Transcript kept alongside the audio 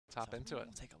Let's hop into it.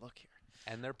 We'll take a look here.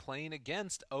 And they're playing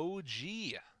against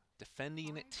OG,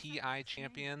 defending TI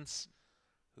champions,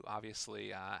 who obviously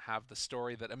have the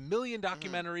story that a million Mm-hmm.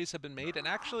 documentaries have been made. And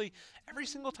actually, every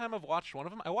single time I've watched one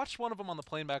of them, I watched one of them on the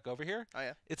plane back over here. Oh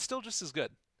yeah. It's still just as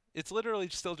good. It's literally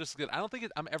still just as good. I don't think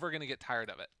I'm ever going to get tired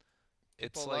of it.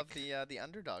 It's People love like the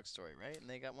underdog story, right? And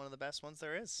they got one of the best ones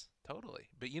there is. totally.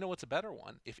 But you know what's a better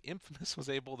one? If Infamous was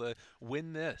able to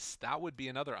win this, that would be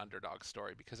another underdog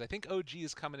story because I think OG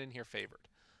is coming in here favored.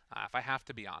 If I have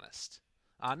to be honest,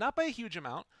 not by a huge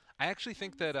amount. I actually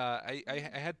think that I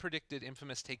had predicted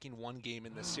Infamous taking one game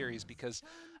in this series because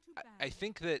I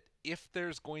think that if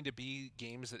there's going to be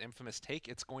games that Infamous take,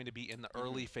 it's going to be in the Mm-hmm.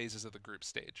 early phases of the group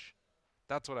stage.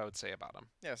 That's what I would say about them.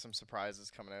 Yeah, some surprises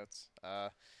coming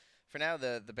out. For now,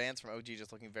 the bands from OG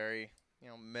just looking very,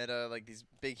 meta, like these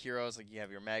big heroes. Like you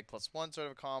have your Mag plus one sort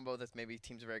of combo that maybe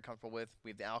teams are very comfortable with.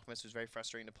 We have the Alchemist, who's very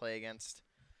frustrating to play against.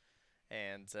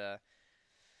 And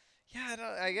yeah,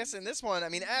 I guess in this one, I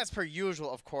mean, as per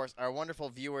usual, of course, our wonderful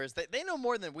viewers, they know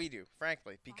more than we do,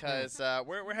 frankly, because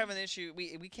we're having an issue.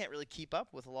 We can't really keep up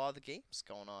with a lot of the games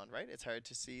going on, right? It's hard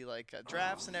to see like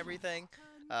drafts and everything,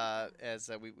 as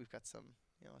we've got some.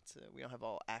 We don't have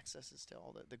all accesses to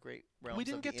all the great We realms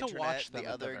didn't of the get to internet, watch them the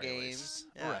at the other very least. games.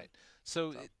 Yeah. Right.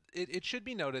 So So, it should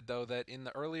be noted, though, that in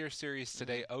the earlier series mhm.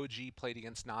 today, OG played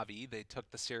against Navi. They took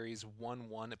the series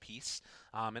 1-1 apiece.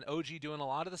 And OG doing a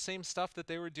lot of the same stuff that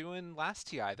they were doing last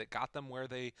TI that got them where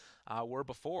they were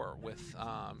before with,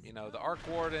 the Arc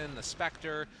Warden, the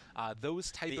Spectre,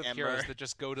 those type The of heroes Ember. that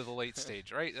just go to the late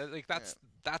stage, right? Like Yeah.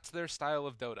 that's their style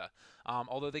of Dota.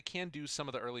 Although they can do some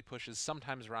of the early pushes,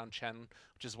 sometimes around Chen,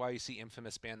 which is why you see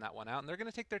Infamous ban that one out. And they're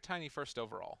going to take their Tiny first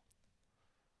overall.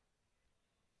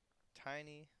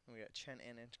 Tiny. We got Chen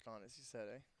and Inchcon, as you said,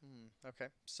 eh? Okay.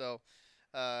 So,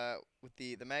 with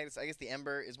the Magnus, I guess the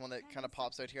Ember is one that kind of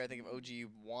pops out here. I think if OG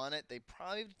want it, they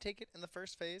probably would take it in the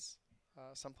first phase.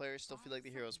 Some players still feel like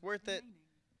the hero is worth it.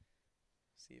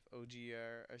 See if OG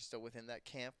are still within that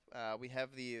camp. We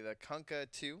have the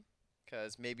Kunkka too,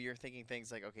 because maybe you're thinking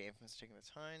things like, okay, Infamous taking the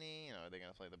Tiny. Are they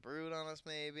gonna play the Brood on us?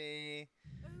 Maybe.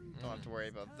 Don't have to worry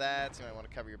about that. So you might want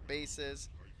to cover your bases.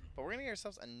 But we're gonna get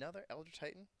ourselves another Elder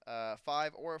Titan,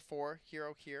 5 or a 4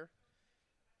 hero here.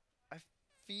 I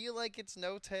feel like it's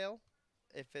no tail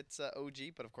if it's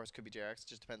OG, but of course could be JRX.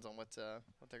 Just depends on what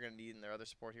they're gonna need in their other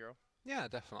support hero. Yeah,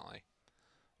 definitely.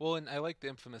 Well, and I like the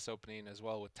Infamous opening as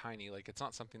well with Tiny. Like, it's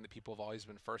not something that people have always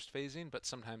been first phasing, but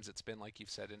sometimes it's been, like you've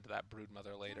said, into that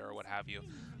Broodmother later or what have you.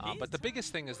 But the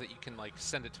biggest thing is that you can, like,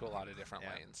 send it to a lot of different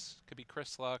Yeah, lanes. Could be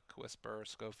Chris Luck, Whisper,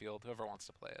 Schofield, whoever wants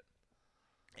to play it.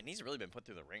 and he's really been put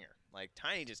through the ringer. Like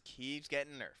Tiny just keeps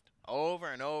getting nerfed over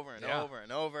and over and Yeah. over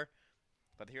and over,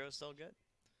 but the hero's still good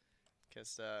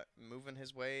because moving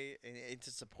his way into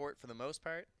support for the most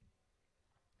part.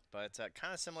 But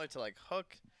kind of similar to like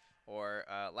Hook or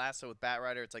Lasso with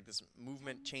Batrider, it's like this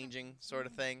movement changing sort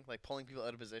of thing, like pulling people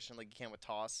out of position like you can with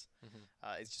Toss.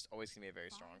 It's just always going to be a very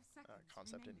strong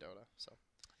concept in Dota. So.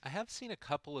 I have seen a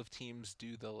couple of teams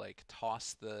do the like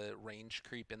toss the range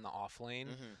creep in the off lane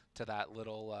Hmm. to that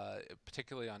little,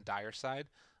 particularly on Dire side.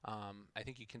 I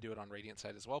think you can do it on Radiant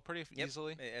side as well, pretty Yep,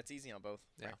 easily. it's easy on both.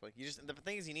 Yeah, Frankly, the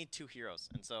thing is you need 2 heroes,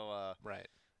 and so right.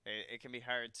 it can be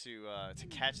hard to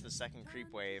catch the second creep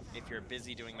wave if you're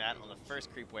busy doing that on the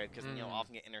first creep wave because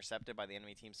often get intercepted by the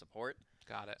enemy team support.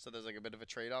 Got it. So there's like a bit of a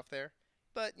trade-off there.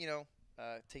 But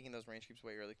taking those range creeps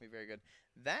away early can be very good.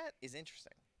 That is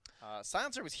interesting.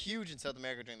 Silencer was huge in South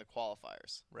America during the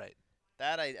qualifiers. Right.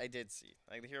 That I did see.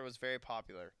 Like the hero was very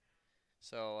popular.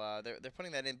 So they're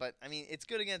putting that in, but I mean it's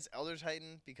good against Elder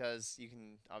Titan because you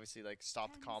can obviously like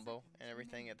stop the combo and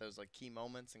everything at those like key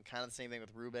moments, and kind of the same thing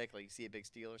with Rubik. Like you see a big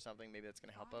steal or something, maybe that's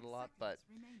gonna help out a lot, but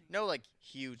no like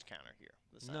huge counter here.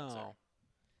 The Silencer. No.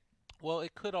 Well,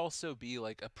 it could also be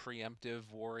like a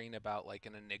preemptive worrying about like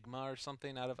an Enigma or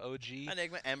something out of OG.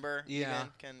 Enigma Ember Yeah.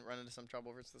 even can run into some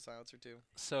trouble versus the Silencer too.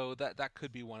 So that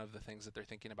could be one of the things that they're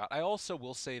thinking about. I also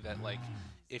will say that like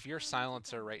if you're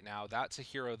Silencer right now, that's a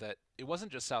hero that it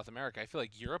wasn't just South America. I feel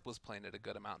like Europe was playing it a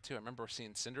good amount too. I remember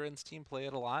seeing Synderen's team play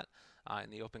it a lot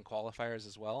in the open qualifiers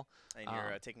as well. And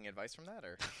you're taking advice from that,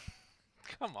 or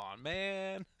Come on,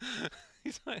 man.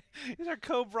 He's our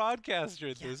co-broadcaster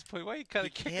at this point. Why you kind he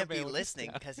of kick can't him be out with this listening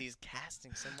down? because he's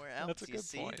casting somewhere else. That's a You good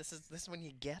see, point. this is when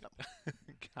you get him.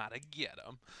 Gotta get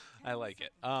him. I like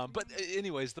it. But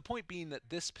anyways, the point being that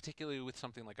this, particularly with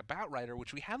something like a Batrider,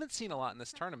 which we haven't seen a lot in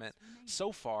this tournament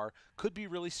so far, could be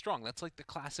really strong. That's like the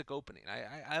classic opening.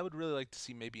 I would really like to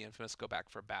see maybe Infamous go back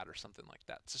for a Bat or something like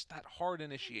that. It's just that hard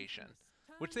initiation,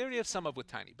 which they already have some of with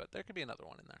Tiny, but there could be another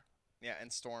one in there. Yeah,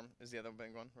 and Storm is the other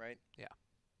big one, right? Yeah.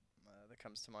 The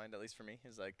comes to mind, at least for me,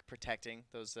 is like protecting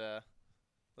those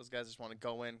guys. Just want to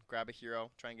go in, grab a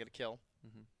hero, try and get a kill.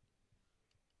 Hmm.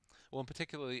 Well, and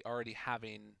particularly already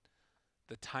having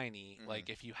the tiny, like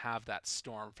if you have that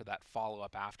storm for that follow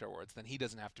up afterwards, then he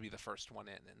doesn't have to be the first one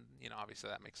in, and obviously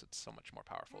that makes it so much more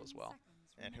powerful as well.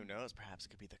 And who knows? Perhaps it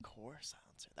could be the core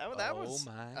silencer. That was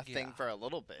a thing for a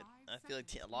little bit. I feel like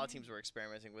a lot of teams were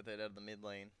experimenting with it out of the mid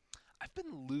lane. I've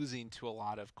been losing to a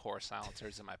lot of core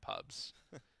silencers in my pubs.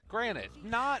 Granted,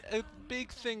 not a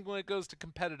big thing when it goes to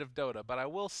competitive Dota, but I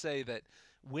will say that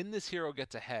when this hero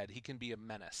gets ahead, he can be a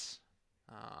menace.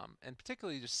 And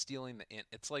particularly just stealing the int.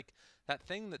 It's like that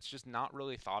thing that's just not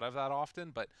really thought of that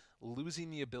often, but losing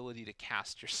the ability to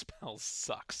cast your spells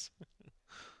sucks.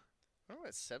 I wonder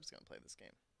what Seb's going to play this game.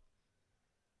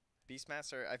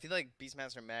 Beastmaster, I feel like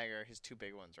Beastmaster and Mag are his two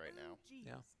big ones right now.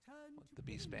 Yeah, with the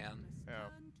Beast Ban. Yeah.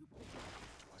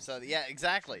 So, yeah,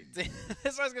 exactly.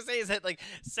 That's what I was going to say is that, like,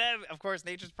 Seb, of course,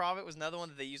 Nature's Prophet was another one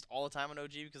that they used all the time on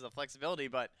OG because of flexibility,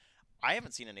 but I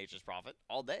haven't seen a Nature's Prophet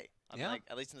all day. Yeah. Like,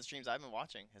 at least in the streams I've been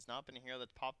watching. Has not been a hero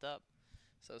that's popped up.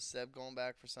 So, Seb going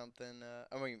back for something.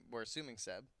 I mean, we're assuming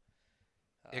Seb.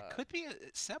 It could be.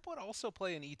 Seb would also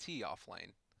play an ET off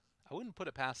lane. I wouldn't put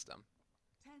it past him.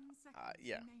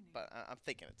 Yeah, but I'm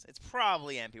thinking it's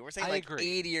probably MP. We're saying I like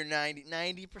agree. 80 or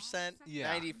 90%,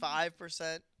 Yeah.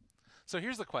 95%. So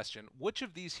here's the question: which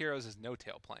of these heroes is No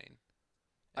Tail playing?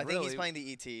 I And think he's really- playing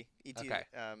the ET. Okay.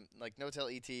 Like No Tail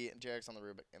ET, and Jarek's on the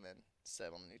Rubik, and then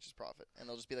Seb on the Nature's Prophet. And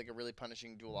they'll just be like a really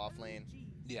punishing dual off lane.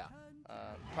 Yeah.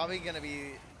 Probably going to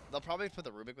be... They'll probably put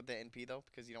the Rubik with the NP, though,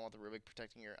 because you don't want the Rubik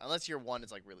protecting your... Unless your one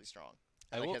is like really strong.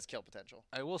 And like has kill potential.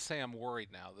 I will say I'm worried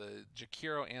now. The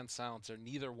Jakiro and Silencer,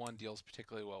 neither one deals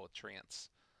particularly well with Trance.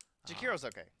 Jakiro's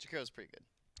okay. Jakiro's pretty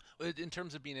good. In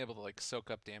terms of being able to like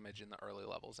soak up damage in the early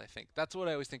levels, I think that's what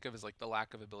I always think of as like the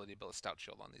lack of ability to build a stout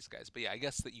shield on these guys. But yeah, I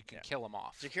guess that you can kill them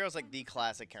off. Jakiro's like the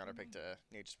classic counterpick to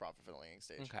Nature's Prophet for the laning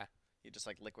stage. Okay. You just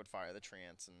like liquid fire the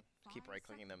Trance and keep right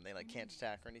clicking them. They like can't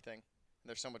attack or anything.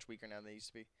 They're so much weaker now than they used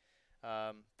to be.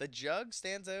 The Jug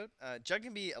stands out. Jug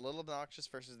can be a little obnoxious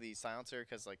versus the Silencer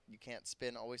because like you can't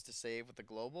spin always to save with the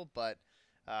global, but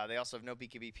they also have no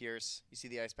BKB Pierce. You see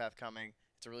the Ice Path coming.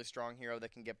 It's a really strong hero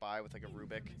that can get by with like a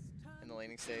Rubik in the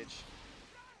laning stage.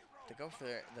 They go for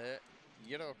the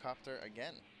Gyrocopter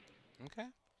again. Okay.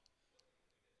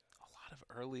 A lot of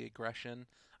early aggression.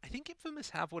 I think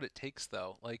Infamous have what it takes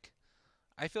though. Like,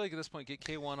 I feel like at this point, get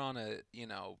K1 on a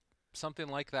something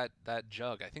like that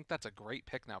Jug. I think that's a great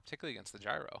pick now, particularly against the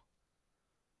Gyro.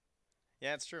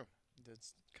 Yeah, it's true.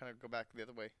 Let's kind of go back the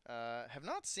other way. Have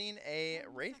not seen a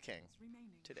Wraith King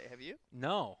today, have you?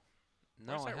 No.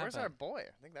 No, Where's our boy?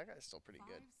 I think that guy's still pretty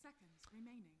good.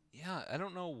 Yeah, I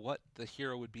don't know what the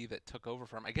hero would be that took over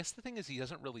for him. I guess the thing is he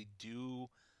doesn't really do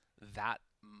that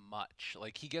much.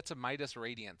 Like, he gets a Midas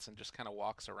Radiance and just kind of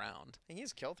walks around. And he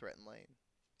has kill threat in lane.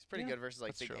 He's pretty Yeah, good versus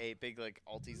like that's true. big like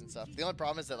ultis and stuff. The only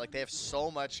problem is that like they have so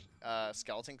much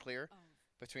skeleton clear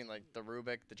between like the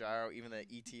Rubik, the Gyro, even the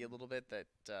ET a little bit that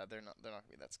they're not gonna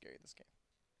be that scary this game.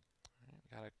 All right,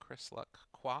 we got a Chris Luck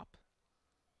Quap.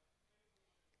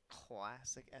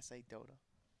 Classic SA Dota.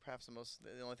 Perhaps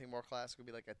the only thing more classic would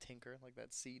be like a Tinker, like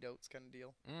that Sea Dotes kind of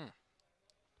deal. And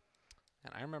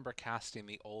I remember casting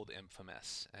the old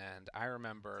Infamous, and I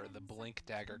remember the Blink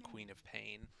Dagger Queen of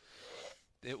Pain.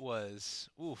 It was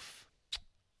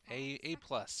A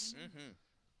plus.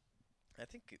 I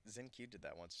think ZinQ did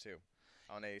that once too,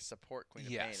 on a support Queen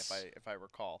of Yes. Pain, if I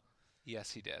recall.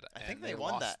 Yes, he did. I And think they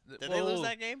won lost that. Did they lose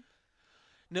that game?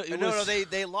 No, No,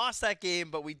 they lost that game,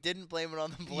 but we didn't blame it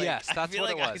on the Blink. Yes, I that's feel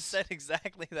what it like I was. said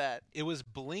exactly that. It was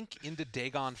Blink into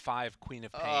Dagon 5 Queen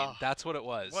of Pain. Oh, That's what it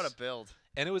was. What a build.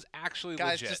 And it was actually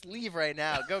Guys, legit. just leave right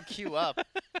now. Go queue up.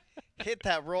 Hit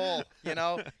that roll. You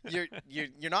know,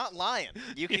 you're not lying.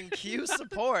 You can queue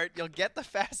support. You'll get the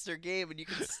faster game, and you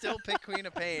can still pick Queen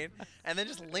of Pain, and then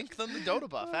just link them the Dota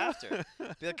buff after.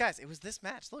 Be like, guys, it was this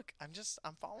match. Look, I'm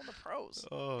following the pros.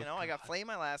 Oh, you know, I got Flame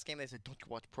my last game. They said, don't you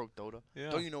watch Pro Dota? Yeah.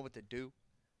 Don't you know what to do?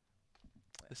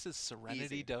 This is Serenity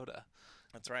Easy. Dota,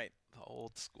 That's right. the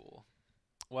old school.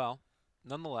 Well,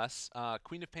 nonetheless,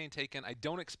 Queen of Pain taken. I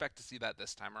don't expect to see that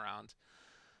this time around.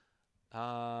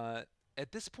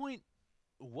 At this point,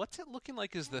 what's it looking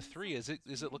like as the 3? Is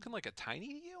it looking like a tiny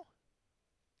to you?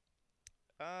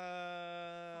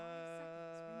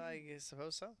 I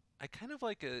suppose so. I kind of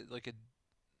like a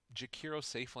Jakiro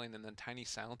safe lane and then Tiny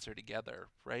Silencer together,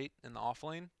 right? In the off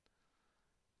lane?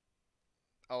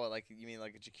 Oh, like you mean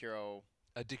like a Jakiro?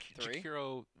 Three?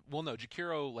 Jakiro, well no,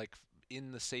 Jakiro like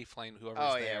in the safe lane, whoever's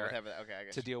Oh yeah, there whatever. Okay, I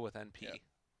guess. to deal with NP. Yeah.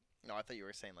 No, I thought you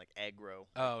were saying like aggro.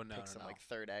 Oh no, Pick no, some no. like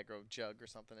third aggro Jug or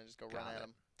something and just go Got run at it.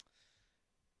 him.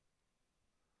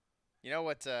 You know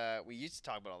what we used to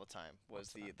talk about all the time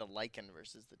was the Lycan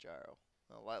versus the Gyro.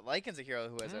 Well, Lycan's a hero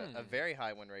who has a very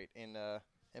high win rate in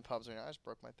pubs right now. I just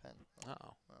broke my pen.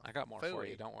 Uh-oh. I got more for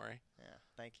you. Don't worry. Yeah,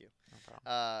 thank you. No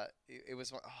problem. It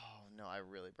was one. Oh no, I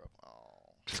really broke.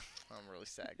 Oh, I'm really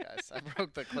sad, guys. I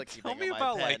broke the clicky Tell thing me on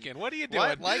about my pen. Lycan. What are you doing?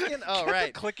 What? Lycan? Oh, Get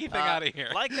right. the clicky thing out of here.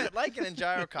 Lycan and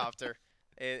Gyrocopter.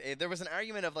 There was an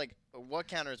argument of like what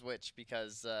counters which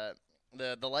because the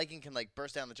Lycan can like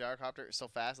burst down the Gyrocopter so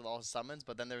fast with all his summons,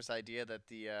 but then there's the idea that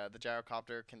the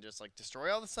Gyrocopter can just like destroy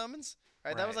all the summons.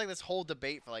 Right? That was like this whole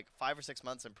debate for like 5 or 6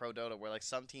 months in Pro Dota, where like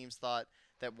some teams thought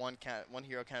that one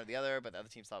hero countered the other, but the other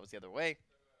teams thought it was the other way.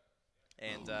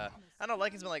 And I don't know,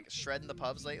 Lycan's been like shredding the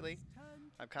pubs lately.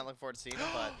 I'm kind of looking forward to seeing it,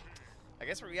 but I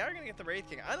guess we are gonna get the Wraith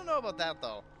King. I don't know about that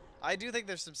though. I do think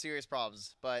there's some serious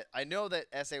problems, but I know that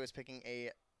SA was picking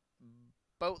a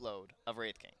boatload of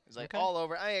Wraith King. It was like all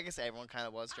over. I guess everyone kind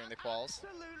of was during the quals.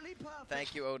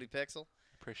 Thank you, OD Pixel.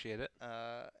 Appreciate it.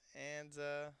 I'm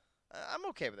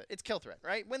okay with it. It's kill threat,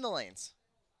 right? Win the lanes.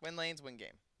 Win lanes, win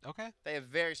game. Okay. They have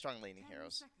very strong laning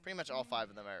heroes. Pretty much all 5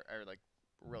 of them are like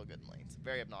real good in lanes.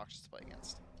 Very obnoxious to play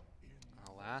against.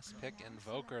 Our last pick,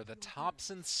 Invoker, the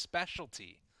Thompson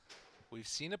specialty. We've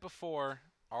seen it before.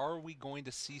 Are we going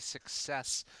to see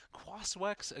success?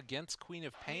 Quaswex against Queen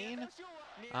of Pain?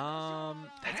 That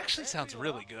actually sounds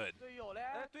really good.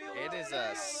 It is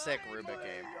a sick Rubik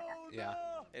game. Yeah.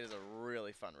 It is a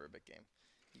really fun Rubik game.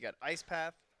 You got Ice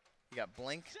Path, you got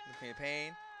Blink, the Queen of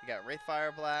Pain, you got Wraith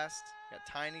Fire Blast, you got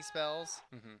Tiny Spells.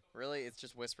 Really, it's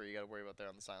just Whisper you got to worry about there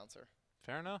on the silencer.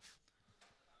 Fair enough.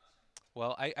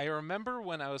 Well, I remember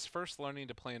when I was first learning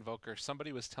to play Invoker,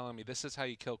 somebody was telling me this is how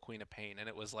you kill Queen of Pain, and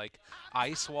it was like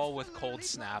Ice Wall with Cold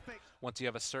Snap once you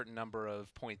have a certain number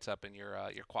of points up in your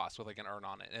Quas with like an urn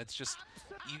on it. And it's just,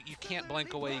 you can't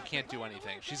blink away, you can't do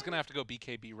anything. She's going to have to go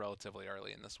BKB relatively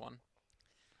early in this one.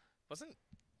 Was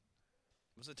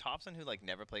it Thompson who like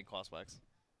never played Quaswex?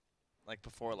 Like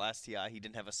before last TI, he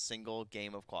didn't have a single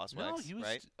game of Quaswex, No, he was,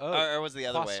 right? Oh, or was it the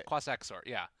other way? Quas Exor,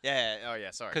 yeah. Yeah. Oh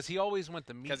yeah. Sorry. Because he always went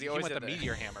the he always went the did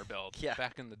Meteor Hammer build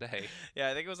back in the day.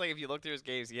 Yeah, I think it was like if you look through his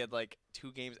games, he had like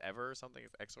 2 games ever or something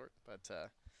with Exort. But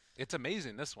it's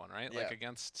amazing this one, right? Yeah. Like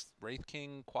against Wraith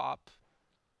King, Quap.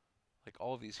 Like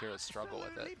all of these heroes struggle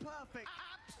with it.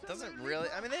 Doesn't really.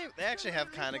 I mean, they actually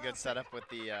have kind of good setup with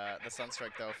the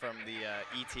Sunstrike though from the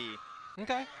ET.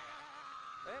 Okay.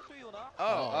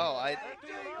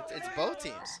 It's both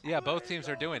teams. Yeah, both teams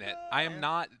are doing it. I am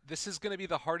not. This is going to be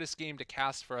the hardest game to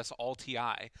cast for us all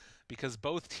TI because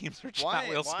both teams are chat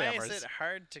wheel spammers. Why is it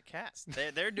hard to cast?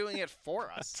 They're doing it for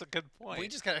us. That's a good point. We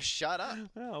just gotta shut up.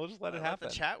 Yeah, we'll just let it happen.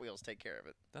 Let the chat wheels take care of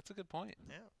it. That's a good point.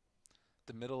 Yeah.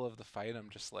 The middle of the fight,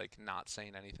 I'm just like not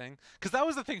saying anything because that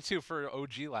was the thing too for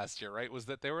OG last year, right? Was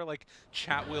that they were like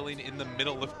chat wheeling in the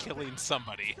middle of killing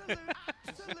somebody.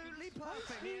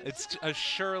 It's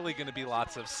surely going to be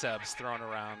lots of Sebs thrown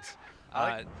around.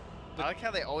 I like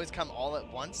how they always come all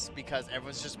at once because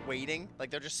everyone's just waiting. Like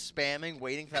they're just spamming,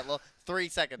 waiting for that little 3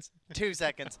 seconds, 2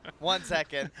 seconds, 1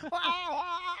 second.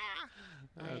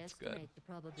 That's good.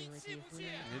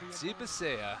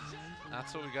 Zipasea.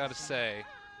 That's what we got to say.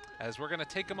 As we're going to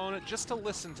take a moment just to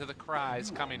listen to the cries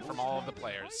coming from all of the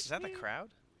players. Is that the crowd?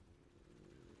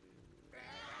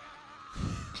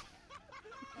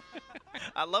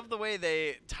 I love the way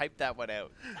they typed that one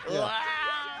out. Yeah.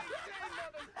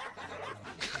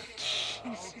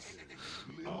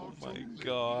 Oh my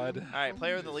god. All right,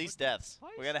 player with the least deaths.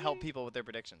 We got to help people with their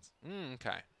predictions.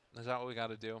 Okay. Is that what we got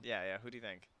to do? Yeah. Who do you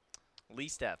think?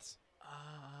 Least deaths.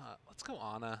 Let's go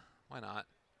Ana. Why not?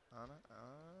 Ana?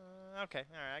 Okay.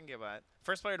 All right, I can get by it.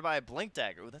 First player to buy a Blink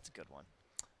Dagger. Ooh, that's a good one.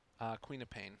 Queen of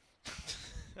Pain.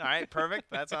 All right, perfect.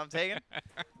 That's what I'm taking.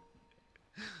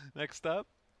 Next up.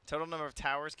 Total number of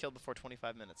towers killed before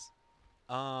 25 minutes.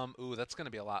 Ooh, that's going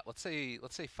to be a lot. Let's say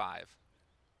 5.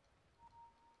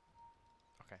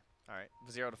 Okay. All right.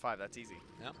 0 to 5. That's easy.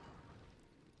 Yep.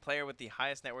 Player with the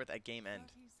highest net worth at game end.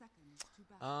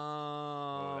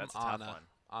 Ooh, that's a tough Ana. one.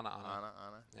 Ana.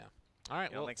 Yeah. All right.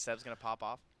 You don't think Seb's gonna pop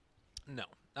off? No.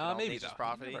 Maybe though.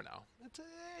 You never know.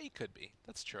 He could be.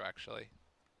 That's true, actually.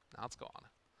 Now let's go Ana.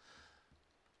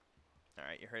 All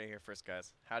right, you heard it here first,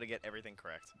 guys. How to get everything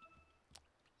correct.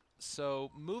 So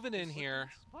moving in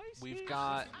here, we've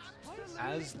got,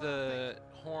 as the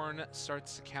horn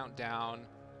starts to count down,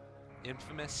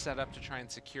 Infamous set up to try and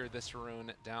secure this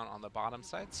rune down on the bottom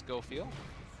side. Schofield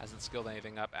hasn't skilled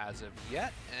anything up as of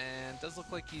yet, and does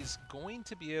look like he's going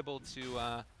to be able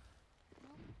to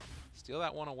steal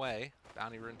that one away.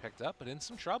 Bounty rune picked up, but in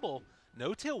some trouble.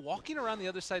 No-Tail walking around the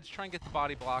other side to try and get the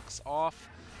body blocks off,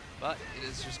 but it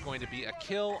is just going to be a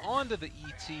kill onto the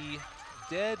ET.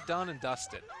 Dead, done, and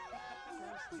dusted.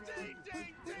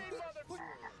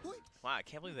 Wow, I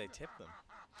can't believe they tipped them.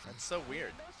 That's so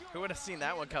weird. Who would have seen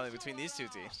that one coming between these two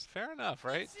teams? Fair enough,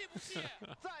 right?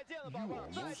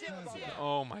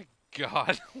 Oh my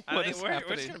God! What is we're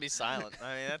happening? just gonna be silent.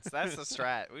 I mean, that's the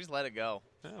strat. We just let it go.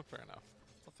 Yeah, fair enough.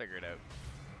 We'll figure it out.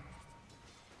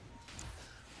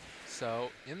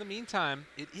 So in the meantime,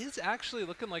 it is actually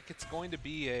looking like it's going to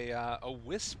be a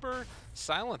Whisper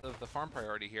silent of the farm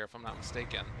priority here, if I'm not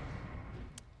mistaken.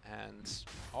 And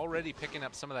already picking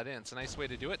up some of that in. It's a nice way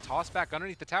to do it. Toss back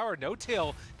underneath the tower.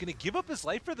 No-Tail going to give up his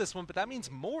life for this one, but that means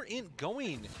more int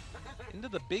going into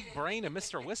the big brain of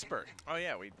Mr. Whisper. Oh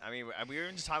yeah, we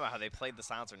were just talking about how they played the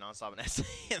silencer nonstop in SA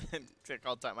and then took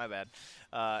all the time. My bad.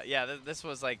 Yeah, this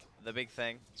was like the big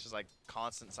thing. It's just like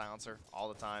constant silencer all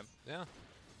the time. Yeah.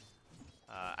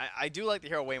 I do like the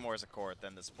hero way more as a core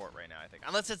than the support right now, I think.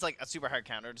 Unless it's like a super hard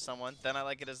counter to someone, then I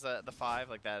like it as the 5,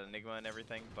 like that Enigma and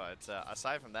everything. But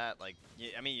aside from that, like,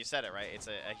 I mean, you said it, right? It's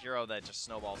a hero that just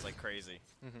snowballs like crazy.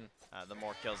 The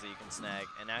more kills that you can snag.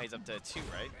 And now he's up to 2,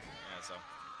 right? Yeah, so.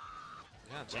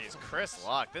 Yeah, Jeez, Chris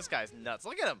Luck. This guy's nuts.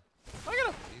 Look at him. Look at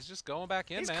him. He's just going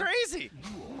back in, He's man. crazy.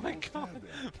 Oh my God.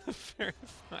 The Fairy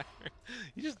Fire.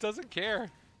 He just doesn't care.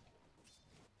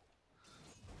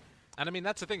 And I mean,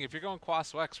 that's the thing. If you're going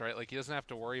Quas Wex, right, like he doesn't have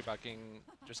to worry about getting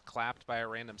just clapped by a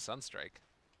random Sunstrike.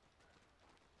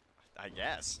 I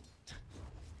guess.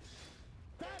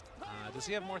 Does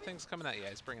he have more things coming out? Yeah,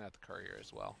 he's bringing out the Courier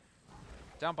as well.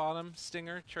 Down bottom,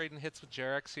 Stinger trading hits with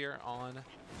Jarex here on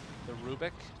the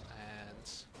Rubik.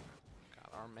 And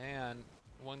got our man,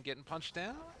 one getting punched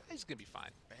down. He's going to be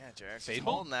fine. Yeah, Jarex is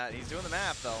holding that. He's doing the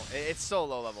math, though. It's so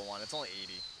low level 1. It's only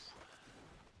 80.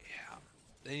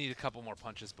 They need a couple more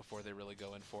punches before they really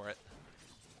go in for it.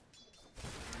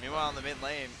 Meanwhile, in the mid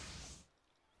lane,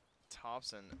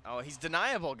 Thompson. Oh, he's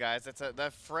deniable, guys. That's a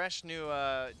fresh new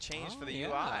change for the UI.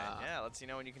 Yeah, lets you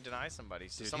know when you can deny somebody.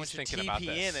 So Dude, someone he's should thinking about TP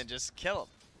this. in and just kill him.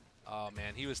 Oh,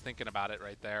 man, he was thinking about it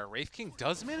right there. Wraith King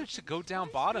does manage to go down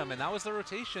bottom, and that was the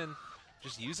rotation.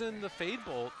 Just using the Fade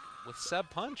Bolt with Seb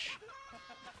Punch.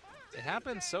 It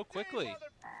happened so quickly.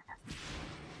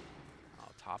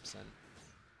 Oh, Thompson.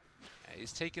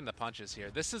 He's taking the punches here.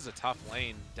 This is a tough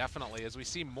lane, definitely, as we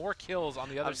see more kills on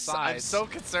the other side. I'm so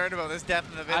concerned about this depth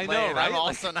in the mid lane. I know, right? I'm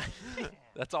also not.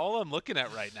 That's all I'm looking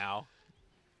at right now.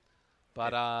 But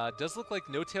does look like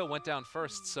No-Tail went down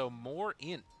first, so more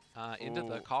int into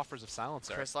the coffers of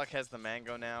Silencer. Chris Luck has the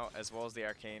Mango now, as well as the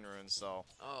Arcane Runes, so.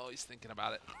 Oh, he's thinking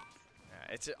about it.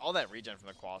 Yeah, it's all that regen from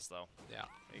the Quas, though. Yeah.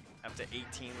 Like, up to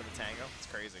 18 with the Tango. It's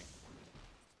crazy.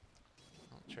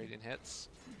 Trading hits.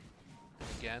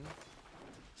 Again.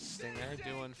 Stinger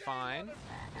doing fine.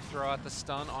 Throw out the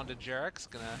stun onto Jarex.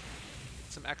 Gonna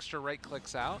get some extra right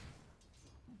clicks out.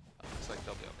 Oh, looks like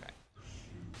they'll be okay.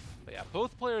 But yeah,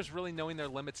 both players really knowing their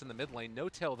limits in the mid lane.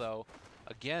 No-Tail, though,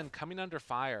 again, coming under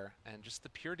fire. And just the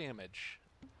pure damage.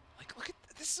 Like, look at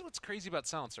this is what's crazy about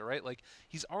Silencer, right? Like,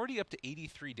 he's already up to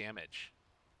 83 damage.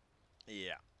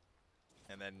 Yeah.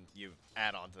 And then you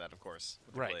add on to that, of course,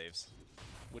 with the Glaives.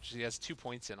 Which he has 2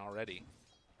 points in already.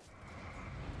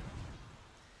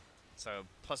 So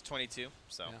plus 22,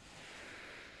 so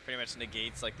pretty much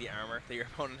negates like the armor that your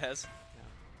opponent has.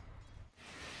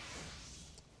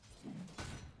 Yeah.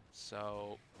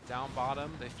 So down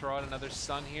bottom, they throw out another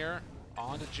stun here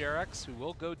onto Jarex, who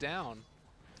will go down.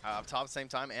 Up top, same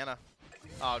time, Anna.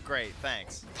 Oh, great,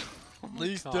 thanks.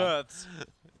 Least deaths.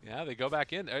 Yeah, they go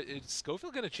back in. Is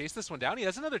Schofield going to chase this one down? He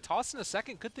has another toss in a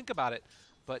second. Could think about it,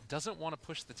 but doesn't want to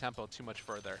push the tempo too much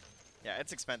further. Yeah,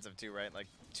 it's expensive too, right? Like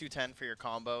 210 for your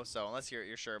combo, so unless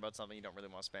you're sure about something, you don't really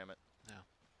want to spam it. Yeah.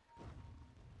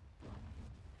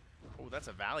 Oh, that's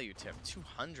a value tip,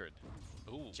 200.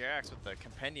 Ooh. Jarex with the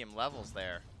compendium levels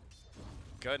there.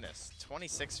 Goodness,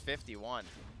 2651.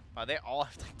 Wow, they all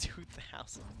have like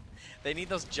 2,000. They need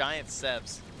those giant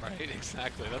Sebs. Right,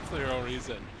 exactly. That's the real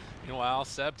reason. Meanwhile,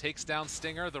 Seb takes down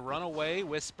Stinger, the runaway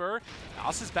Whisper.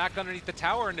 Alice is back underneath the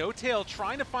tower. No-Tail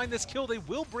trying to find this kill. They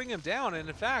will bring him down, and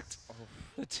in fact,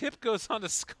 the tip goes on to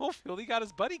Schofield. He got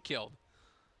his buddy killed.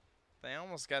 They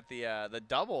almost got the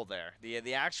double there.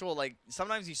 The actual, like,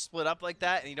 sometimes you split up like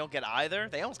that and you don't get either.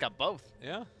 They almost got both.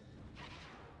 Yeah.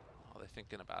 Oh, they're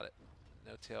thinking about it.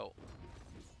 No-Tail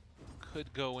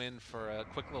could go in for a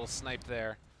quick little snipe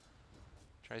there.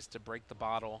 Tries to break the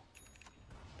bottle.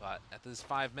 But at this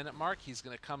 5-minute mark, he's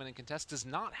going to come in and contest. Does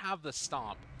not have the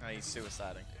stomp. He's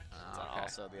suiciding. That's Okay.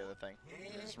 also the other thing.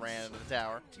 Just ran into the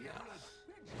tower. Yeah.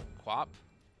 Quap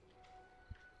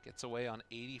gets away on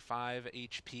 85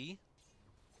 HP.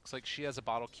 Looks like she has a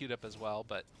bottle queued up as well,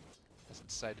 but hasn't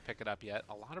decided to pick it up yet.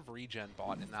 A lot of regen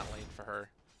bought in that lane for her.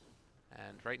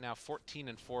 And right now,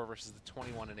 14-4 versus the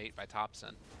 21-8 by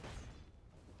Thompson.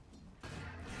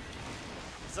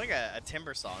 It's like a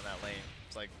timber saw in that lane.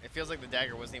 It's like, it feels like the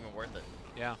dagger wasn't even worth it.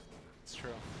 Yeah, it's true.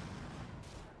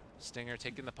 Stinger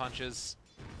taking the punches.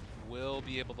 Will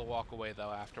be able to walk away,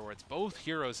 though, afterwards. Both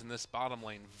heroes in this bottom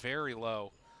lane very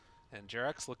low. And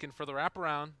JerAx looking for the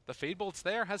wraparound. The Fade Bolt's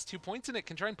there, has 2 points in it,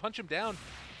 can try and punch him down.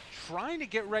 Trying to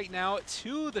get right now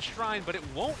to the Shrine, but it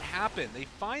won't happen. They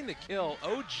find the kill.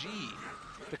 OG,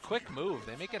 the quick move.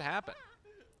 They make it happen.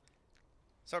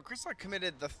 So Crystallock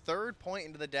committed the 3rd point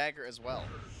into the dagger as well.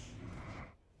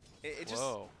 It just...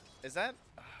 Whoa. Is that...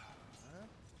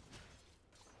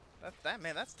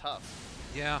 man, that's tough.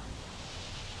 Yeah.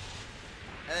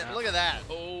 And then look at that.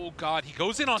 Oh, God. He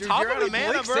goes in on Dude, top you're of it. out He of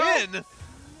mana, blinks bro. in.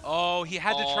 Oh, he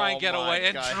had to try and get away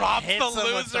and God. drop Hits the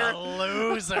him with loser. the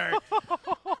loser.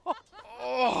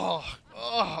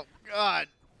 Oh, God.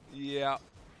 Yeah.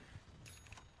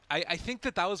 I think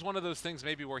that was one of those things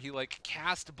maybe where he like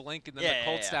cast Blink and then the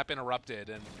Cold Snap interrupted.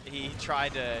 And he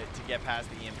tried to get past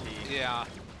the EMP. Yeah.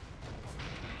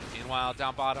 Meanwhile,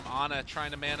 down bottom, Ana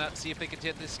trying to mana, see if they can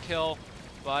hit this kill.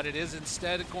 But it is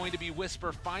instead going to be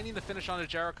Whisper finding the finish on a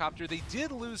Gyrocopter. They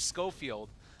did lose Schofield.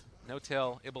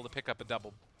 N0tail able to pick up a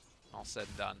double. All said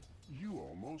and done. You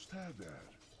almost had that.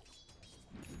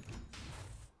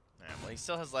 Yeah, well, he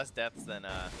still has less deaths than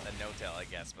N0tail, I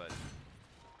guess, but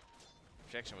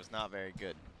projection was not very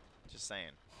good. Just saying.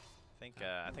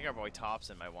 I think our boy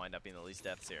Topson might wind up being the least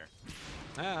deaths here.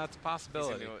 Yeah, that's a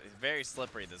possibility. He's very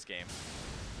slippery this game.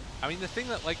 I mean, the thing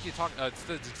that, like you talk, it's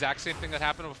the exact same thing that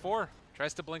happened before.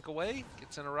 Tries to blink away,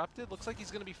 gets interrupted. Looks like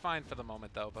he's going to be fine for the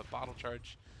moment, though. But Bottle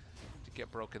Charge to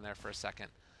get broken there for a second.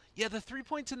 Yeah, the 3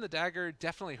 points in the dagger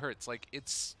definitely hurts. Like,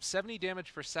 it's 70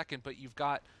 damage per second, but you've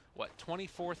got, what,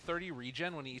 24, 30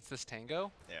 regen when he eats this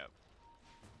Tango? Yeah.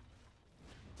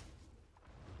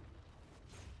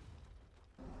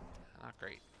 Not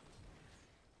great.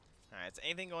 All right, is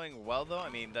anything going well, though? I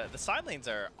mean, the side lanes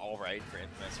are all right for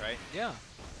Infamous, right? Yeah.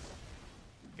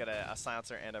 Got a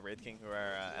Silencer and a Wraith King who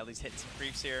are at least hitting some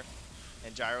creeps here.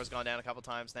 And Gyro's gone down a couple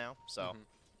times now, so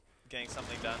getting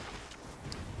something done.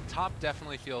 Top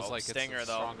definitely feels like Stinger, it's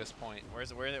the though. strongest point.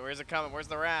 Where's it coming? Where's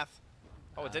the Wrath?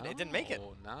 Oh, it didn't make it.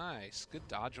 Oh, nice. Good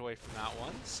dodge away from that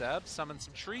one. Seb summoned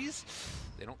some trees.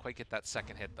 They don't quite get that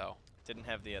second hit, though. Didn't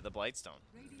have the Blightstone.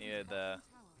 Needed the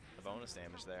bonus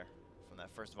damage there from that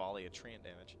first volley of Treant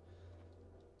damage.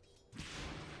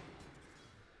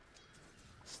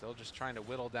 Still just trying to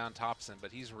whittle down Topson, but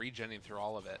he's regenning through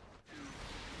all of it.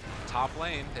 Top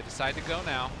lane, they decide to go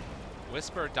now.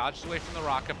 Whisper dodged away from the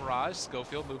Rocket Barrage.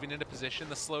 Schofield moving into position.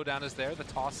 The slowdown is there. The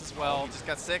toss as well. Oh, he just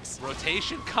got 6.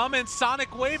 Rotation coming.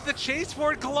 Sonic Wave, the chase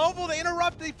for it. Global, they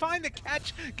interrupt. They find the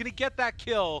catch. Gonna get that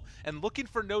kill. And looking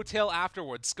for N0tail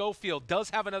afterwards. Schofield does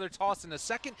have another toss in a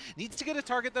second. Needs to get a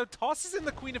target, though. Tosses in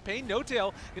the Queen of Pain.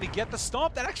 N0tail gonna get the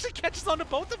stomp. That actually catches onto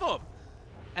both of them.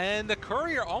 And the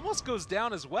Courier almost goes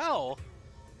down as well.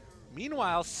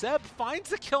 Meanwhile, Seb finds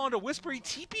the kill onto Whisper. He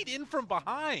TP'd in from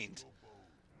behind.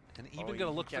 And even going to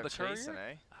look for the Courier.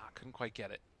 Couldn't quite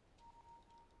get it.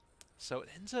 So it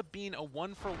ends up being a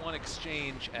 1-for-1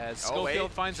 exchange as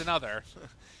Schofield finds another.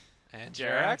 And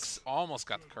JerAx almost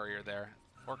got the Courier there.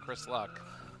 Or Chris Luck.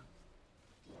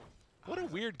 What a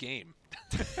weird game.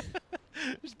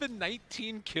 There's been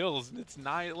 19 kills and it's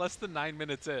less than 9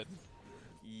 minutes in.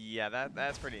 Yeah,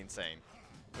 that's pretty insane.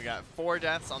 We got 4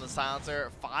 deaths on the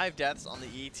Silencer, 5 deaths on the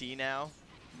ET now.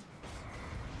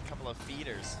 A couple of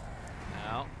feeders.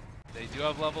 Now, they do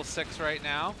have level 6 right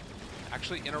now.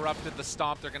 Actually interrupted the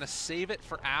stomp. They're going to save it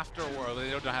for afterward. They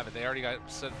don't have it. They already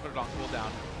put it on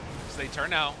cooldown. So they turn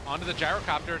now onto the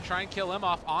Gyrocopter, try and kill him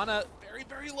off. Ana, very,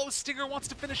 very low. Stinger wants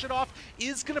to finish it off.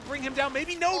 Is going to bring him down.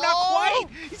 Maybe no, not quite.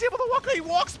 He's able to walk away. He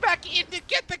walks back in to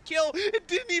get the kill. It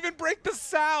didn't even break the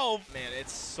salve. Man,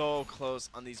 it's so close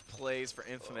on these plays for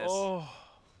Infamous. Oh.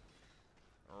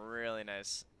 Really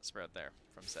nice spread there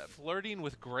from Seb. Flirting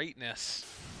with greatness.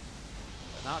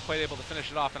 Not quite able to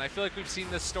finish it off, and I feel like we've seen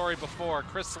this story before.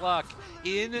 Chris Luck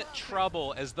in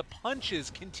trouble as the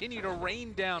punches continue to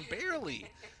rain down, barely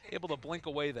able to blink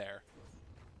away there.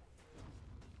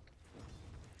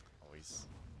 Oh, he's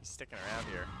sticking around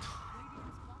here.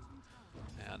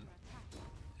 And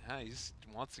yeah, he just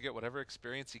wants to get whatever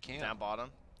experience he can. Down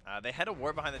bottom. They had a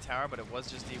ward behind the tower, but it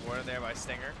was just dewarded there by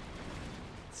Stinger.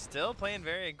 Still playing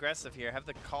very aggressive here. Have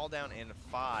the call down in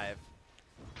 5.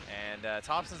 And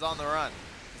Topson's on the run.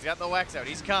 He's got the Wex out.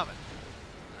 He's coming.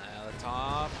 The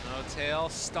top, N0tail,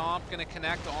 Stomp going to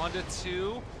connect onto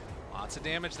 2. Lots of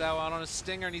damage that one on a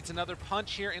Stinger. Needs another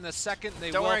punch here in a second.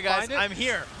 Don't worry, guys. I'm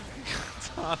here.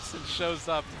 Topson shows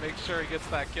up to make sure he gets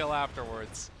that kill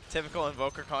afterwards. Typical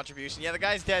Invoker contribution. Yeah, the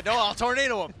guy's dead. No, I'll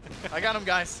tornado him. I got him,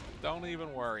 guys. Don't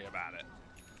even worry about it.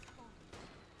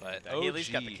 But He at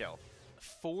least got the OG, kill.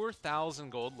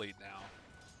 4,000 gold lead now.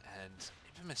 And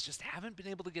Infamous just haven't been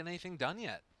able to get anything done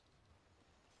yet.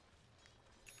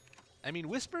 I mean,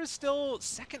 Whisper is still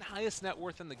second highest net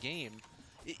worth in the game.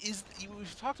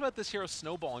 We've talked about this hero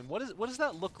snowballing. What does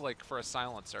that look like for a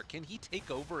Silencer? Can he take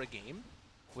over a game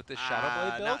with this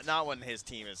Shadowblade build? Not when his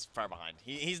team is far behind.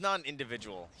 He's not an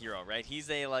individual hero, right? He's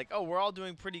a like, oh, we're all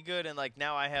doing pretty good, and like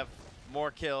now I have more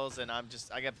kills, and I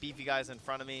got beefy guys in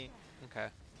front of me. Okay.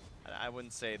 I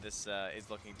wouldn't say this is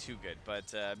looking too good,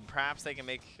 but perhaps they can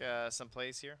make some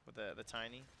plays here with the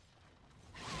Tiny.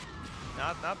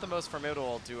 Not the most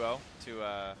formidable duo to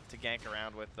gank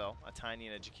around with though. A Tiny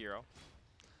and a Jakiro,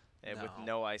 with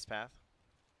no ice path.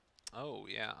 Oh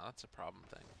yeah, that's a problem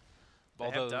thing. They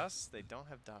Although have dust. They don't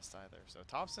have dust either. So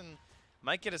Thompson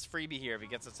might get his freebie here if he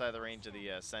gets outside the range of the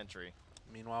sentry.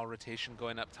 Meanwhile, rotation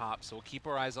going up top, so we'll keep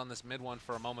our eyes on this mid one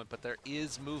for a moment, but there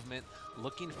is movement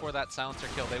looking for that Silencer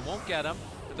kill. They won't get him,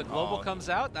 but the global comes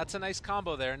out. That's a nice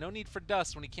combo there. No need for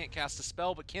dust when he can't cast a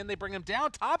spell, but can they bring him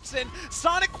down? Thompson,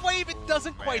 Sonic Wave, it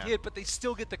doesn't quite hit, but they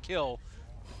still get the kill.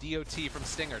 The DOT from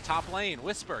Stinger. Top lane,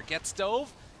 Whisper gets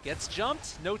dove, gets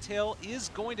jumped. No Tail is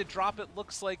going to drop it,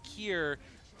 looks like here,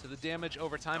 to the damage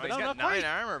over time. But But he's no, got not 9 quite.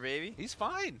 armor, baby. He's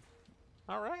fine.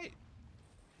 All right.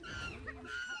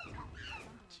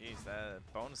 Jeez, that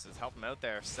bonuses help him out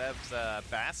there. Seb's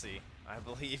Bassi, I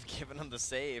believe, giving him the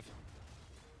save.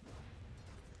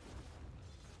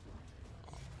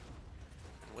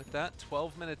 With that,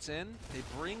 12 minutes in, they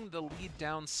bring the lead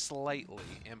down slightly.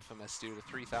 Infamous due to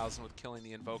 3,000 with killing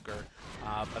the Invoker.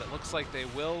 But it looks like they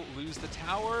will lose the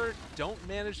tower. Don't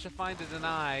manage to find a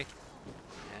deny.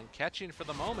 And catching for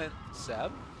the moment,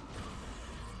 Seb.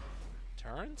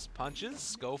 Turns, punches,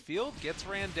 Schofield gets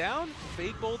ran down,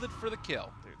 Fade bolted for the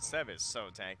kill. Dude, Seb is so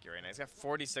tanky right now. He's got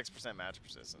 46% match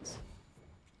persistence.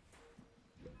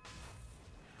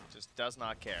 Just does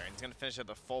not care. And he's going to finish at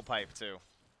the full pipe, too.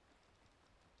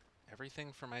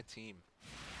 Everything for my team.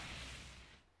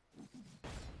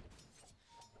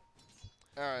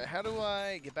 All right, how do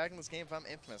I get back in this game if I'm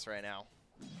Infamous right now?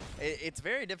 It's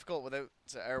very difficult with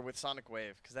Sonic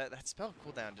Wave, because that spell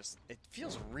cooldown it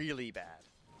feels really bad.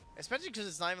 Especially because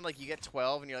it's not even like you get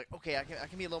 12 and you're like, okay, I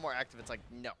can be a little more active. It's like,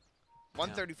 no.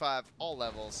 135, all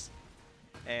levels.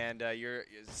 And you're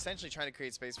essentially trying to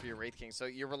create space for your Wraith King. So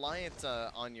you're reliant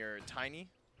on your Tiny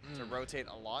to rotate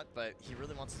a lot, but he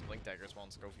really wants his Blink Dagger as well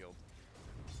in Schofield.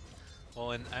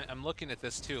 Well, and I'm looking at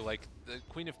this too, like the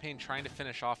Queen of Pain trying to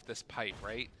finish off this pipe,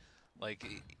 right? Like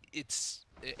it's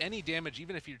any damage,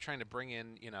 even if you're trying to bring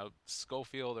in, you know,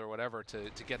 Schofield or whatever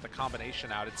to get the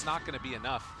combination out, it's not going to be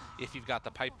enough if you've got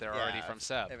the pipe there already from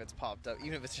Seb. If it's popped up,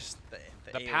 even if it's just the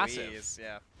AoEs, passive.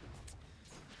 yeah.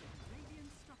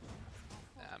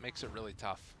 That makes it really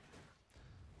tough.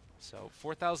 So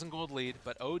 4,000 gold lead,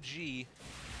 but OG,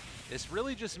 this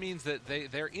really just means that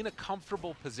they're in a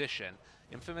comfortable position.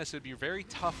 Infamous would be very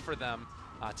tough for them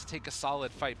to take a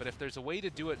solid fight, but if there's a way to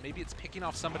do it, maybe it's picking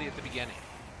off somebody at the beginning.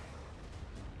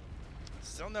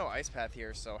 Still no Ice Path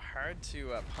here, so hard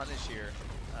to punish here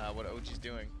what OG's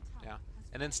doing. Yeah.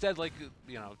 And instead, like,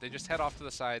 you know, they just head off to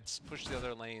the sides, push the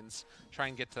other lanes, try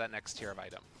and get to that next tier of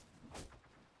item.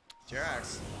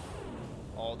 Jerax.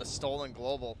 Oh, the stolen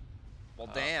global. Well,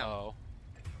 damn. Uh-oh.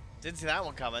 Didn't see that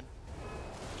one coming.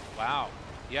 Wow.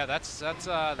 Yeah, that's That is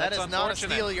unfortunate. not a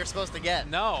steal you're supposed to get.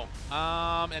 No.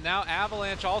 And now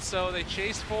Avalanche also, they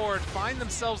chase forward, find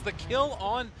themselves the kill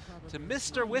on to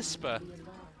Mr. Whisper.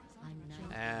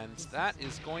 And that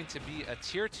is going to be a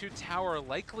tier 2 tower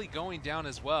likely going down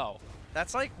as well.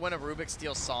 That's like when a Rubik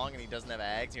steals Song and he doesn't have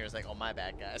Ags, and you're just like, oh, my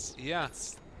bad, guys. Yeah.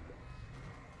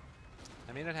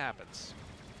 I mean, it happens.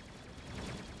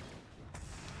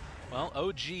 Well,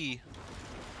 OG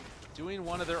doing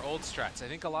one of their old strats. I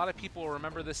think a lot of people will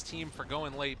remember this team for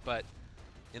going late, but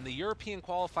in the European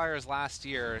qualifiers last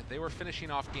year, they were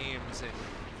finishing off games in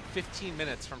 15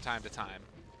 minutes from time to time.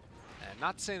 And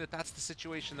not saying that that's the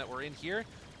situation that we're in here,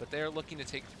 but they're looking to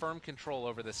take firm control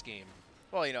over this game.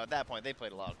 Well, you know, at that point, they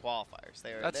played a lot of qualifiers.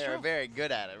 They That's were true. very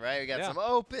good at it, right? We got some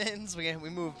opens. We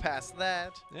moved past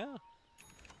that. Yeah.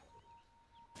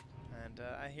 And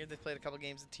I hear they played a couple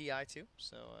games of TI, too.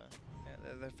 So,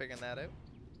 yeah, they're figuring that out.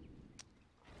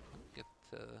 Get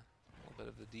a little bit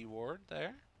of the D ward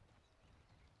there.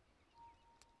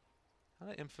 How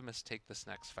did Infamous take this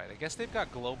next fight? I guess they've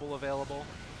got global available.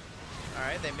 All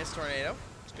right, they missed Tornado.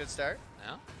 It's a good start.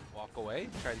 Yeah. Walk away,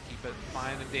 try to keep it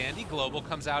fine and dandy. Global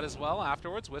comes out as well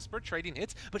afterwards. Whisper trading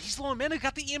hits, but he's low in mana.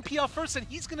 Got the EMP off first, and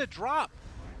he's going to drop.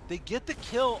 They get the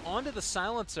kill onto the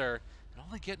Silencer, and all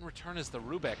they get in return is the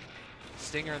Rubik.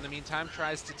 Stinger, in the meantime,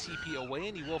 tries to TP away,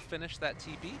 and he will finish that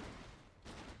TP.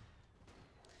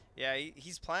 Yeah,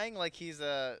 he's playing like he's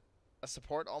a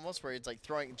support almost, where it's like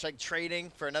it's like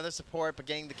trading for another support, but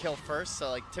getting the kill first. So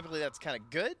like typically that's kind of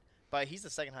good, but he's the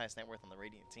second highest net worth on the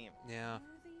Radiant team. Yeah.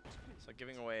 So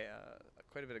giving away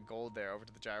quite a bit of gold there over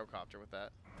to the Gyrocopter with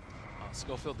that.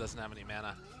 Schofield doesn't have any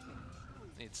mana.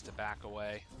 Needs to back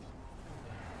away.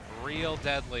 Real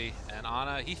deadly. And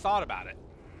Ana, he thought about it.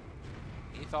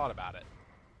 He thought about it.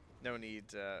 No need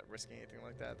risking anything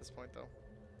like that at this point, though.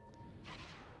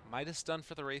 Midas done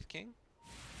for the Wraith King.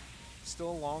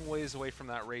 Still a long ways away from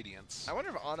that Radiance. I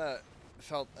wonder if Ana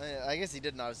felt. I guess he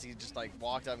didn't. Obviously, he just like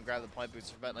walked up and grabbed the point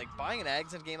booster. But like buying an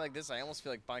Ags in a game like this, I almost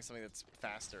feel like buying something that's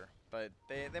faster. But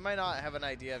they might not have an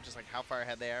idea of just like how far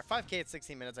ahead they are. 5K at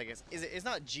 16 minutes, I guess, it's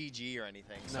not GG or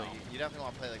anything. So No. you definitely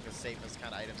want to play like the safest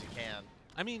kind of items you can.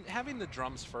 I mean, having the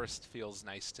drums first feels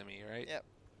nice to me, right? Yep.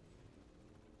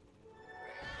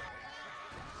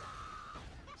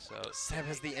 So Sam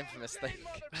has the infamous thing.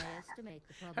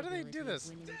 How do they do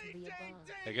this?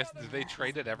 I guess, do they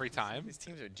trade it every time? These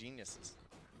teams are geniuses.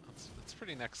 That's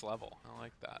pretty next level. I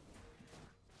like that.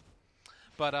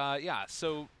 But yeah,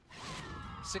 so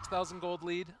 6,000 gold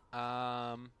lead.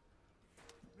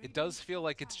 It does feel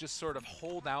like it's just sort of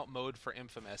holdout mode for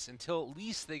Infamous until at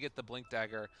least they get the Blink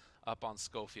Dagger up on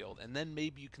Schofield, and then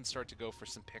maybe you can start to go for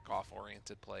some pick-off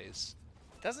oriented plays.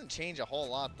 Doesn't change a whole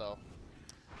lot though.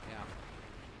 Yeah.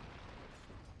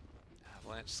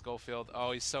 Avalanche, Schofield.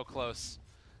 Oh, he's so close.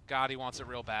 God, he wants it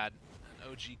real bad.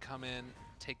 And OG come in,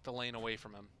 take the lane away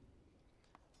from him.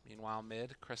 Meanwhile,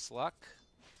 mid, Chris Luck.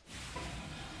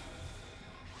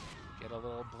 Get a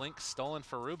little blink stolen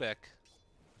for Rubik.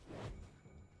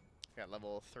 Got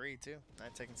level 3 too.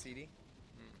 9-second CD.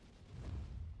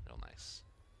 Real nice.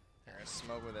 They're gonna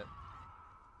smoke with it.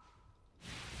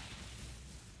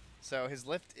 So his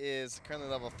lift is currently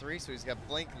level 3, so he's got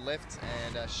blink, lift,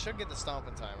 and should get the stomp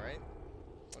in time, right?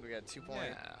 What do we got? 2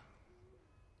 point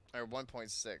Yeah. or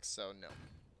 1.6? So no.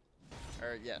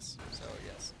 Or yes. So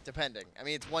yes. Depending. I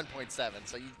mean, it's 1.7,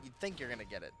 so you think you're gonna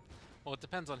get it. Well, it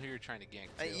depends on who you're trying to gank,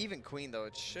 too. Even Queen though,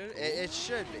 it should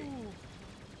be.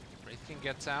 Wraith King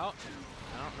gets out.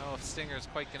 I don't know if Stinger's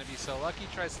quite going to be so lucky.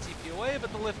 Tries to TP away,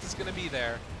 but the lift is going to be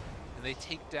there. And they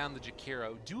take down the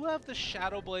Jakiro. Do have the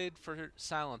Shadow Blade for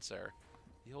Silencer.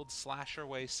 The old Slasher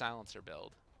Way Silencer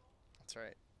build. That's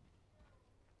right.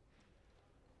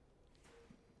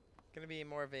 Gonna be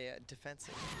more of a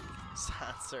defensive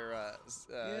Sanser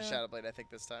Yeah. Shadow Blade, I think,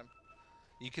 this time.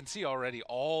 You can see already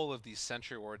all of these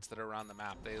sentry wards that are around the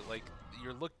map. They like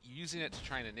you're using it to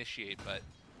try and initiate, but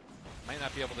might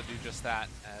not be able to do just that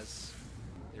as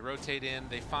they rotate in.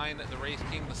 They find the Wraith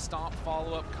King. The stomp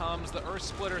follow-up comes. The Earth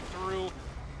Splitter through.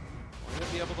 We're going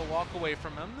to be able to walk away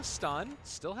from him. The stun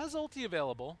still has ulti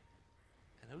available.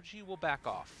 And OG will back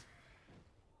off.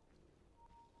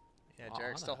 Yeah, Oh,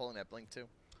 Jarek's still Ana. holding that blink too.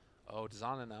 Oh, does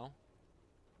Ana know?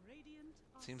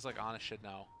 Seems like Ana should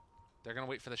know. They're going to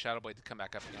wait for the Shadow Blade to come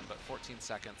back up again, but 14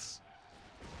 seconds.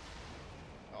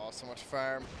 Oh, so much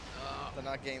farm. They're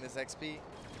not getting this XP.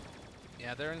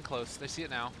 Yeah, they're in close. They see it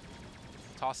now.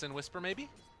 Toss in Whisper, maybe?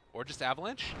 Or just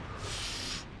Avalanche?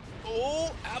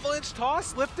 Oh, Avalanche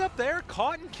toss. Lift up there.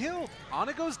 Caught and killed.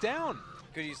 Ana goes down.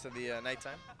 Good use of the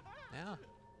nighttime. Yeah.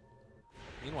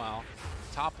 Meanwhile,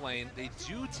 top lane, they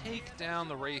do take down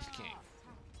the Wraith King.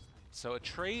 So a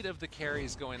trade of the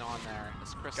carries going on there.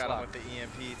 As Chris Got him Luck. with the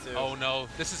EMP too. Oh no,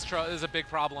 this is a big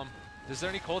problem. Is there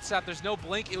any cold snap? There's no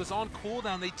blink. It was on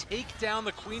cooldown. They take down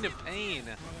the Queen of Pain.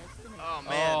 Oh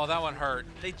man. Oh, that one hurt.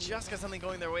 They just got something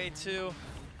going their way too.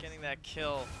 Getting that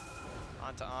kill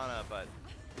onto Ana, but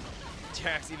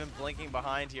Jarek's even blinking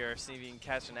behind here, see if he can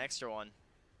catch an extra one.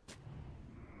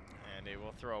 And he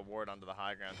will throw a ward onto the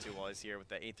high ground too while he's here with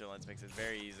the Aether Lens, makes it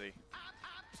very easy.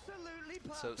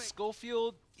 So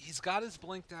Schofield, he's got his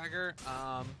Blink Dagger.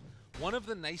 One of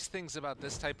the nice things about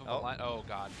this type of a line, oh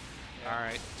god. Yeah. All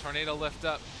right, Tornado lift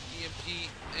up, EMP,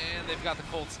 and they've got the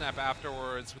Cold Snap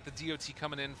afterwards with the DOT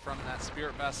coming in from that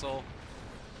Spirit Vessel.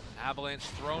 Avalanche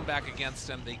thrown back against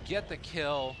him. They get the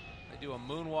kill. They do a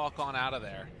moonwalk on out of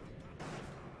there.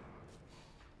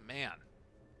 Man,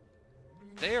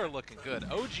 they are looking good.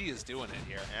 OG is doing it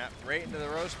here. Yeah, right into the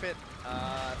Roche Pit.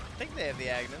 I think they have the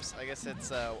Agnes. I guess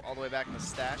it's all the way back in the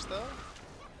stash though.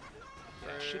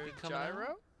 Yeah, it should be For coming out.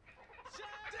 Gyro?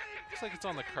 Looks like it's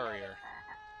on the Courier.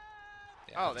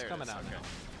 Yeah, Oh, it's there it coming is, out okay.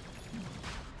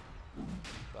 now.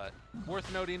 But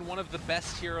worth noting, one of the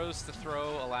best heroes to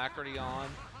throw Alacrity on,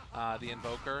 the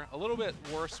Invoker. A little bit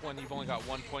worse when you've only got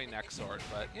 1 point in Exort,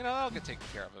 but you know, that'll get taken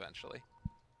care of eventually.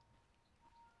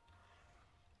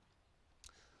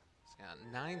 So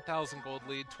yeah, 9,000 gold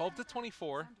lead, 12 to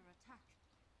 24.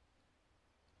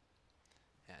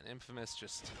 And Infamous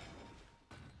just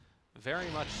very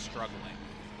much struggling.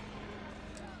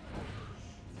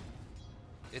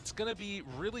 It's going to be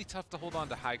really tough to hold on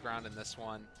to high ground in this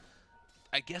one.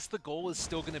 I guess the goal is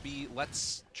still going to be,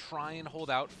 let's try and hold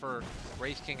out for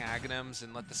Wraith King Aghanims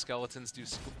and let the Skeletons do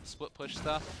split push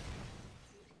stuff.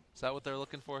 Is that what they're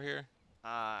looking for here?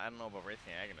 I don't know about Wraith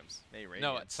King Aghanims. Maybe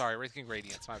Radiance. No, sorry, Wraith King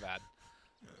Radiance, my bad.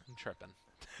 I'm tripping.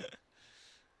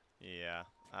 Yeah.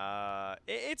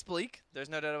 It's bleak. There's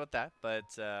no doubt about that. But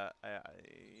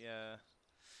you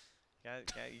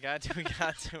got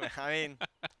to. I mean,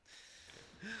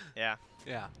 yeah.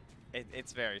 Yeah.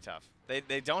 It's very tough.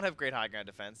 They don't have great high ground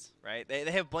defense, right? They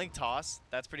have Blink Toss.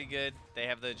 That's pretty good. They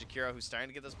have the Jakiro who's starting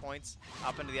to get those points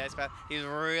up into the Ice Path. He's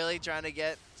really trying to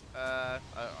get...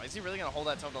 is he really going to hold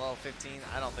that tome to level 15?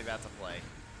 I don't think that's a play.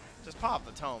 Just pop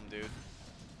the tome, dude.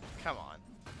 Come on.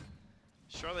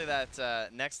 Surely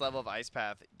that next level of Ice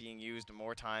Path being used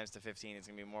more times to 15 is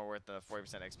going to be more worth the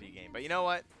 40% XP gain. But you know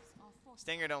what?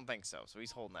 Stinger don't think so, so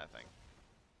he's holding that thing.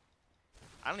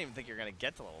 I don't even think you're going to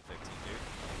get to level 15, dude.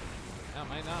 Yeah,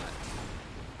 might not.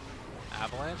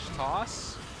 Avalanche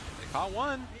toss. They caught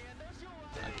one.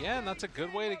 Again, that's a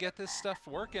good way to get this stuff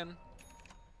working.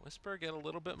 Whisper get a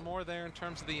little bit more there in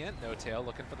terms of the int. No tail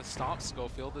looking for the stomp.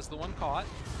 Schofield is the one caught.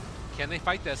 Can they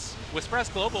fight this? Whisper has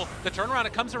global. The turnaround,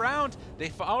 it comes around.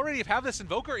 They already have this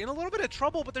Invoker in a little bit of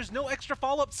trouble, but there's no extra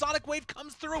follow-up. Sonic Wave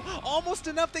comes through almost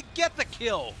enough to get the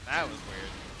kill. That was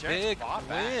weird. Big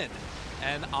win.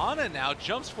 And Ana now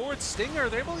jumps forward. Stinger,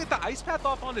 they're able to get the Ice Path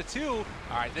off onto 2. All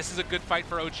right, this is a good fight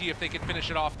for OG if they can finish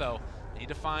it off, though. They need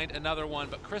to find another one,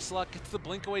 but Chris Luck gets the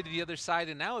blink away to the other side,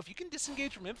 and now if you can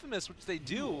disengage from Infamous, which they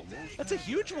do, that's a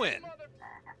huge win.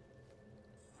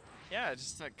 Yeah,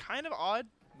 just kind of odd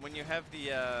when you have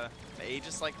the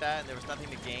Aegis like that, and there was nothing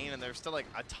to gain, and there was still like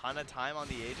a ton of time on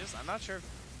the Aegis. I'm not sure if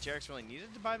Jarex really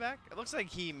needed to buy back. It looks like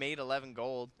he made 11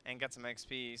 gold and got some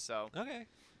XP, so Okay.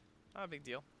 not a big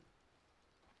deal.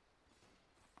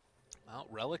 Well,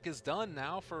 Relic is done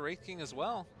now for Wraith King as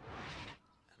well.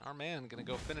 And our man gonna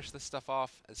go finish this stuff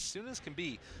off as soon as can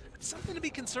be. It's something to be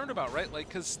concerned about, right? Like,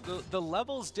 because the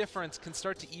levels difference can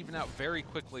start to even out very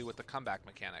quickly with the comeback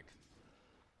mechanic.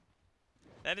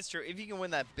 That is true. If you can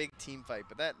win that big team fight,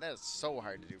 but that is so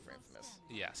hard to do for Infamous.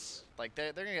 Yes. Like,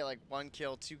 they're going to get like 1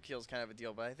 kill, 2 kills kind of a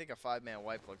deal, but I think a 5-man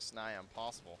wipe looks nigh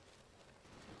impossible.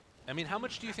 I mean, how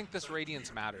much do you think this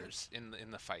Radiance matters in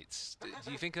the fights?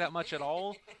 Do you think that much at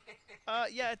all?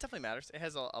 Yeah, it definitely matters. It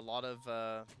has a lot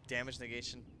of damage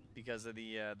negation because of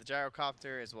the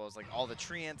gyrocopter, as well as like all the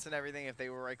treants and everything. If they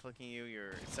were right-clicking you,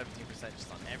 you're 17%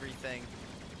 just on everything.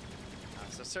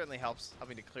 So it certainly helps,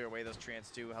 helping to clear away those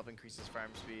treants too, help increase his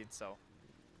farm speed. So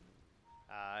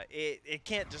it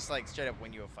can't just like straight up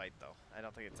win you a fight though. I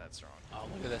don't think it's that strong. Oh,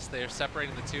 look at this. They are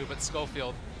separating the two, but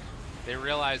Schofield, they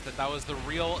realized that was the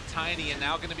real Tiny and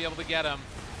now going to be able to get him.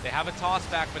 They have a toss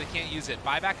back, but they can't use it.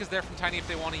 Buyback is there from Tiny if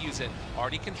they want to use it.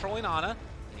 Already controlling Ana.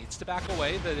 Needs to back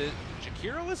away. The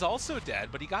Jakiro is also dead,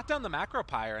 but he got down the Macro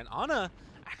Pyre, and Ana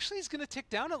actually is going to tick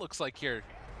down, it looks like, here.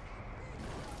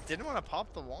 Didn't want to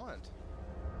pop the wand.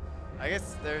 I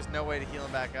guess there's no way to heal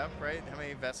him back up, right? How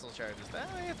many vessel charges?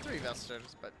 I have 3 vessel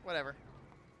charges, but whatever.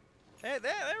 Hey,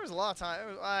 there was a lot of time.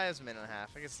 It was a minute and a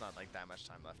half. I guess it's not like that much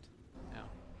time left. Yeah.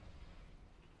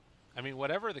 I mean,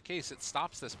 whatever the case, it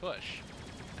stops this push,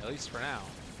 at least for now.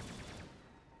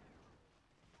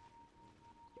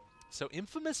 So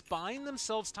Infamous buying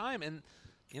themselves time, and,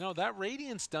 you know, that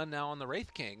Radiance done now on the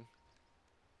Wraith King.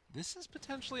 This is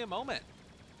potentially a moment.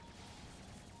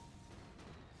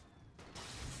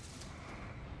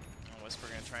 Whisper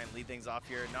going to try and lead things off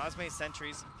here. Nazme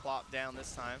sentries plop down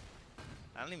this time.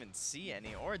 I don't even see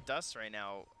any or dust right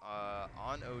now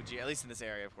on OG, at least in this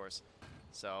area, of course.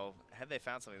 So had they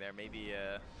found something there, maybe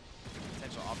a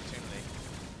potential opportunity.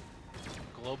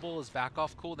 Global is back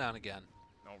off cooldown again.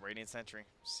 No, Radiant Sentry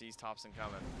sees Thompson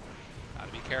coming.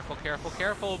 Gotta be careful, careful,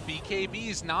 careful.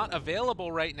 BKB's not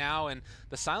available right now, and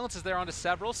the silence is there onto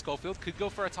several. Schofield could go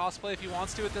for a toss play if he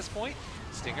wants to at this point.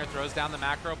 Stinger throws down the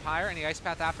Macro Pyre and the Ice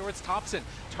Path afterwards. Thompson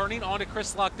turning onto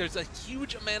Chris Luck. There's a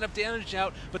huge amount of damage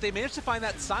out, but they managed to find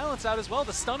that silence out as well.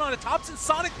 The stun onto Thompson.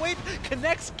 Sonic Wave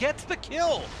connects, gets the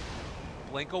kill.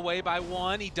 Blink away by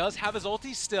 1. He does have his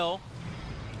ulti still.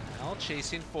 Well,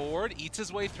 chasing forward, eats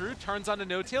his way through, turns onto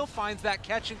No Tail, finds that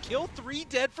catch and kill. 3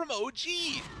 dead from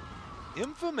OG.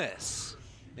 Infamous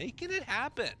making it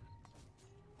happen.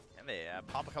 And they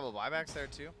pop a couple of buybacks there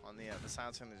too on the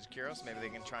silencer and the Jakiros. Maybe they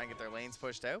can try and get their lanes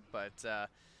pushed out, but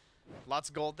lots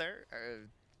of gold there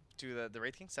to the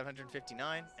Wraith King,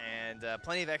 759, and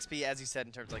plenty of XP, as you said,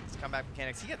 in terms of like his comeback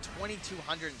mechanics. He got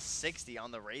 2,260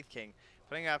 on the Wraith King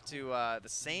Putting up to the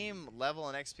same level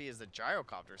in XP as the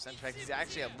Gyrocopter. In fact, he's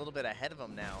actually a little bit ahead of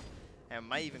him now, and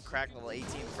might even crack level 18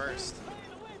 first.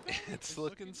 It's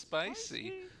looking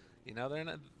spicy. You know,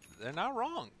 they're not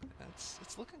wrong.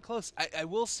 It's looking close. I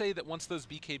will say that once those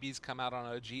BKBs come out on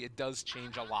OG, it does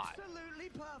change a lot. Absolutely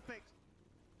perfect.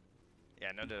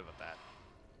 Yeah, no doubt about that.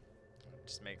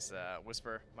 Just makes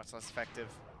Whisper much less effective.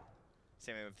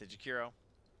 Same thing with the Jakiro.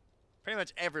 Pretty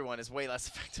much everyone is way less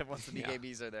effective once the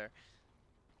BKBs are there.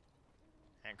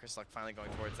 And Crystallock finally going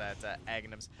towards that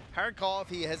Aghanims. Hard call if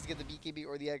he has to get the BKB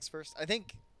or the eggs first. I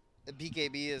think the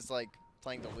BKB is like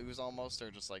playing to lose almost,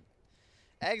 or just like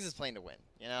eggs is playing to win.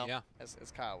 You know, Yeah. as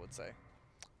Kyle would say.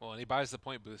 Well, and he buys the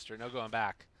point booster. No going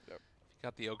back. Yep. If he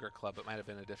got the Ogre Club, it might have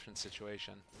been a different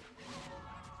situation.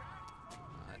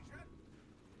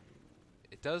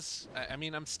 It does. I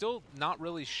mean, I'm still not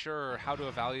really sure how to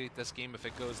evaluate this game if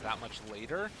it goes that much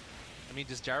later. I mean,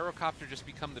 does Gyrocopter just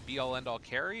become the be-all, end-all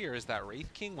carry, or is that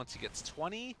Wraith King once he gets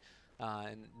 20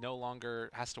 and no longer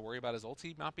has to worry about his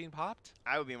ulti not being popped?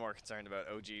 I would be more concerned about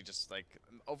OG, just like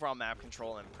overall map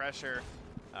control and pressure.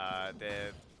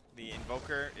 The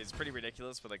Invoker is pretty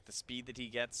ridiculous with like the speed that he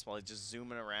gets while he's just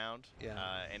zooming around,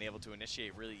 and able to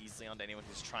initiate really easily onto anyone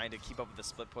who's trying to keep up with the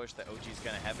split push that OG is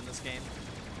going to have in this game.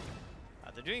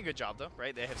 They're doing a good job though,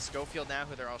 right? They have Schofield now,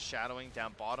 who they're all shadowing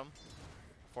down bottom,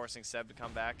 forcing Seb to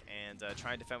come back and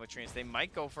try and defend with Treants. They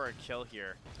might go for a kill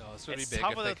here. Oh, this would It's be big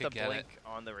tough if they without could the get blink it.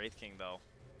 on the Wraith King though.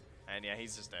 And yeah,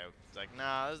 he's just out. He's like,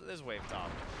 nah, there's wave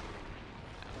top.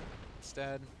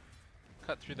 Instead,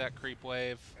 cut through that creep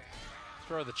wave,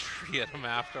 throw the tree at him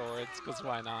afterwards, because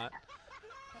why not?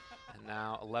 And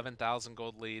now 11,000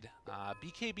 gold lead.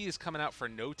 BKB is coming out for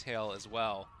No Tail as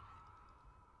well.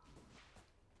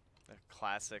 The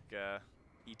classic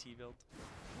ET build.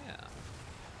 Yeah.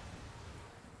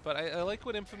 But I like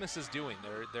what Infamous is doing.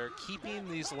 They're keeping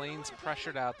these lanes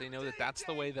pressured out. They know that that's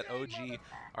the way that OG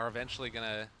are eventually going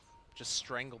to just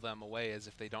strangle them away, as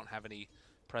if they don't have any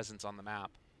presence on the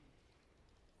map.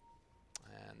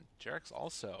 And Jarek's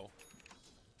also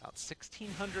about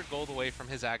 1,600 gold away from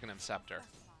his Aghanim Scepter.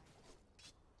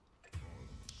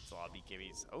 It's a lot of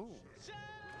BKBs. Oh. All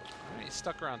right, he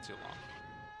stuck around too long.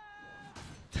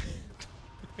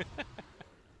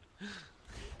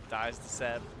 Dies to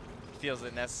Seb. Feels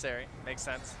it necessary. Makes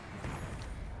sense.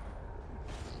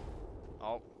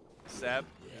 Oh, Seb.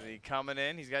 Is he coming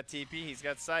in? He's got TP. He's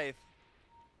got Scythe.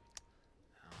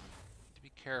 To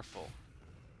be careful.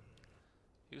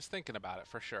 He was thinking about it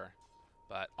for sure.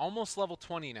 But almost level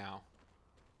 20 now.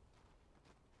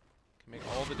 Can make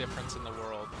all the difference in the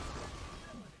world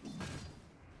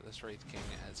for this Wraith King,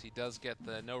 as he does get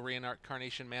the no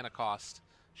reincarnation mana cost.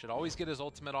 Should always get his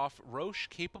ultimate off. Roche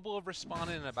capable of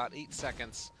respawning in about 8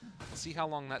 seconds. We'll see how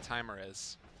long that timer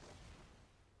is.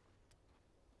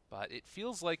 But it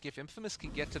feels like if Infamous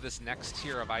can get to this next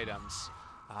tier of items,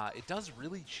 it does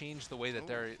really change the way that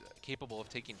they're capable of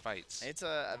taking fights. It's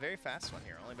a very fast one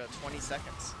here. Only about 20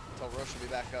 seconds until Roche will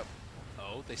be back up.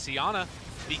 Oh, they see Ana.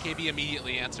 BKB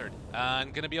immediately answered.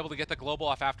 And going to be able to get the global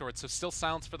off afterwards. So still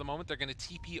silence for the moment. They're going to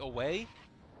TP away.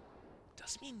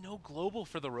 Does mean no global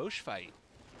for the Roche fight.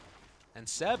 And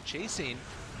Seb chasing.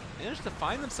 Managed to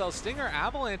find themselves Stinger.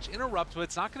 Avalanche interrupt, but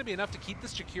it's not going to be enough to keep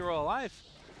this Jakiro alive.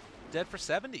 Dead for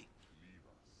 70.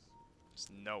 There's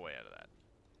no way out of that.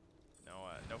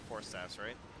 No force staffs,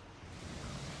 right?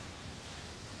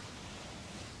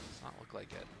 Does not look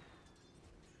like it.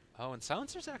 Oh, and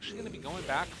Silencer's actually going to be going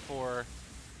back for...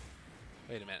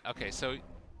 Wait a minute. Okay, so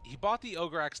he bought the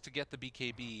Ogre Axe to get the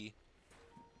BKB,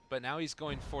 but now he's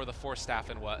going for the Force Staff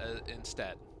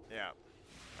instead. Yeah.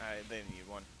 They need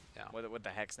one. Yeah. With the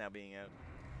Hex now being out.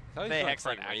 I thought he was They going Hex for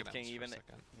like an Wraith Aghanims King for a even.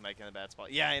 second. He might get in a bad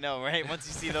spot. Yeah, I know, right? Once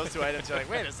you see those two items, you're like,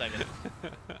 wait a second.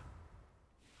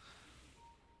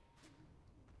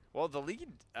 Well, the lead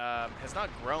has not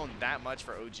grown that much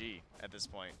for OG at this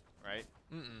point, right?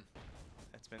 Mm-mm.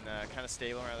 It's been kind of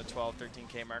stable around the 12,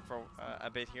 13K mark for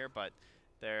a bit here, but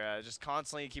they're just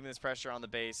constantly keeping this pressure on the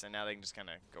base, and now they can just kind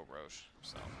of go Roche.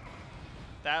 So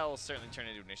that'll certainly turn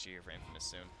into an issue here for Infamous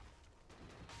soon.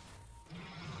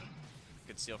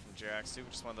 Good steal from Jerax too,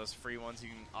 just one of those free ones you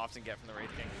can often get from the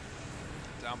Wraith King.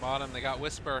 Down bottom, they got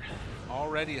Whisper.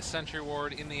 Already a Sentry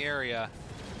Ward in the area.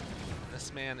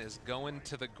 This man is going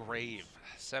to the grave.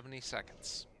 70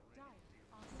 seconds.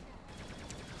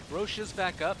 Roche is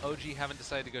back up. OG haven't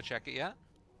decided to go check it yet.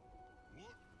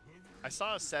 I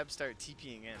saw Seb start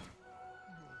TPing in,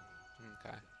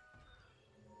 Okay.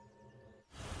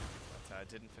 but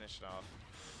didn't finish it off.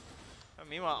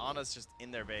 Meanwhile, Ana's just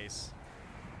in their base.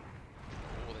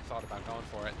 Oh, they thought about going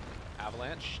for it.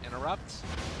 Avalanche, interrupt,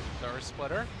 Third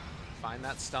Splitter. find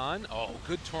that stun. Oh,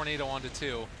 good tornado onto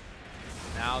 2.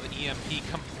 Now the EMP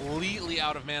completely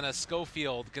out of mana.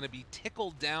 Schofield going to be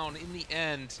tickled down in the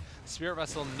end. Spirit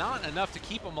Vessel not enough to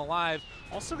keep him alive.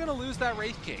 Also going to lose that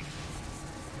Wraith King.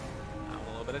 Now a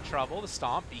little bit of trouble. The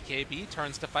Stomp. BKB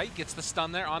turns to fight. Gets the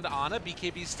stun there onto Ana.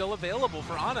 BKB still available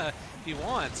for Ana if he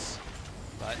wants.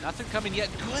 But nothing coming yet.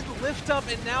 Good lift up,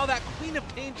 and now that Queen of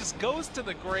Pain just goes to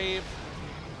the grave.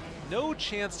 No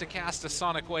chance to cast a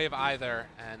Sonic Wave either,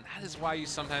 and that is why you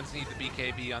sometimes need the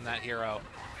BKB on that hero.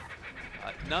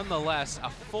 Nonetheless, a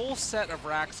full set of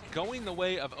racks going the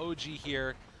way of OG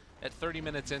here at 30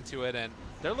 minutes into it, and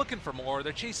they're looking for more.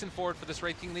 They're chasing forward for this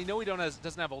Wraith King. They know he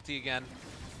doesn't have ulti again,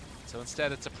 so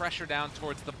instead it's a pressure down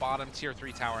towards the bottom tier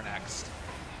 3 tower next.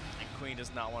 And Queen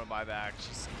does not want to buy back.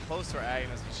 She's close to her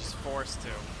Agnes, but she's forced to.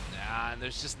 Yeah, and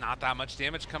there's just not that much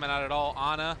damage coming out at all.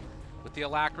 Ana, with the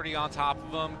Alacrity on top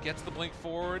of him, gets the blink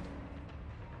forward,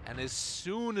 and as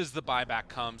soon as the buyback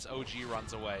comes, OG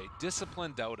runs away.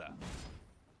 Disciplined Dota.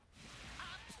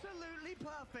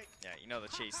 Yeah, you know the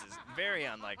chase is very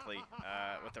unlikely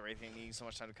with the Wraith King needing so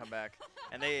much time to come back.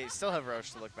 And they still have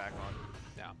Roche to look back on.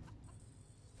 Yeah.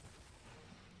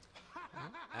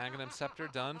 Aghanim Scepter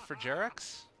done for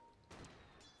Jerax.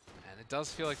 And it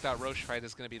does feel like that Roche fight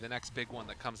is going to be the next big one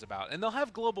that comes about. And they'll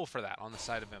have Global for that on the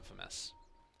side of Infamous.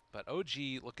 But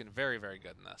OG looking very, very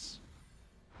good in this.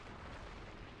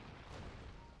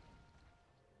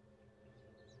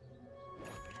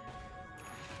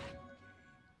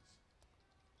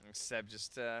 Seb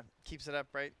just keeps it up,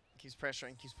 right? Keeps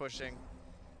pressuring, keeps pushing.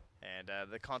 And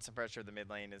the constant pressure of the mid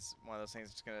lane is one of those things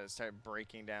that's going to start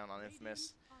breaking down on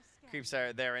Infamous. Creeps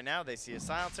are there right now. They see a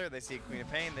Silencer. They see a Queen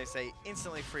of Pain. They say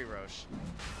instantly free Roche.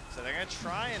 So they're going to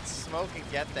try and smoke and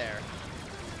get there.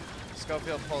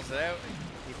 Schofield pulls it out.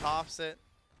 He pops it.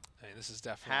 Hey, this is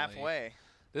definitely halfway.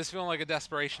 This feeling like a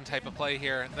desperation type of play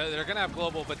here. They're going to have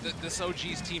Global, but this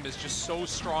OG's team is just so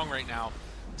strong right now.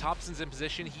 Thompson's in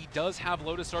position. He does have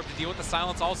Lotus Orb to deal with the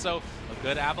silence also. A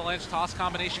good Avalanche toss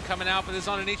combination coming out, but this is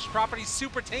on an H property.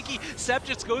 Super tanky. Seb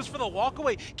just goes for the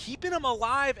walkaway, keeping him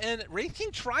alive, and Wraith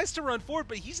King tries to run forward,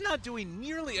 but he's not doing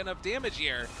nearly enough damage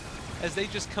here as they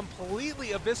just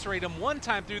completely eviscerate him one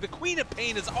time through. The Queen of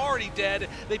Pain is already dead.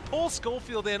 They pull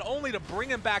Schofield in only to bring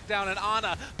him back down, and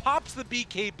Ana pops the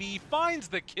BKB, finds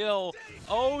the kill.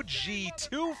 OG,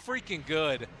 too freaking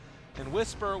good. And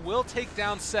Whisper will take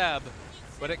down Seb,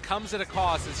 but it comes at a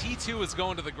cost as he too is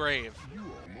going to the grave. You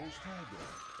almost had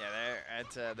that. Yeah,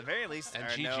 they're at the very least. And are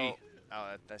GG. No,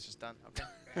 oh, that's just done. Okay,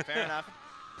 fair enough.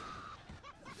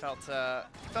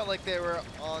 Felt like they were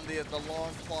on the long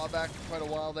clawback for quite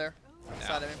a while there. Yeah.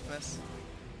 Side of Infamous.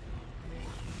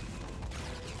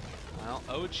 Well,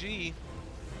 OG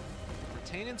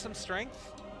retaining some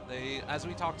strength. They, as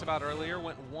we talked about earlier,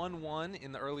 went 1-1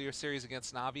 in the earlier series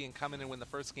against Na'Vi and come in and win the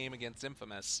first game against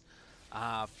Infamous.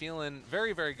 Feeling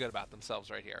very, very good about themselves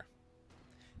right here.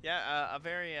 Yeah, a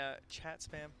very chat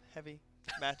spam heavy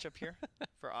matchup here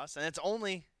for us, and it's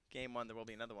only game one. There will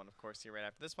be another one, of course, here right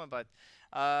after this one. But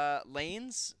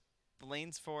lanes, the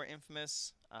lanes for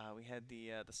Infamous. We had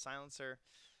the Silencer.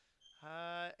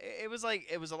 It was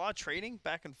a lot of trading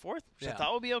back and forth, which I Yeah.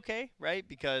 thought would be okay, right?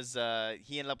 Because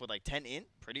he ended up with like 10 int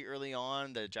pretty early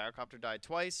on. The Gyrocopter died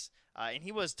twice, and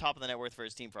he was top of the net worth for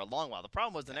his team for a long while. The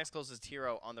problem was the next closest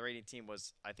hero on the Radiant team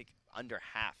was, I think, under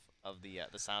half of the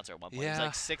Silencer at one point. It was Yeah.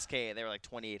 like 6K, they were like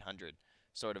 2,800,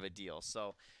 sort of a deal.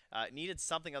 So needed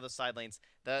something on the side lanes.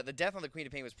 The death on the Queen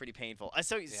of Pain was pretty painful. I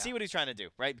see what he's trying to do,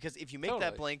 right? Because if you make that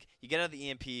Totally. blink, you get out of the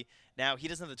EMP. Now he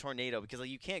doesn't have the Tornado because like,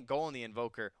 you can't go on the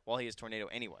Invoker while he has Tornado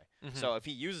anyway. Mhm. So if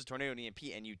he uses Tornado and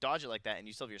EMP and you dodge it like that and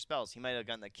you still have your spells, he might have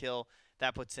gotten the kill.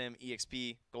 That puts him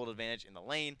EXP, gold advantage in the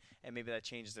lane, and maybe that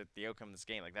changes the outcome of this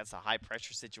game. Like that's the high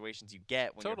pressure situations you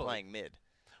get when Totally. you're playing mid.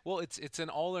 Well, it's an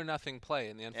all or nothing play,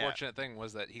 and the unfortunate thing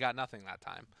was that he got nothing that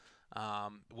time,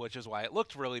 which is why it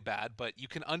looked really bad. But you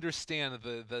can understand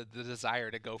the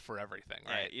desire to go for everything,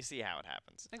 right? Yeah, you see how it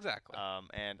happens. Exactly.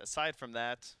 And aside from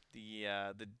that,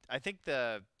 I think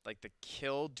the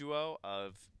kill duo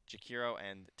of Jakiro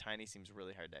and Tiny seems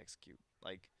really hard to execute.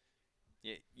 Like,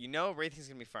 you know, Wraith is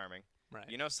gonna be farming. right.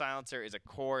 You know, Silencer is a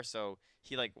core, so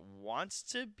he like wants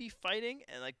to be fighting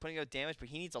and like putting out damage, but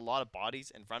he needs a lot of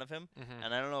bodies in front of him. Mhm.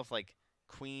 And I don't know if like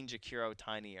Queen, Jakiro,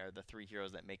 Tiny are the three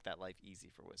heroes that make that life easy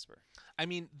for Whisper. I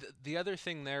mean, the other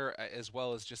thing there as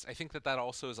well is just I think that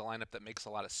also is a lineup that makes a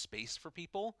lot of space for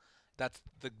people. That's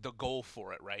the goal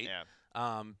for it, right? Yeah.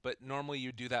 But normally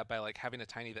you do that by like having a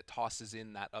Tiny that tosses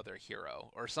in that other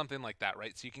hero or something like that,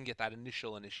 right? So you can get that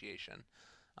initial initiation.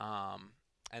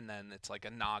 And then it's like a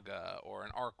Naga or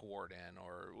an Arc Warden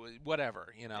or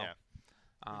whatever, you know?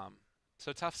 Yeah.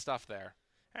 So tough stuff there.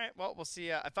 All right, well, we'll see.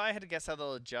 If I had to guess how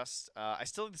they'll adjust, I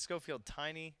still like the Schofield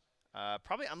Tiny.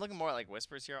 Probably, I'm looking more at like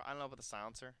Whispers here. I don't know about the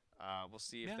Silencer. We'll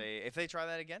see Yeah. if they try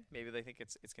that again. Maybe they think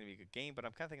it's gonna be a good game. But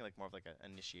I'm kind of thinking like more of like an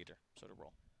initiator sort of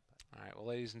role. All right, well,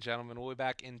 ladies and gentlemen, we'll be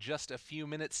back in just a few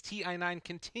minutes. TI9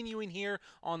 continuing here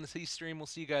on the C stream. We'll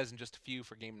see you guys in just a few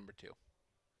for game number 2.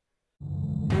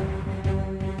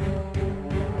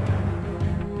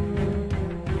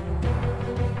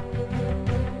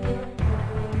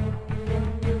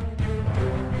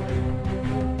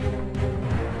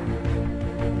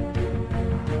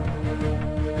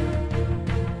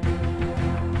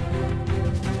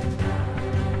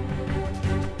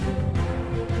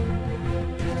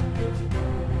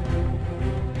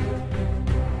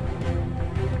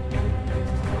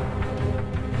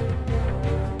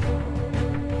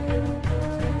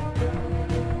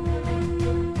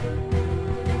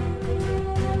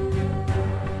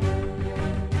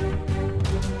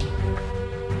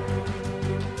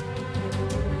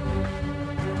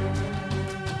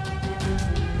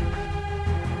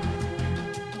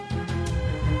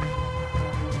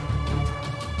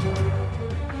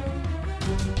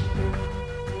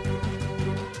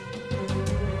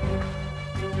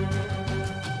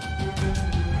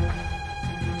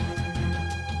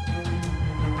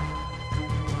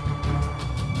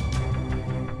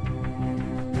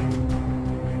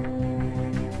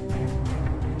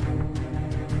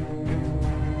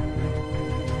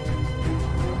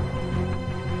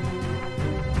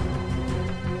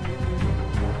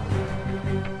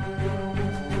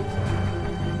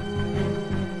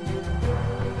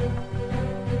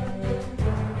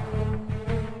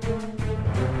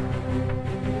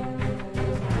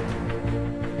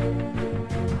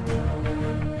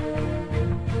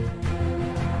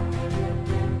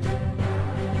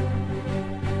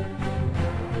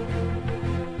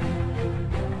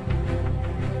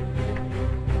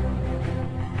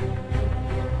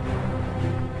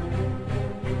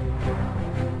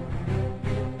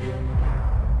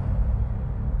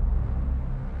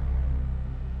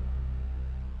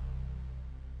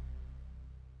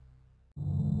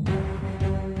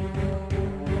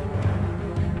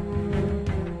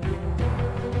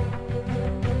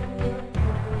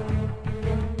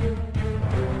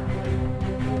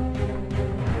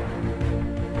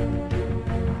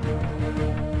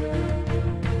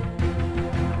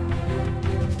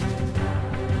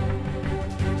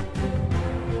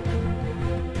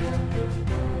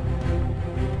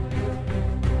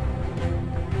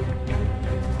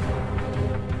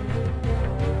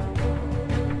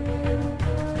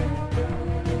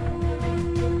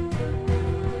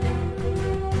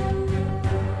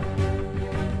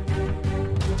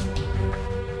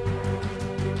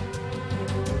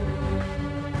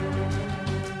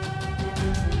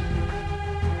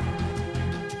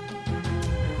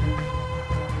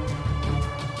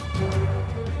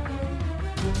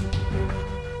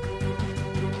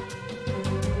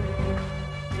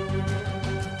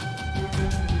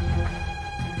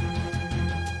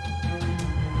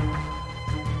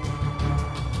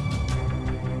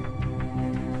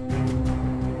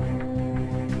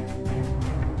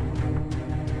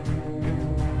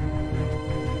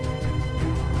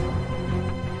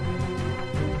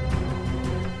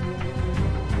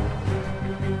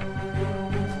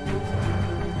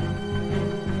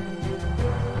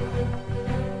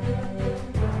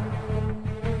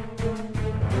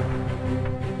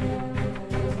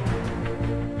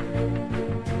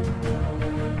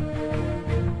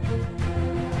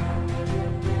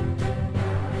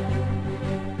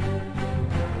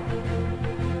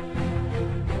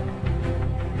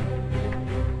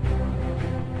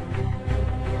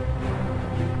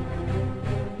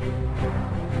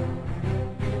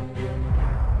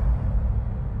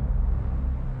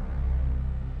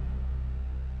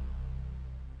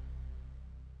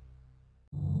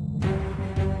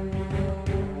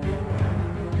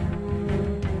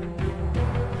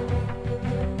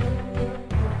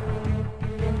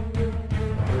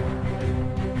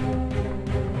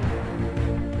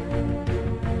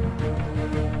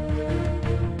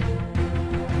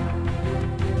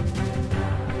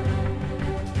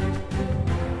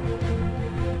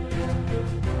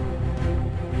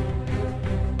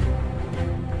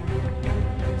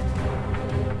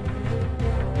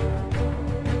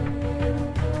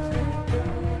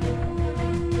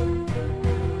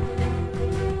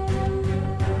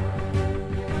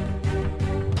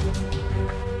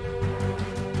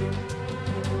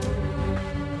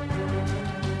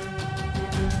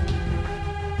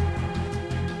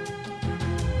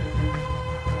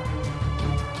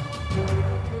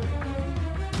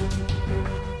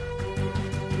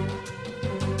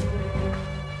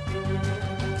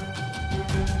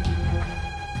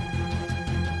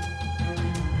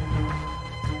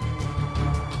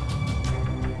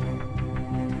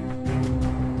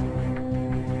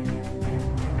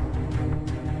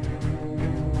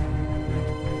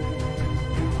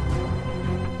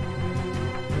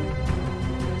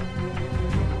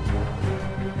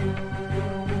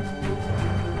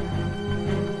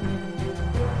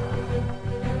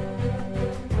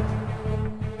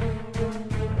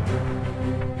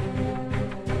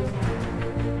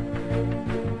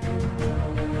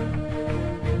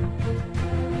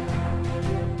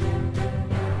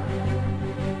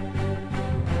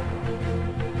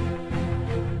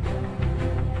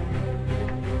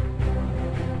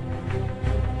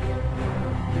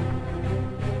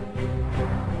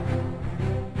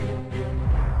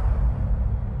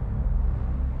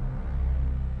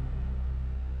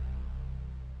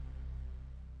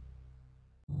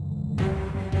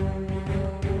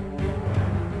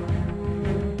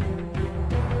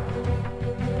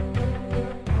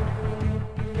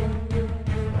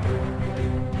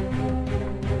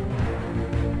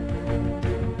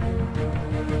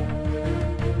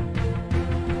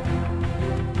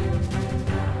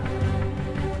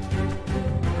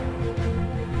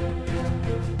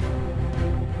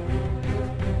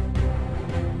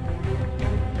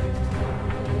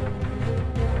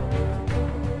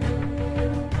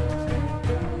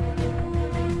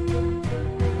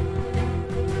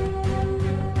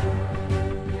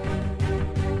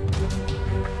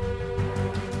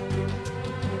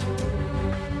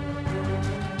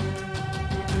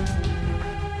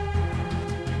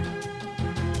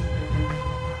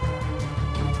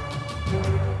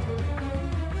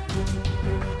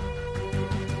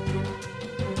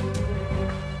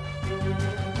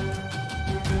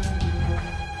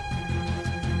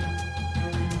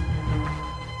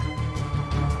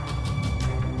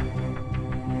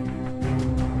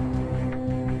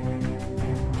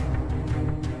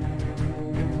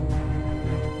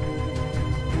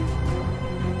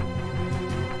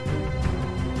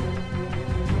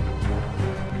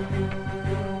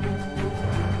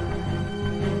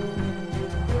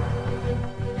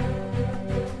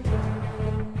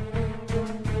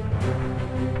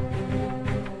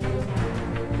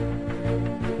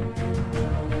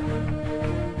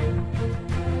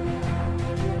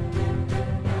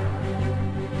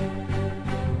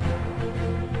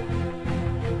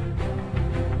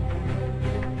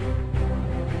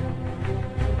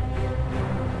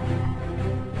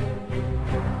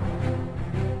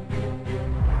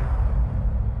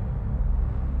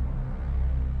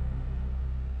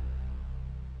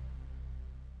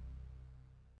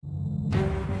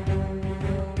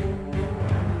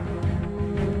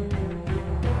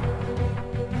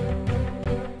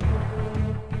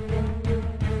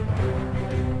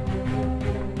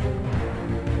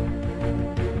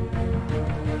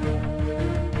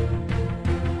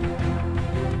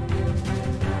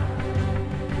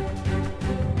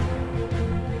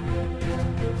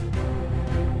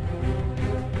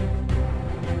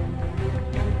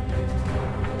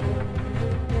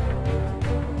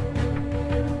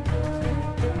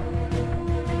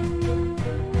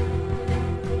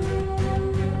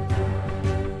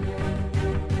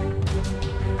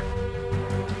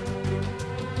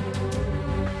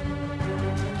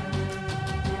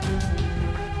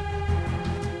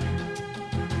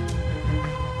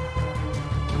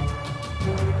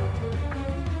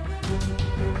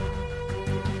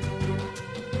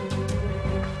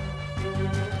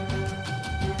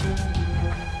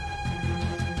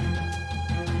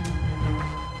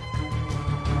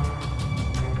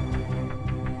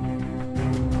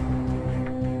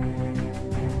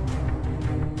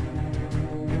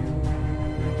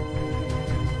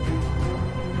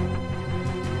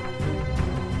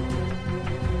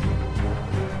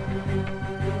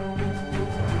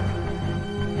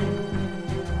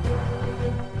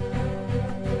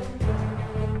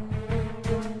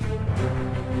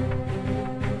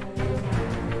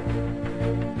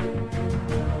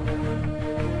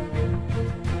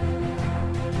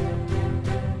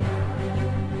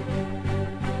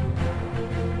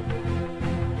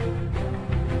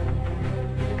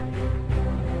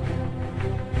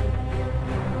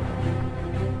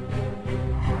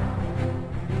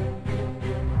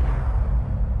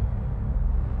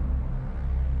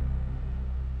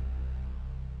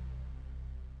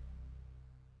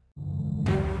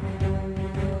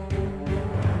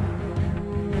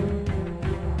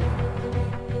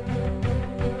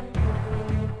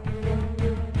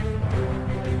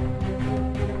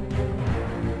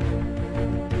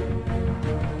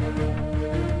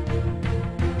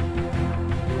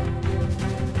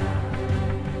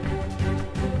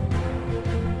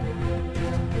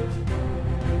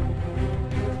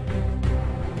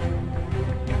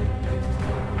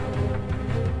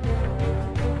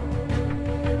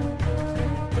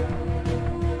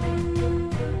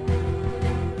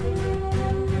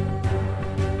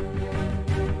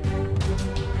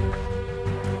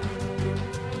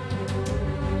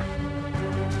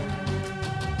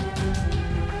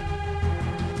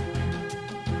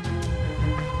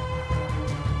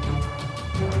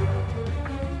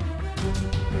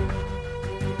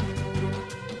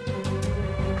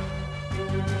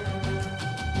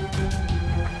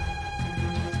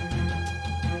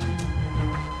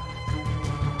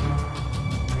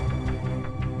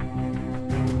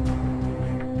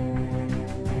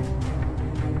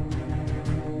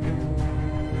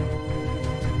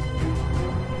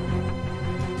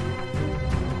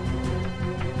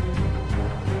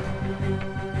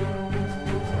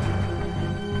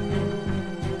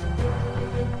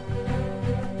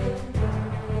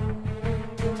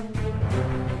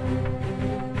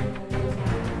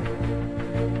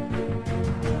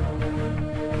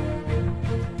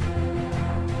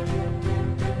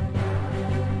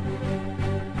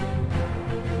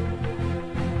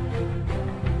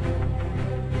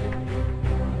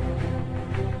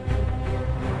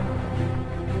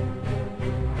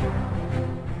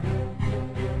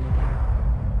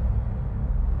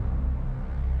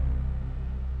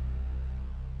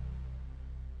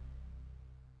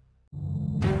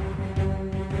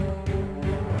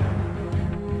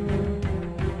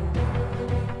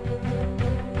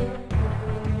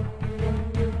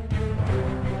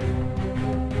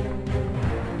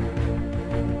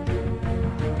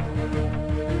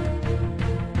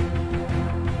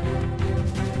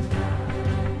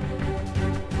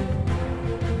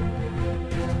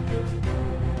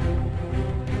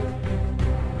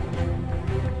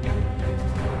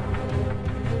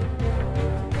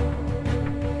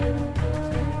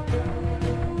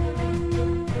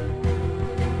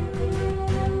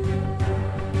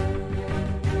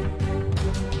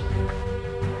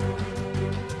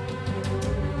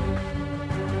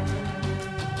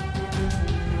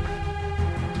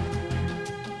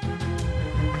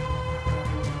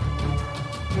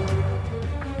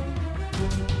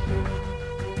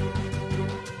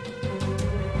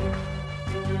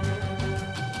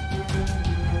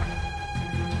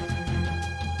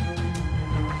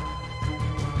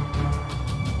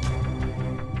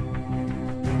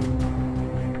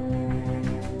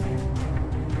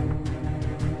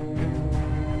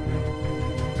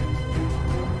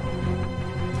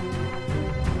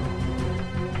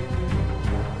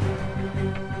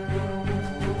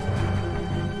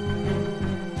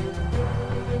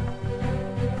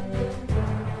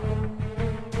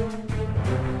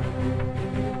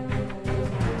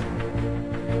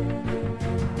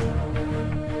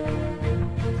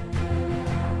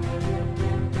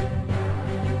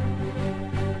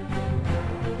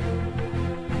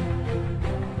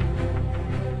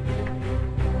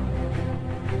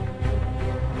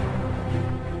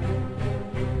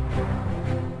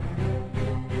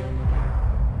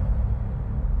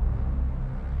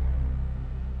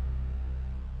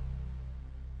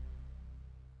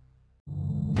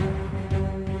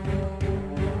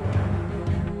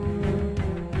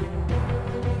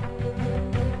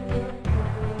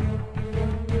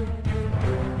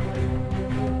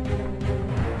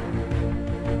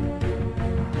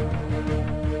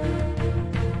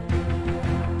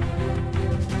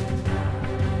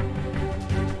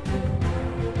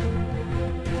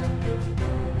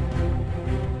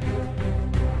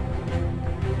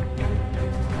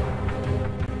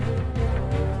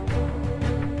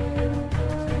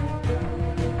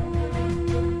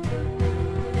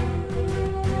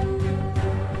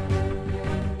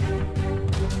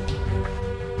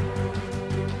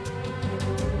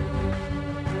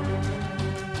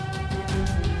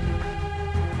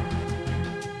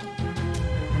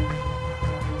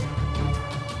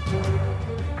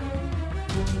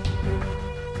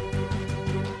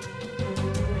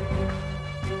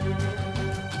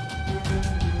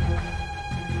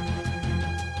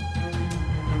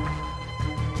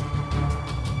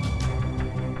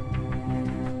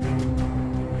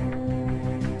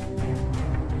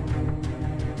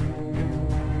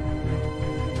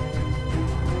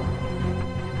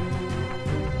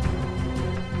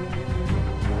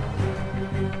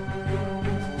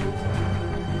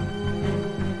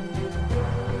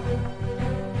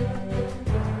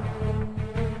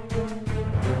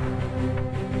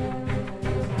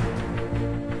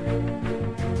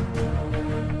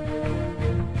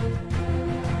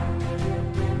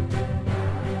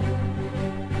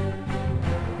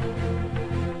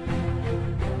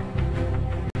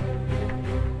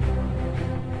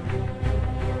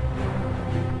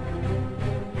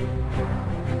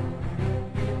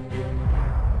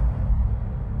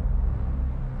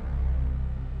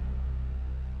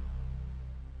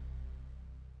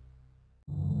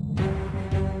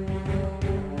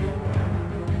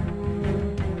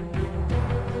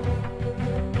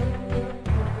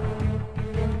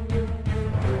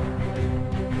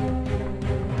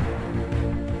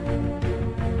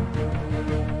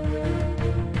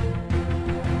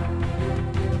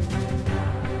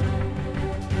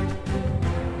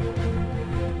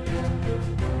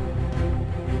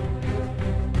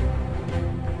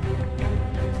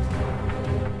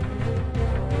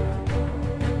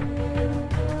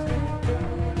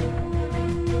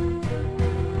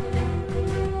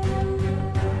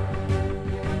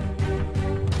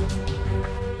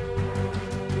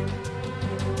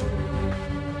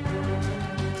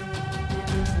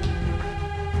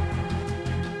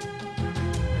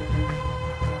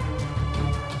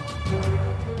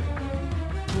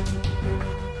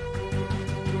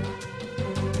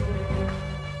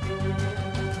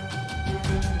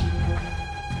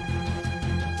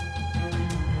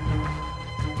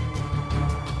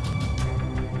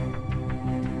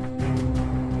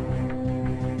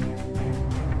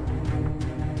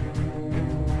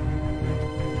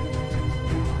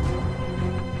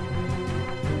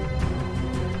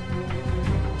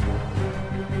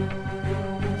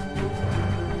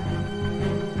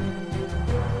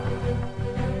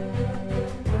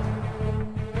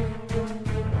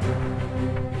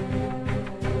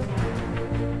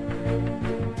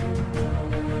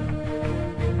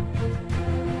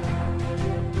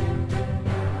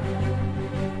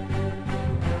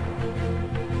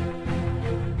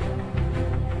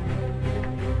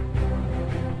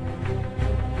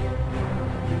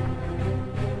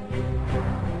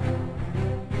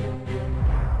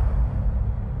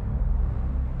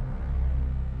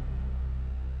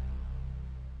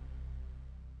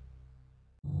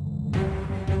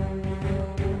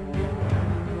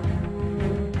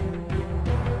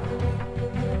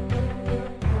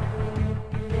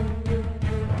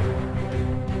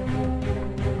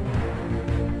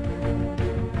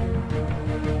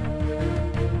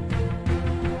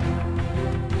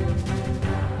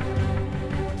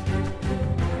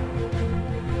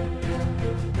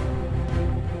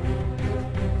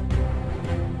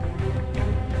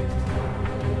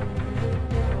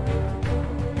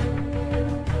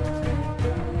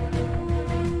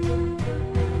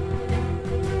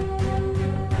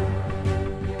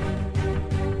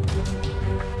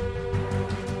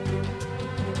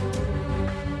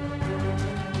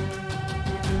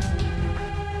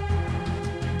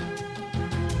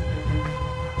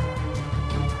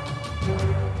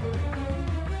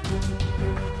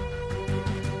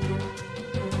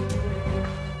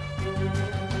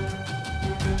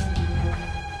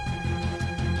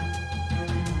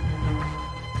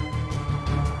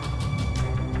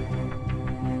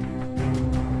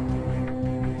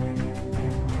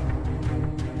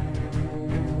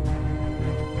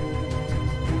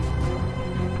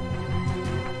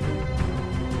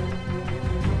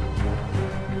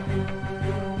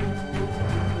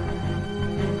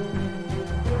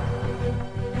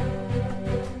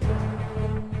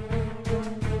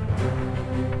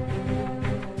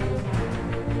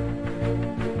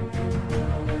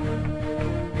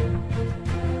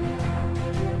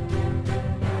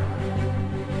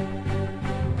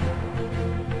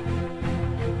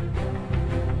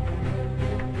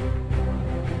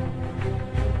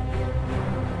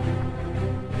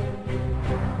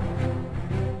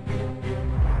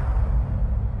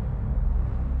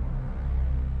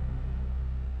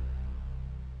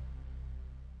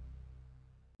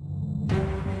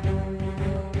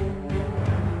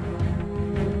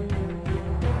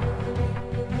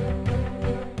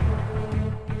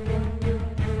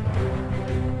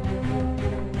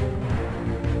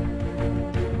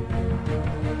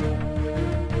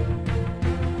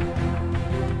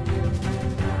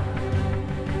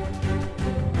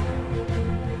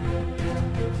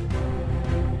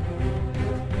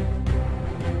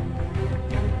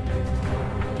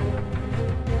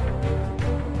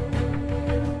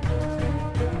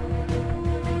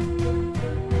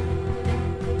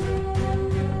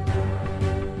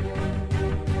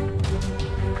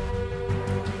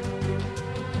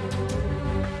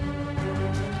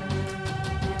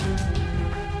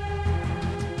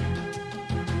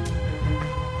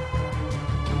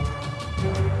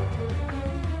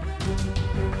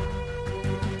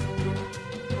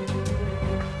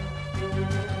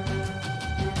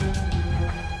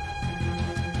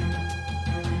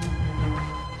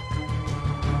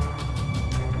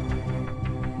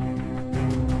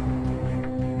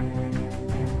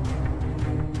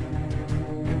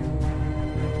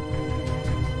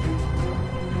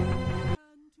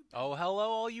 Oh, hello,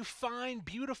 all you fine,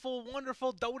 beautiful,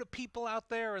 wonderful Dota people out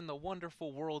there in the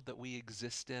wonderful world that we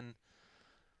exist in.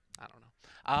 I don't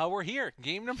know. We're here.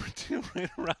 Game number 2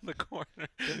 right around the corner.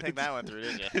 Didn't think that one through,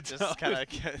 did you? It's Just kind of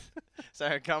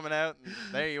started coming out, and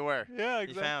there you were. Yeah,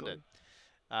 You found it.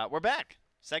 We're back.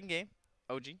 Second game.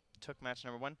 OG took match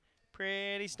number 1.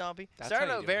 Pretty stompy. That's Started how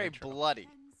you out do an very intro. bloody.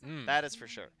 Mm. That is for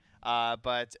sure.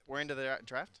 But we're into the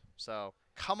draft, so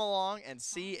come along and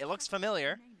see. It looks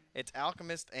familiar. It's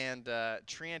Alchemist and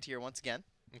Treant here once again,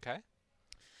 Okay.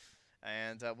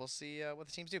 and we'll see what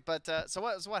the teams do. But so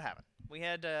what happened? We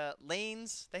had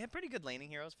lanes. They had pretty good laning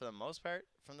heroes for the most part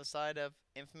from the side of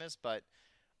Infamous, but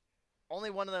only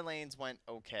one of their lanes went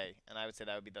okay, and I would say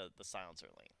that would be the Silencer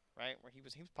lane, right? Where he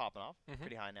was popping off, Mhm.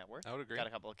 pretty high net worth. I would agree. Got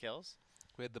a couple of kills.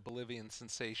 We had the Bolivian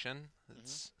sensation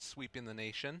that's sweeping the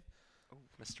nation.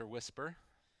 Mr. Whisper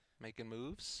making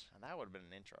moves. And that would have been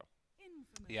an intro.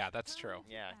 Yeah, that's true.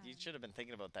 Yeah, you should have been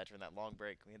thinking about that during that long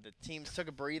break. We had the teams took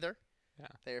a breather. Yeah.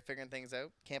 They were figuring things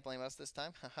out. Can't blame us this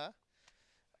time. Haha.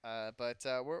 But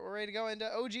we're ready to go. And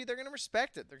OG, they're going to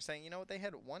respect it. They're saying, you know what, they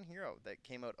had one hero that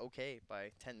came out okay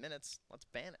by 10 minutes. Let's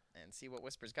ban it and see what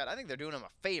Whisper's got. I think they're doing him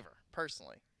a favor,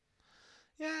 personally.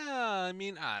 Yeah, I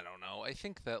mean, I don't know. I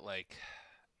think that like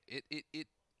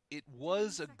it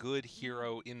was a good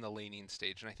hero in the laning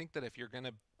stage, and I think that if you're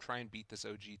gonna try and beat this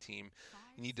OG team,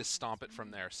 you need to stomp it from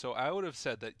there. So I would have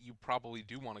said that you probably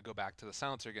do want to go back to the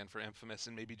Silencer again for Infamous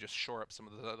and maybe just shore up some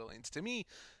of the other lanes. To me,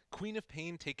 Queen of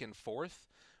Pain taken 4th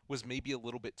was maybe a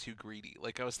little bit too greedy.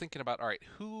 Like I was thinking about, all right,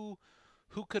 who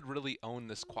could really own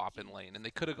this Quappin lane? And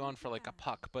they could have gone for like a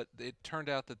Puck, but it turned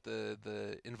out that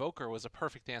the Invoker was a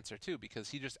perfect answer too, because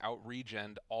he just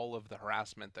out-regened all of the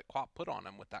harassment that Quap put on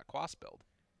him with that Quas build.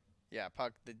 Yeah,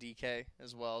 Puck, the DK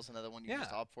as well is another one you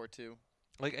just Yeah. opt for too.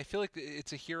 Like I feel like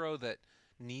it's a hero that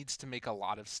needs to make a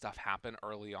lot of stuff happen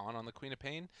early on the Queen of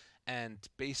Pain, and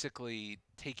basically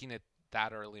taking it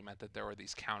that early meant that there were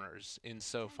these counters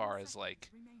insofar as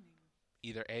like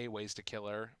either A, ways to kill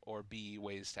her, or B,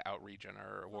 ways to out-regen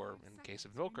her, or in case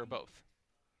of Invoker, both.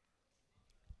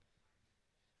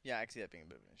 Yeah, I can see that being a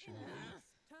bit of an issue.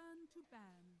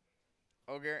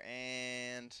 Ogre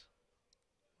and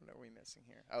what are we missing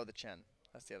here? Oh, the Chen.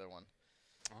 That's the other one.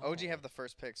 OG have the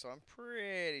first pick, so I'm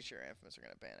pretty sure Infamous are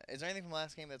going to ban it. Is there anything from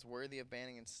last game that's worthy of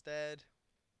banning instead?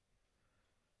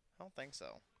 I don't think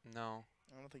so. No.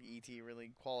 I don't think ET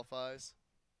really qualifies.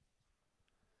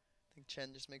 I think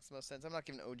Chen just makes the most sense. I'm not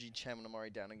giving OG Chen when I'm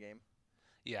already down a game.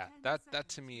 Yeah, that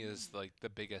to me is like the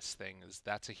biggest thing, is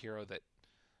that's a hero that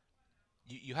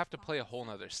you have to play a whole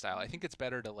nother style. I think it's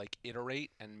better to like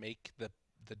iterate and make the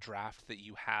draft that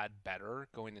you had better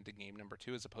going into game number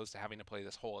 2 as opposed to having to play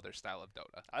this whole other style of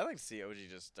Dota. I like to see OG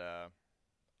just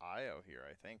IO here,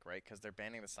 I think, right? Because they're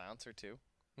banning the Silencer too,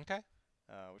 Okay.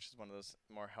 which is one of those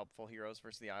more helpful heroes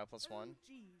versus the IO +1.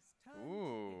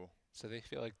 Ooh. So they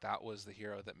feel like that was the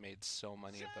hero that made so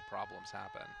many of the problems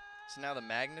happen. So now the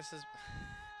Magnus is...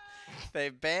 they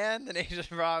banned the Nation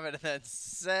Robin and then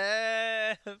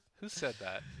Seth. Who said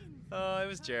that? Oh, it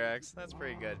was Jerax. That's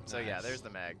pretty good. So yeah, Nice. there's the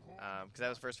Mag. Because that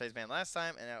was first phase ban last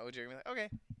time, and now OG are gonna be like, okay.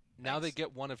 Now they Thanks.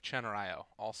 get one of Chen or Io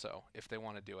also, if they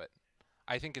want to do it.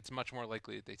 I think it's much more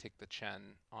likely that they take the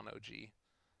Chen on OG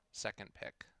second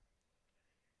pick.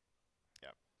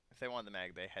 If they want the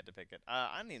Mag, they had to pick it.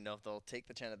 I don't even know if they'll take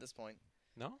the Chen at this point.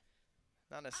 No?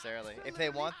 Not necessarily. If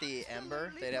they want the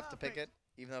Ember, they'd have to pick it,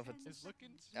 even though if it's...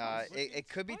 it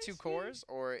could be 2 cores,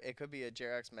 or it could be a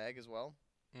Jerax Mag as well.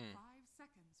 Mm.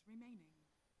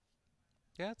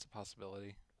 Yeah, it's a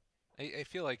possibility. I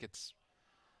feel like it's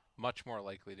much more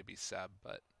likely to be Seb,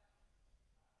 but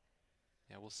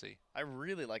yeah, we'll see. I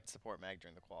really liked Support Mag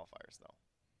during the qualifiers, though.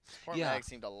 Support Yeah. Mag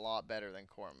seemed a lot better than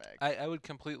Core Mag. I would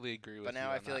completely agree with But you now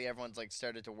I on feel that. like everyone's like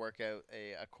started to work out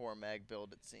a Core Mag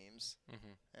build, it seems.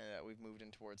 Mhm. And we've moved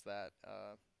in towards that.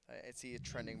 I see it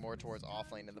trending more towards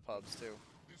offlane in the pubs, too.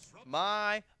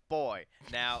 My boy.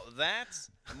 Now, that's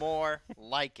more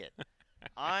like it.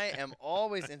 I am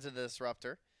always into the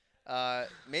Disruptor.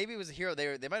 Maybe it was a hero.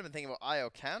 They might have been thinking about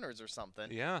IO counters or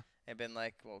something. Yeah. And been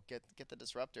like, well, get the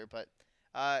Disruptor. But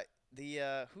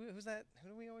who's that? Who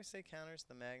do we always say counters?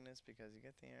 The Magnus, because you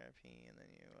get the RP and then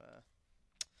you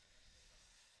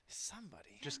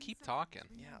somebody. Just keep talking.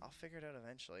 Yeah, I'll figure it out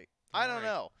eventually. Don't I don't worry.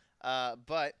 know.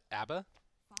 But ABBA?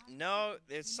 no,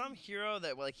 there's some hero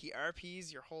that like he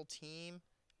RPs your whole team,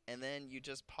 and then you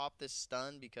just pop this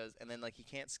stun and then like he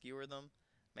can't skewer them.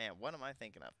 Man, what am I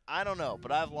thinking of? I don't know,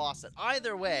 but I've lost it.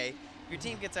 Either way, your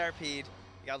team gets RP'd.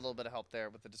 You got a little bit of help there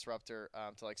with the Disruptor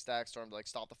to like Stack Storm to like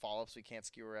stop the follow-up so you can't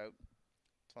skewer out.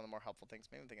 It's one of the more helpful things.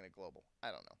 Maybe I'm thinking of Global.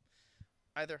 I don't know.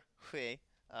 Either way,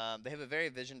 they have a very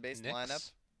vision-based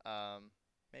lineup.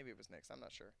 Maybe it was Nyx. I'm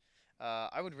not sure.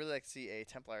 I would really like to see a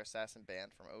Templar Assassin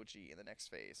banned from OG in the next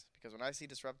phase, because when I see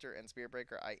Disruptor and Spirit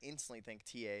Breaker, I instantly think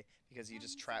TA, because you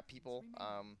just trap people.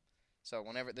 So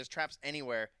whenever there's traps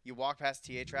anywhere, you walk past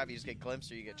TA trap, you just get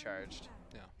glimpsed or you get charged.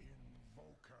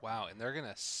 Wow, and they're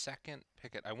gonna second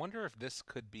pick it. I wonder if this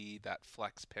could be that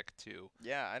flex pick too.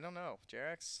 Yeah, I don't know.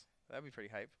 Jerax, that'd be pretty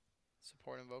hype.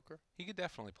 Support Invoker. He could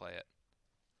definitely play it.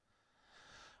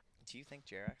 Do you think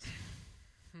Jerax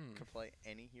could play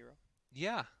any hero?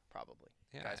 Yeah. Probably.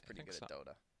 Yeah, Guy's I pretty think good so. at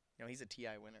Dota. You know, he's a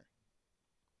TI winner.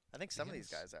 I think some of these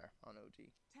Yes. guys are on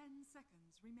OG. 10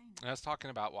 seconds remaining. I was talking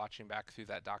about watching back through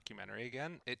that documentary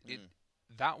again.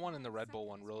 That one and the Red Bull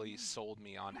one really sold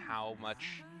me on how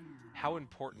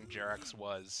important Jerax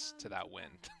was to that win.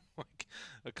 Like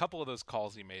a couple of those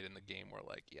calls he made in the game were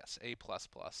like, yes, A++.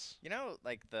 You know,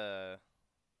 like the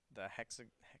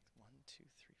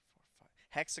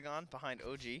hexagon behind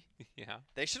OG. Yeah.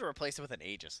 They should have replaced it with an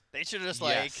Aegis. They should have just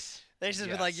Yes. they should have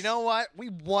been like, you Yes. know what? We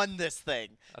won this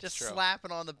thing. That's just true. slap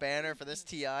it on the banner for this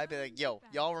TI. Be like, yo,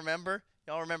 y'all remember?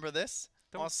 Y'all remember this?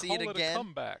 Don't I'll see call it a again.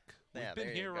 comeback. We've Yeah, been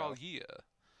there you here go. all year.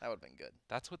 That would have been good.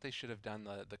 That's what they should have done,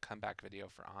 the comeback video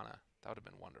for Ana. That would have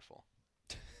been wonderful.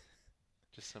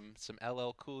 Just some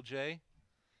LL Cool J.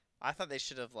 I thought they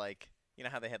should have, like, you know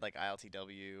how they had like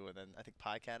ILTW and then I think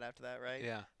PyCat after that, right?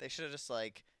 Yeah. They should have just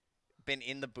like been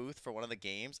in the booth for one of the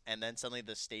games, and then suddenly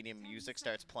the stadium music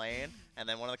starts playing, and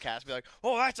then one of the cast be like,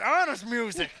 "Oh, that's Ana's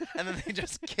music," and then they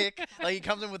just kick. Like he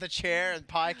comes in with a chair, and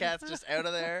PyCat's just out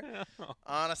of there.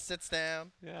 Ana sits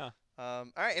down. Yeah. All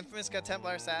right, Infamous got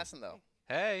Templar Assassin though.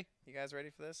 Hey. You guys ready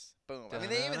for this? Boom. I mean,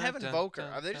 they even have Invoker.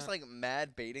 Are they just like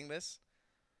mad baiting this?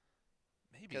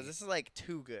 Maybe. Because this is like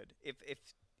too good. If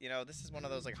you know, this is one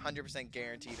of those like 100%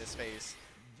 guaranteed this phase.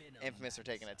 Infamous are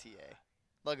taking a TA.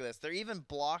 Look at this. They're even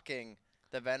blocking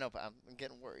the Veno. I'm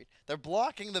getting worried. They're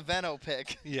blocking the Veno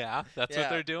pick. Yeah, that's Yeah, what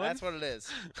they're doing. That's what it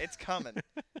is. It's coming.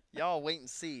 Y'all wait and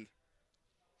see.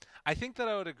 I think that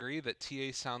I would agree that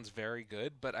TA sounds very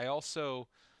good, but I also,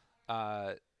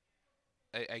 I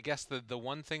guess the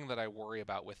one thing that I worry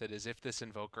about with it is if this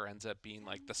Invoker ends up being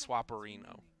like the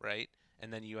Swaparino, right?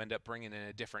 And then you end up bringing in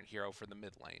a different hero for the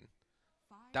mid lane.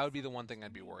 That would be the one thing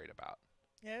I'd be worried about.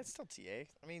 Yeah, it's still TA.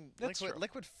 I mean, That's true.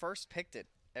 Liquid first picked it.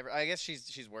 I guess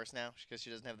she's worse now because she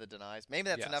doesn't have the denies. Maybe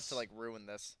that's enough to Yes. like ruin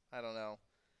this. I don't know.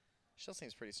 Still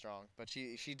seems pretty strong, but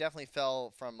she definitely fell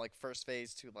from like first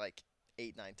phase to like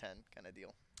 8, 9, 10 kind of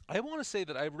deal. I want to say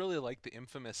that I really like the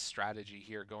Infamous strategy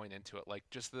here going into it. Like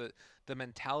just the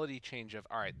mentality change of,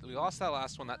 all right, we lost that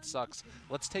last one, that sucks.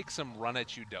 Let's take some run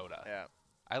at you Dota. Yeah.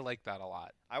 I like that a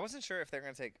lot. I wasn't sure if they're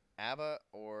gonna take ABBA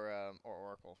or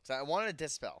Oracle. So I wanted a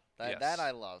Dispel. That Yes.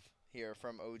 I love here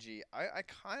from OG. I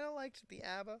kind of liked the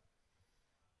ABBA,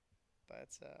 but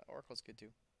Oracle's good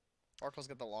too. Oracle's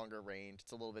got the longer range.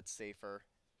 It's a little bit safer.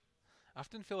 I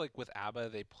often feel like with ABBA,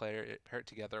 they pair it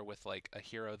together with like a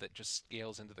hero that just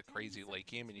scales into the crazy late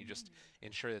game, and you just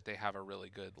ensure that they have a really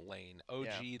good lane.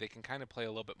 OG, they can kind of play a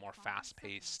little bit more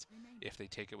fast-paced if they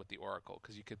take it with the Oracle,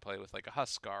 because you could play with like a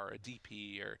Huskar, or a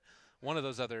DP, or one of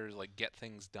those other like get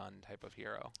things done type of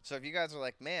hero. So if you guys are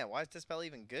like, man, why is Dispel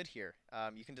even good here?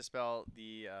 You can dispel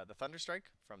the Thunderstrike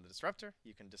from the Disruptor.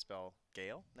 You can dispel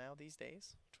Gale now these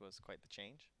days, which was quite the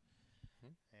change.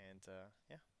 And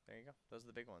yeah, there you go. Those are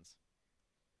the big ones.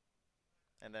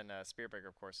 And then Spearbreaker,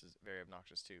 of course, is very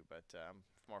obnoxious too, but I'm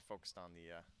more focused on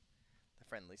the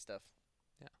friendly stuff.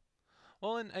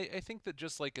 Well, and I think that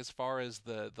just like as far as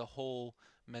the whole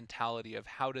mentality of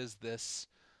how does this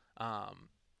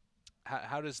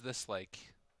how does this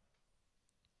like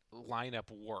lineup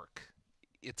work?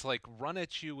 It's like run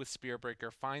at you with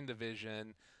Spearbreaker, find the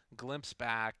vision, glimpse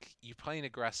back. You're playing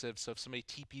aggressive, so if somebody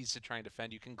TPs to try and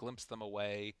defend, you can glimpse them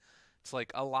away. It's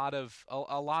like a lot of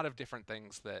different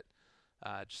things that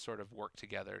just sort of work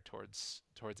together towards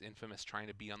Infamous trying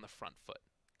to be on the front foot.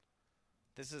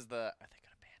 This is the. Are they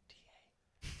gonna ban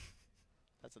TA?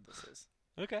 That's what this is.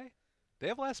 Okay, they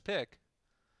have last pick.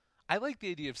 I like the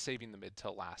idea of saving the mid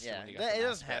till last. Yeah, when you got the it last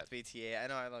doesn't have pick. to be TA. I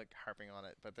know I like harping on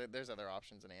it, but there's other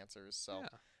options and answers. So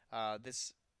Yeah.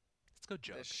 this Let's go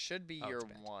joke. this should be Oh, your it's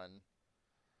banned. one.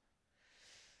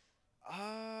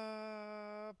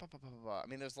 I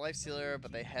mean, there's Life Stealer,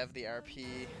 but they have the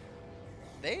RP.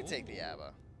 They take the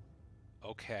ABBA.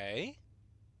 Okay.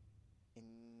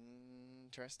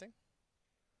 Interesting.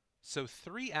 So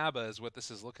 3 ABBA is what this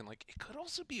is looking like. It could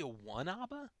also be a 1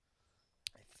 ABBA.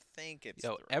 I think it's.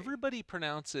 Yo, 3. everybody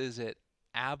pronounces it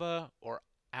ABBA or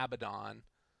Abaddon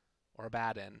or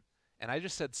Abaddon, and I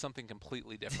just said something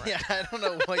completely different. Yeah, I don't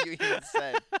know what you even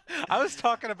said. I was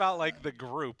talking about like the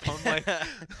group. I'm like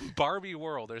Barbie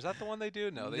World. Is that the one they do?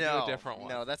 No, they do a different one.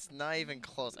 No, that's not even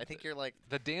close. I think you're like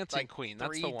The Dancing like Queen.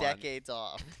 That's 3 the one. decades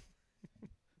off.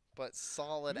 But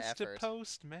solid Mr. effort.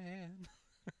 Postman.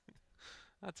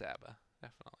 That's ABBA,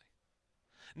 definitely.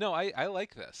 No, I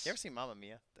like this. You ever seen Mamma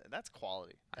Mia? That's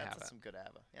quality. I That's haven't. some good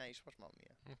ABBA. Yeah, you should watch Mamma Mia.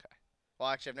 Okay. Well,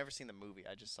 actually, I've never seen the movie.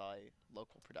 I just saw a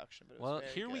local production, but it was Well,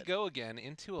 very here we good. go again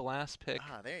into a last pick.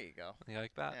 Ah, there you go. You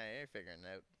like that? Yeah, you're figuring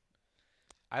it out.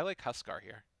 I like Huskar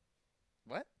here.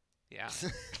 What? Yeah.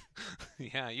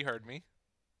 Yeah, you heard me.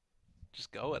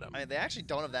 Just go at him. I mean, they actually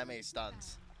don't have that many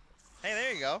stuns. Hey,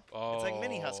 there you go. It's like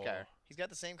mini Huskar. Oh. He's got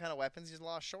the same kind of weapons. He's a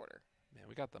lot shorter. Man,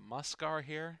 we got the Muskar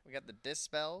here. We got the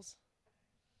Dispels.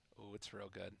 Oh, it's real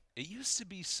good. It used to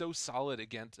be so solid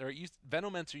against,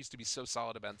 Venomancer used to be so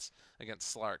solid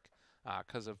against Slark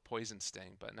because of Poison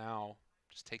Sting, but now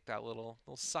just take that little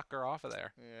sucker off of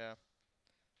there. Yeah.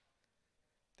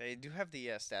 They do have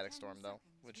the Static 10 Storm, though,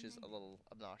 seconds which is a remaining. little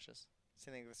obnoxious.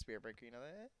 Same thing with the Spirit Breaker, you know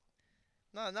that?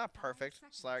 No, not perfect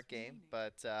Slark game,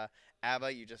 but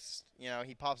Abba, you just,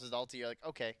 he pops his ulti, you're like,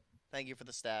 okay, thank you for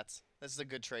the stats. This is a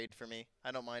good trade for me.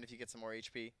 I don't mind if you get some more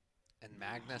HP. And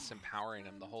Magnus empowering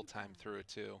him the whole time through,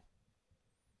 too.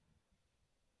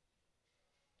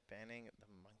 Banning the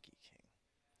Monkey King.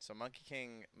 So Monkey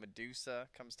King Medusa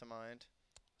comes to mind.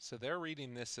 So they're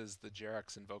reading this as the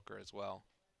Jerax Invoker as well.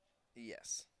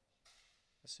 Yes.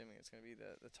 Assuming it's going to be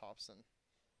the Thompson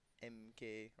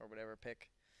MK or whatever pick.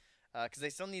 Because they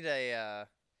still need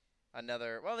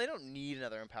another... Well, they don't need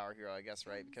another Empower hero, I guess,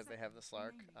 right? Because they have the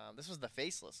Slark. This was the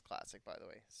Faceless Classic, by the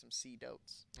way. Some C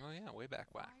dotes. Oh, yeah, way back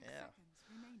whack. Yeah.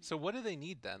 So what do they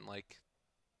need then? Like,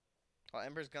 Well,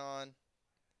 Ember's gone.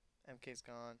 MK's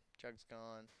gone. Jug's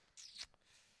gone.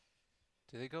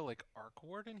 do they go like Arc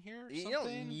Ward in here or You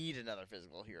something? don't need another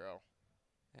physical hero.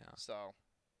 Yeah. So...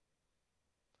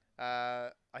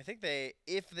 I think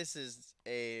if this is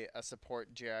a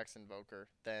support Jerax Invoker,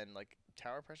 then like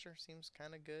Tower Pressure seems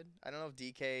kind of good. I don't know if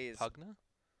DK is. Pugna?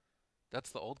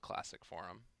 That's the old classic for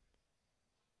him.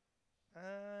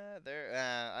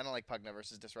 I don't like Pugna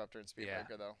versus Disruptor and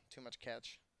Speedbreaker Yeah. though. Too much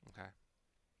catch. Okay.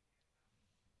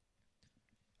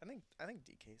 I think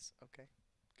DK's okay.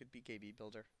 Good BKB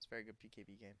builder. It's a very good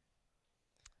BKB game.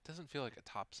 Doesn't feel like a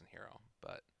Thompson hero,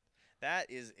 but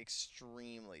That is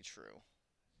extremely true.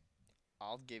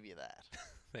 I'll give you that.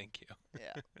 thank you.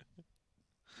 Yeah.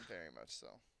 Very much so.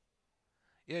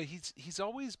 Yeah, he's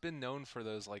always been known for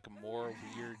those like more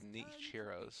weird niche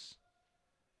heroes.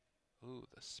 Ooh,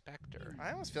 the Spectre.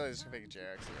 I almost feel like this could make a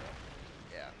Jerax hero.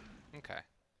 Yeah. Okay,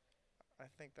 I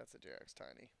think that's a Jerax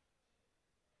Tiny.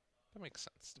 that makes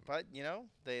sense. To me. But,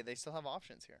 they still have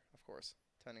options here, of course,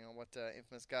 depending on what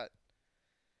Infamous got.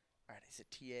 All right, is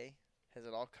it TA? Has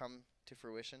it all come to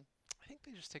fruition? I think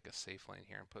they just take a safe lane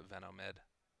here and put Venom mid.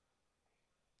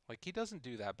 Like he doesn't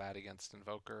do that bad against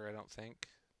Invoker, I don't think.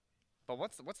 But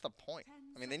what's the point?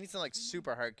 I mean, they need some like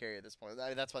super hard carry at this point. I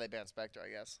mean, that's why they banned Spectre, I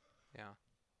guess. Yeah.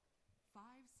 5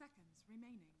 seconds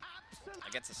remaining.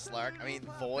 Against a Slark, I mean,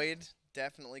 Void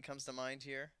definitely comes to mind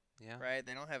here, Yeah. right?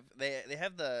 They don't have they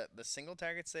have the single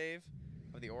target save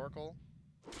of the Oracle.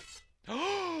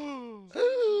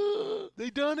 They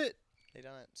done it. They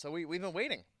done it. So we've been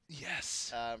waiting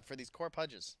Yes. for these core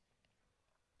pudges,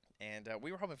 and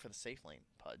we were hoping for the safe lane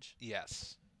pudge.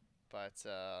 Yes. But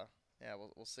yeah,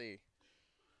 we'll see.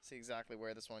 See exactly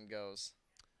where this one goes.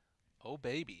 Oh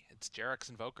baby, it's Jerax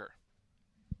Invoker.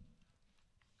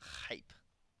 Hype,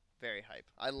 very hype.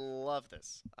 I love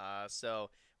this. So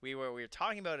we were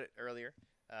talking about it earlier.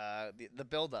 The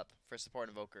build up for support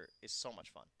Invoker is so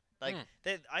much fun. Like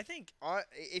I think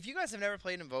if you guys have never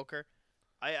played Invoker,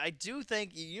 I do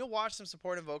think you watch some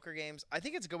support Invoker games. I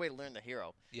think it's a good way to learn the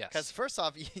hero. Yes. Because first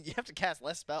off, you have to cast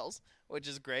less spells, which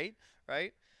is great,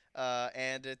 right?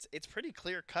 And it's pretty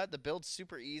clear cut. The build's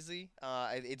super easy.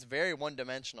 It's very one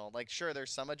dimensional. Like sure,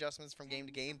 there's some adjustments from game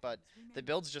to game, but the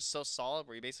build's just so solid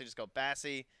where you basically just go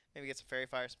Bassy, maybe get some Fairy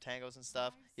Fire, some Tangos and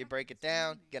stuff. You break it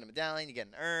down, you get a medallion, you get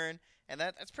an urn, and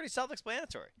that's pretty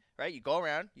self-explanatory, right? You go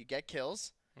around, you get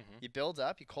kills, you build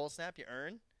up, you cold snap, you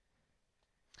earn.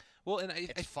 Well, and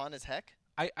It's fun as heck.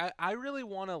 I really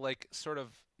want to like sort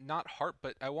of not harp,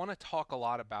 but I want to talk a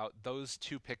lot about those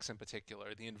two picks in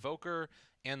particular, the Invoker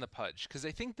and the Pudge, because I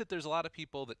think that there's a lot of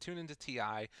people that tune into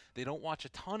TI. They don't watch a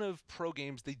ton of pro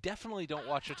games. They definitely don't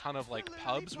watch a ton of like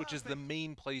pubs, which is the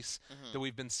main place that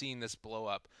we've been seeing this blow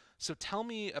up. So tell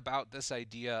me about this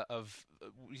idea of.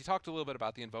 You talked a little bit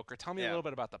about the Invoker. Tell me a little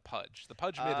bit about the Pudge. The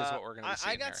Pudge mid is what we're going to be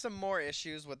seeing I got here. some more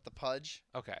issues with the Pudge.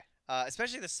 Okay.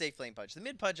 Especially the safe lane Pudge. The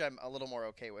mid Pudge I'm a little more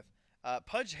okay with.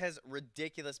 Pudge has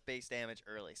ridiculous base damage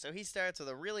early. So he starts with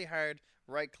a really hard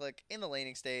right click in the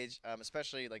laning stage,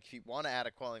 especially like if you want to add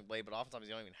a Quelling Blade, but oftentimes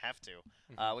you don't even have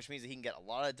to, which means that he can get a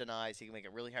lot of denies. He can make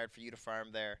it really hard for you to farm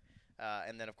there.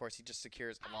 And then, of course, he just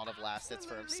secures a lot of last hits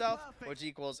for himself, which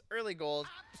equals early gold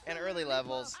and early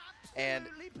levels. And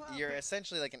you're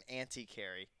essentially like an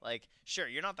anti-carry. Like, sure,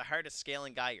 you're not the hardest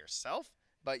scaling guy yourself,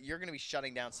 but you're going to be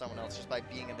shutting down someone else just by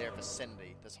being in their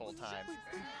vicinity this whole time.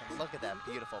 And look at that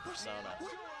beautiful persona.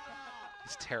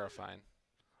 He's terrifying.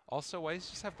 Also, why does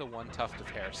he just have the one tuft of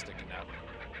hair sticking out?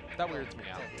 That weirds me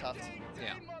out. Tough.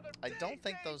 Yeah. I don't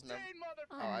think those numbers...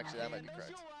 Oh, actually, that might be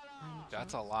correct.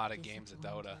 That's a lot of games at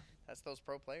Dota. That's those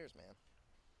pro players, man.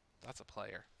 That's a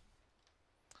player.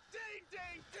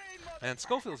 And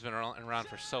Schofield's been around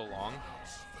for so long.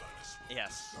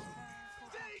 Yes.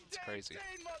 It's crazy.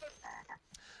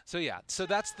 So yeah, so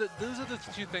those are the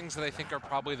two things that I think are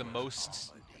probably the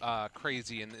most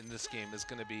crazy in this game is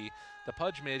going to be the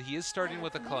Pudge mid. He is starting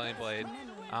with a Quelling Blade,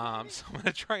 so I'm going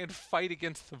to try and fight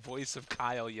against the voice of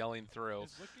Kyle yelling through.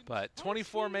 But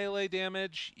 24 melee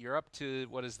damage, you're up to,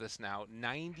 what is this now,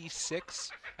 96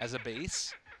 as a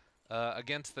base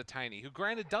against the Tiny, who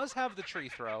granted does have the tree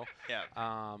throw.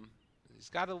 Yeah. He's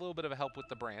got a little bit of a help with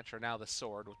the branch, or now the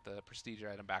sword with the prestige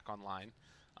item back online.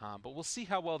 But we'll see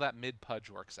how well that mid Pudge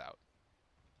works out.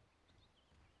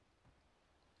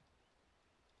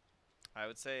 I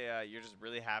would say you're just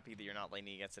really happy that you're not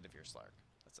laning against it if you're Slark.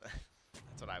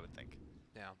 That's what I would think.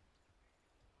 Yeah.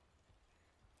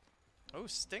 Oh,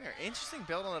 Stinger. Interesting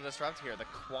build on the Disrupt here. The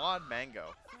quad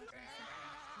mango.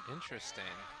 Interesting.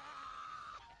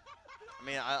 I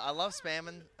mean, I love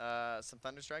spamming some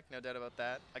Thunderstrike, no doubt about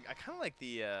that. I kind of like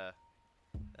the...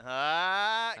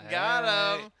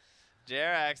 got him!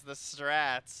 Jerax, the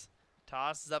strats.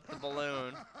 Tosses up the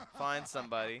balloon. Finds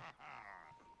somebody.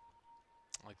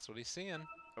 Likes what he's seeing.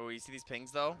 Oh, you see these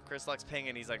pings, though? Chris Luck's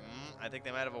pinging. He's like, I think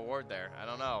they might have a ward there. I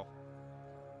don't know.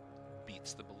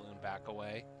 Beats the balloon back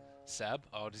away. Seb,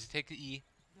 oh, does he take the E?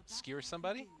 Skewer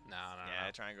somebody? No.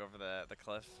 Yeah, try and go for the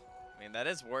cliff. I mean, that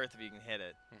is worth if you can hit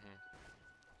it.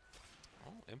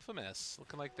 Oh, Infamous.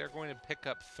 Looking like they're going to pick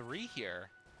up 3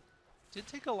 here. Did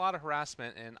take a lot of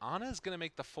harassment, and Ana is going to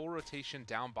make the full rotation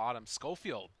down bottom.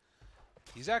 Schofield.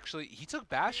 He took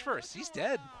Bash first. He's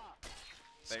dead.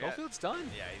 Schofield's done.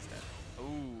 Yeah, he's dead.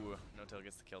 Ooh, No-Tail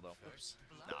gets the kill, though. Oops.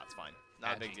 No, it's fine.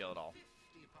 Not a big deal at all.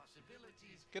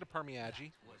 Get a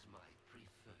Permiagi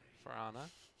for Ana.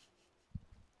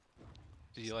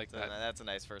 Do you like that? That's a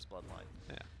nice first bloodline.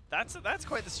 Yeah. That's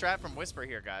quite the strat from Whisper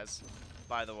here, guys.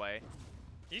 By the way.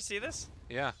 Do you see this?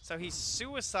 Yeah. So he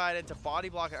suicided to body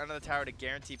block it under the tower to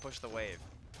guarantee push the wave.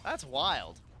 That's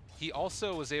wild. He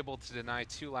also was able to deny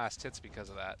 2 last hits because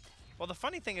of that. Well, the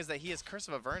funny thing is that he has Curse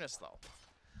of Avernus, though.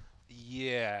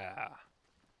 Yeah.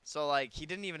 So, like, he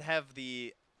didn't even have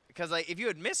the... Because, like, if you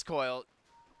had miscoil,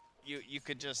 you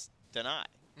could just deny.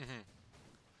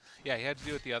 Yeah, he had to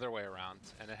do it the other way around,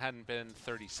 and it hadn't been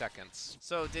 30 seconds.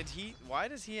 So did he... Why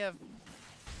does he have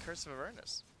Curse of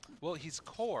Avernus? Well, he's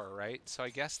core, right? So I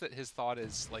guess that his thought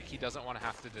is, like, he doesn't want to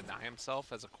have to deny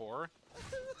himself as a core.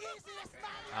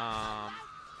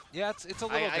 Yeah, it's a little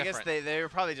different. I guess they were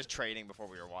probably just trading before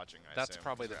we were watching, That's assume,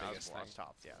 probably the 'cause biggest thing.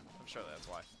 Top. Yeah, I'm sure that's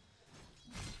why.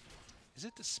 Is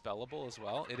it dispellable as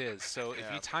well? It is. So if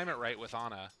Yeah. you time it right with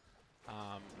Ana,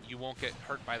 you won't get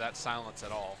hurt by that silence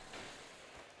at all.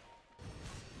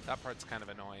 That part's kind of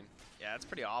annoying. Yeah, it's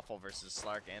pretty awful versus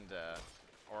Slark and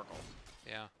Oracle.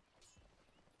 Yeah.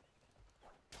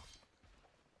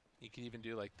 You could even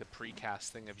do like the precast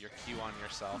thing of your Q on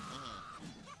yourself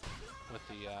with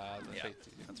the Yeah, fate,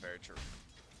 that's very true.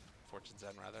 Fortune's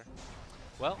End rather.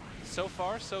 Well, so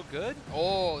far so good.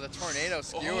 Oh, the Tornado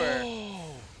Skewer.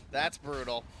 Oh. That's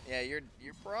brutal. Yeah, you're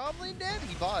probably dead.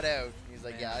 He bought out. He's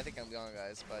like, yeah, I think I'm gone,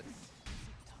 guys. But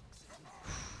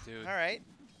Dude. all right.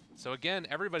 So again,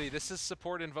 everybody, this is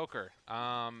support Invoker.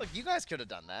 Look, you guys could have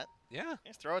done that. Yeah.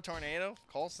 Just throw a Tornado,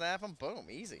 cold snap him, boom,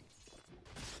 easy.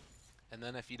 And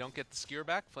then if you don't get the skewer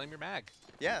back, flame your mag.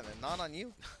 Yeah, then not on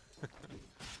you.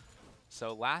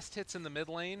 So last hits in the mid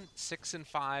lane, 6 and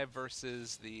 5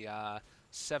 versus the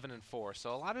 7 and 4.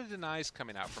 So a lot of denies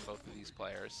coming out from both of these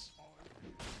players.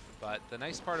 But the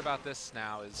nice part about this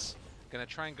now is gonna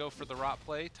try and go for the rot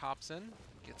play. Tops in,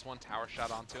 gets 1 tower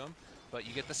shot onto him. But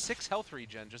you get the 6 health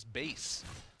regen, just base,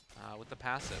 with the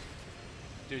passive.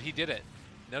 Dude, he did it.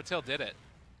 No-Tail did it.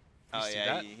 You Oh see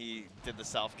yeah, that? he did the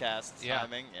self-cast Yeah.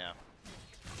 timing. Yeah.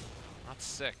 That's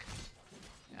sick.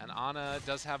 And Ana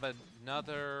does have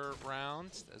another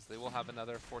round, as they will have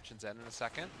another Fortune's End in a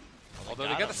second. Although they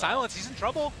got get him, the though. silence, he's in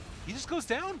trouble. He just goes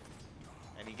down.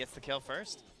 And he gets the kill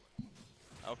first.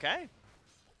 Okay.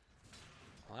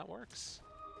 Well, that works.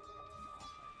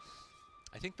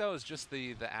 I think that was just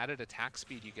the added attack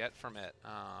speed you get from it.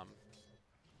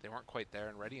 They weren't quite there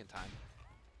and ready in time.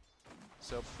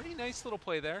 So pretty nice little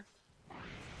play there.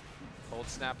 Cold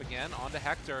snap again, onto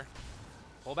Hector.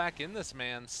 Pull back in this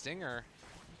man. Stinger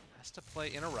has to play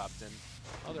interrupt, and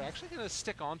oh, they're actually going to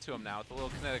stick onto him now with a little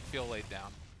kinetic field laid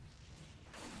down.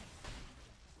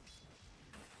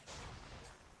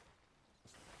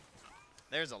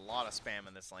 There's a lot of spam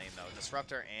in this lane, though.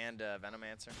 Disruptor and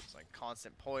Venomancer. It's like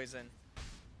constant poison.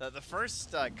 The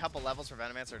first couple levels for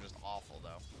Venomancer are just awful,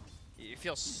 though. You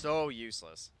feel so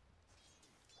useless.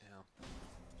 Yeah.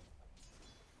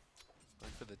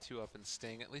 Going for the 2-up and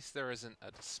Sting. At least there isn't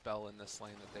a spell in this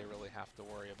lane that they really have to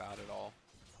worry about at all.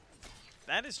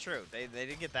 That is true. They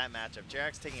did get that matchup.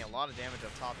 Jarek's taking a lot of damage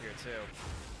up top here, too.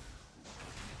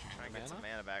 Trying to get some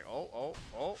mana back. Oh,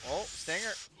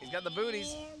 Stinger. He's got the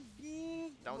booties.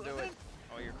 Don't do it.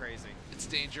 Oh, you're crazy. It's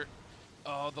danger.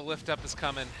 Oh, the lift up is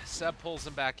coming. Seb pulls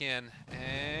him back in.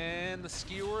 And the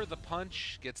skewer, the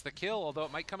punch, gets the kill, although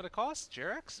it might come at a cost.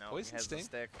 Jarex, No, he poison has the sting.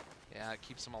 stick. Yeah, it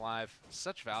keeps him alive.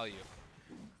 Such value.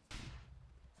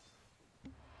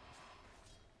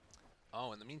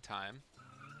 Oh, in the meantime,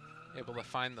 able to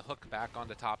find the hook back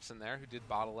onto Topson there, who did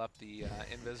bottle up the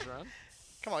Invis run.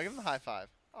 Come on, give him the high five.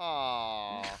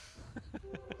 Aww.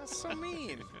 That's so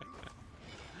mean.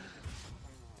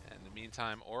 In the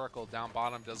meantime, Oracle down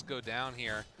bottom does go down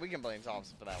here. We can blame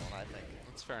Thompson for that one, I think.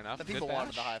 That's fair enough. The Good people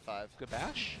wanted the bash. high five. Good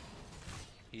bash.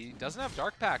 He doesn't have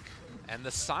Dark Pack. And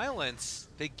the silence,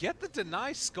 they get the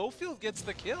deny. Schofield gets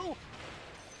the kill.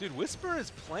 Dude, Whisper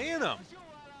is playing him.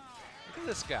 Look at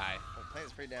this guy. Oh, playing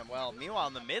this pretty damn well. Meanwhile,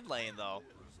 in the mid lane, though,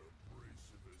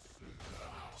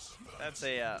 that's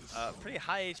a pretty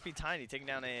high HP Tiny taking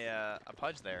down a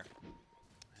Pudge there.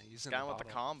 He's in Down the with the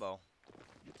bottle. combo.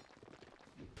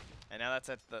 And now that's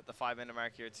at the 5-minute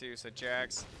mark here, too. So,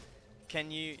 Jarex, can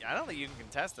you... I don't think you can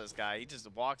contest this guy. He just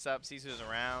walks up, sees who's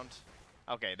around.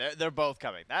 Okay, they're both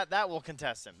coming. That will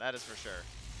contest him. That is for sure.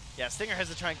 Yeah, Stinger has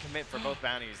to try and commit for both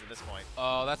bounties at this point.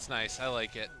 Oh, that's nice. I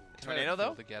like it. Tornado,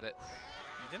 though? To get it.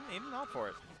 He didn't opt for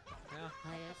it. Yeah.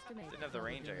 Didn't have the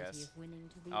range, I guess.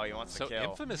 Oh, he wants to So kill.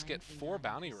 Infamous get 4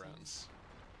 bounty runes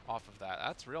off of that.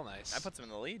 That's real nice. That puts him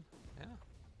in the lead. Yeah.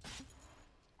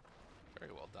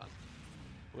 Very well done.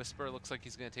 Whisper looks like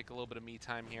he's going to take a little bit of me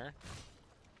time here.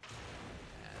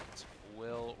 And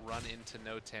will run into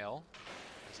No Tail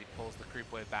as he pulls the creep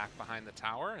wave back behind the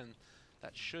tower, and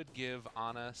that should give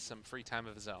Ana some free time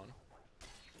of his own.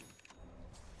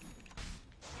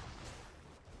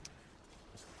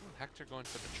 Ooh, Hector going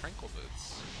for the Tranquil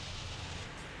Boots.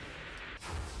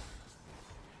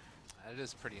 That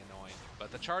is pretty annoying,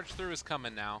 but the charge through is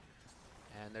coming now.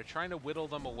 And they're trying to whittle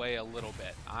them away a little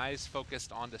bit. Eyes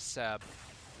focused onto Seb.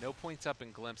 No points up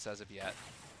in Glimpse as of yet.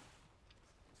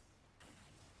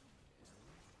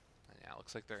 And yeah,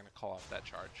 looks like they're going to call off that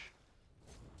charge.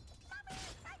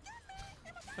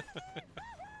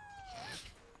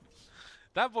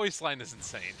 That voice line is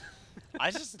insane.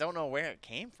 I just don't know where it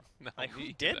came from. No, Like, who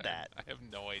me did either. that? I have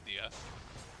no idea.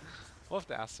 We'll have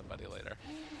to ask somebody later.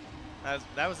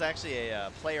 That was actually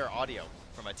a player audio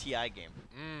from a TI game.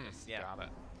 Yeah. Got it.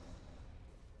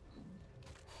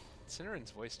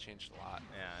 Cinerin's voice changed a lot.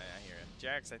 Yeah, I hear it.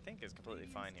 Jarex, I think, is completely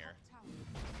fine here.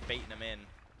 Baiting him in.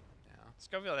 Yeah.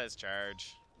 Schofield has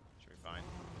charge. Should be fine.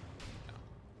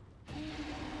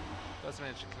 Does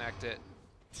manage to connect it.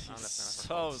 He's Not enough for so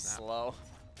cold snap. slow.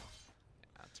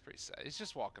 Yeah, it's pretty sad. He's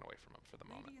just walking away from him for the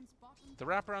moment. Radiant's bottom The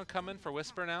wraparound coming for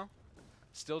Whisper now.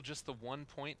 Still just the 1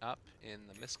 point up in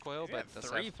the Mistcoil, He had but does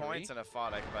 3 have points in a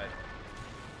Photic, but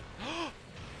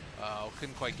Oh,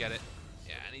 couldn't quite get it.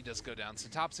 Yeah, and he does go down. So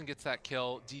Topson gets that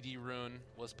kill. DD Rune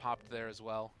was popped there as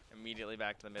well. immediately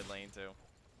back to the mid lane, too.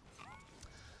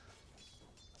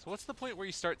 So what's the point where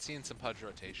you start seeing some Pudge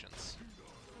rotations?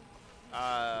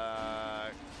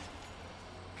 Kind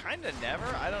of never.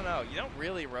 I don't know. You don't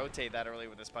really rotate that early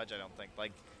with this Pudge, I don't think.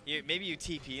 Like, maybe you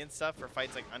TP and stuff for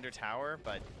fights like under tower,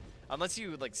 but unless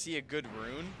you like see a good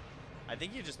rune, I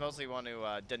think you just mostly want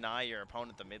to deny your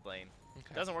opponent the mid lane.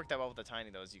 Okay. Doesn't work that well with the Tiny,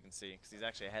 though, as you can see, because he's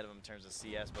actually ahead of him in terms of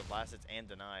CS, both last hits and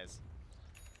denies.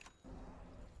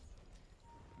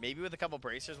 Maybe with a couple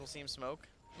bracers, we'll see him smoke.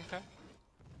 Okay.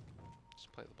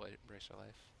 Just play the Bracer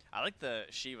Life. I like the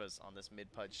Shivas on this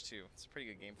mid Pudge, too. It's a pretty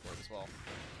good game for it as well.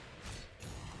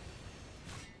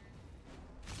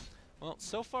 Well,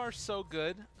 so far so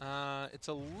good. It's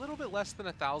a little bit less than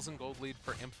 1,000 gold lead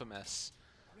for Infamous.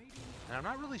 And I'm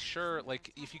not really sure,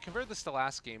 like, if you compare this to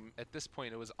last game, at this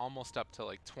point it was almost up to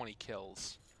like 20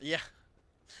 kills. Yeah.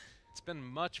 It's been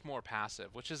much more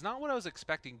passive, which is not what I was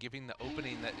expecting given the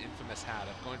opening that Infamous had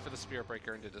of going for the Spirit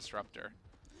Breaker into Disruptor.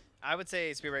 I would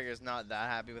say Spirit Breaker is not that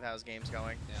happy with how his game's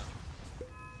going. Yeah.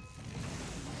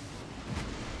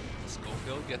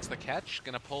 Schofield gets the catch,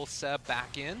 gonna pull Seb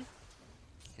back in.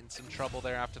 In some trouble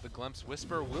there after the glimpse.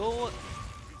 Whisper will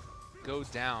go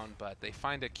down, but they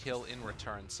find a kill in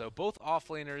return. So both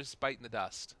offlaners biting the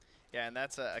dust. Yeah, and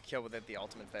that's a kill with the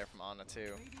ultimate flare from Ana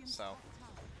too. So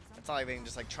it's not like they can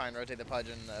just like try and rotate the Pudge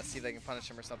and see if they can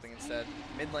punish him or something instead.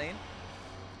 Mid lane.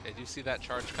 They do see that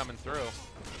charge coming through.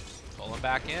 Pull him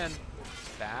back in.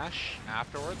 Bash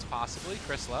afterwards, possibly.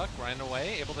 Chris Luck running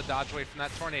away, able to dodge away from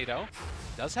that tornado.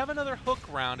 Does have another hook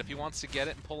round if he wants to get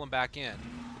it and pull him back in.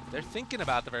 They're thinking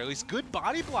about the very least. Good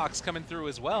body blocks coming through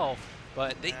as well,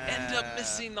 but they end up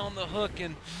missing on the hook,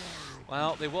 and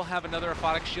well, they will have another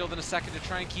Aphotic Shield in a second to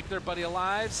try and keep their buddy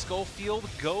alive. Schofield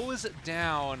goes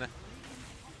down,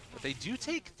 but they do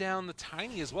take down the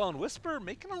Tiny as well, and Whisper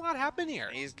making a lot happen here.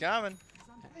 He's coming.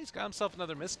 Yeah, he's got himself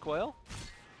another missed coil.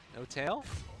 No tail.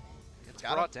 Gets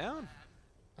Got brought down.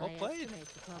 Well I played. estimate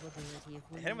the probability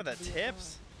of Hit him with winning the to be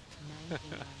tips. about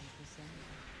 99%.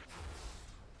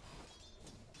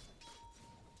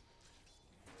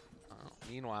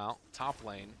 Meanwhile, top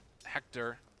lane,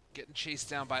 Hector getting chased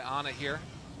down by Ana here.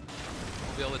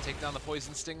 We'll be able to take down the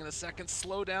Poison Sting in a second.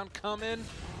 Slowdown coming. And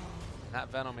that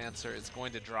Venomancer is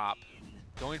going to drop.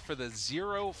 Going for the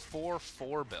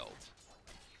 0-4-4 build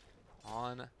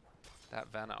on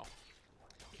that Veno.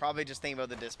 Probably just thinking about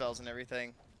the dispels and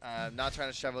everything. Not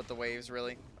trying to shove out the waves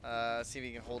really. See if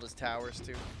he can hold his towers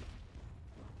too.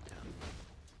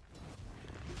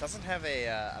 Doesn't have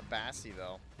a Bassi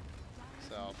though.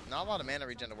 So, not a lot of mana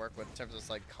regen to work with in terms of just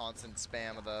like constant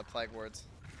spam of the Plague Wards.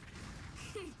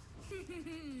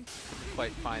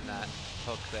 Quite find that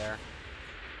hook there.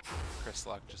 Chris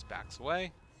Luck just backs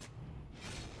away.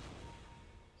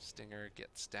 Stinger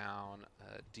gets down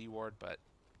D-Ward, but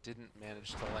didn't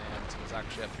manage to land. He was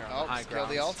actually up here on the high kill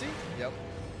ground. the ulti? Yep.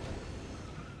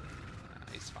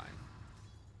 He's fine.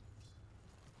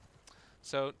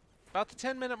 So, about the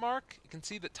 10-minute mark, you can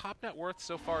see that top net worth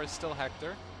so far is still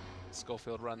Hector.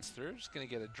 Schofield runs through, just going to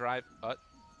get a drive. Okay,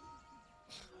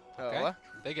 what?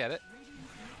 they get it.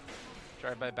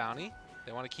 Drive by Bounty.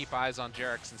 They want to keep eyes on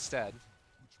Jerax instead.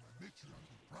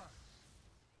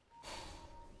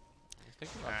 All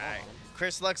right,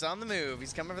 Chris Luck's on the move.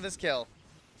 He's coming for this kill.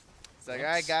 He's like, all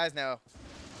right, guys, now,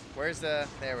 where's the?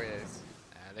 There he is.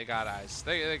 They got eyes.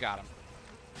 They got him.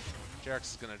 Jerax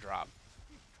is going to drop.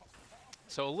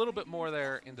 So a little bit more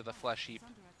there into the flesh heap,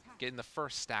 getting the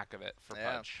first stack of it for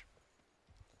Pudge.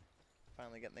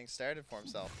 Finally getting things started for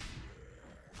himself.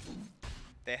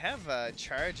 They have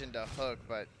charge into hook,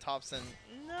 but Thompson,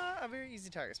 not a very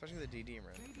easy target, especially with the DD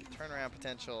rune. Turnaround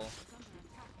potential.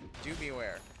 Do be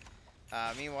aware.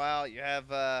 Meanwhile, you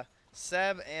have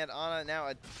Seb and Ana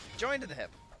now joined to the hip.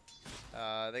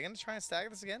 They're going to try and stack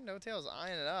this again. No Tail's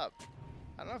eyeing it up.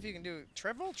 I don't know if you can do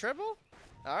triple? Triple?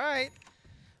 All right.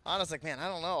 Ana's like, man, I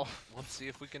don't know. Let's see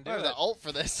if we can do I have it. the ult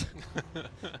for this.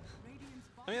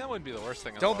 I mean, that wouldn't be the worst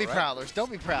thing in the Don't world, be right? prowlers.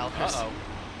 Don't be prowlers. Uh-oh.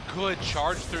 Good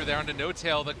charge through there onto No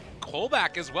Tail. The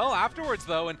callback as well afterwards,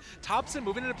 though. And Thompson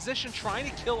moving into position, trying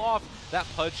to kill off that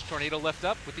Pudge. Tornado lift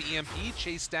up with the EMP,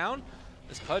 chase down.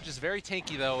 This Pudge is very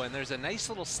tanky, though, and there's a nice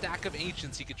little stack of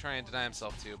Ancients he could try and deny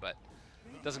himself to, but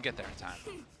doesn't get there in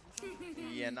time.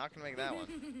 Yeah, not going to make that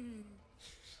one.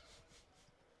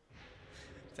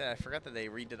 I forgot that they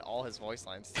redid all his voice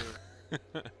lines,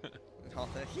 too. All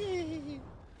the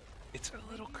It's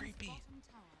a little creepy.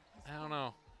 I don't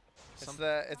know. It's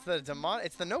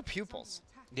the no pupils.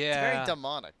 Yeah. It's very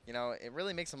demonic. You know, it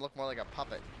really makes him look more like a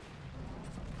puppet.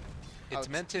 It's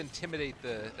meant to intimidate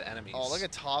the enemies. Oh, look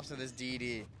at Tops with his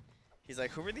DD. He's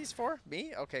like, who are these for?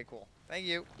 Me? Okay, cool. Thank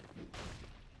you.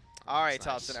 All right, That's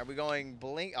Thompson, nice. are we going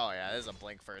Blink? Oh, yeah, this is a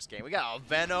Blink first game. We got a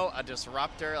Veno, a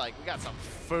Disruptor. Like, we got some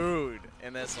food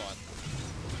in this one.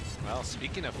 Well,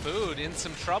 speaking of food, in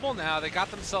some trouble now. They got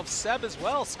themselves Seb as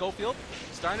well. Schofield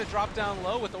starting to drop down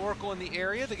low with Oracle in the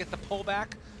area. They get the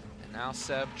pullback. And now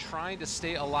Seb trying to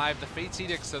stay alive. The Fate's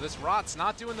Edict, so this Rot's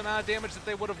not doing the amount of damage that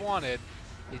they would have wanted.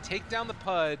 They take down the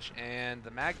Pudge, and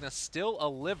the Magnus still a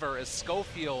liver as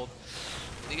Schofield.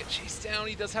 They get chased down.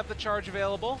 He does have the charge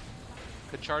available.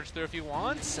 Could charge through if he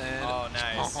wants. And Oh,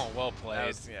 nice. Oh, well played. That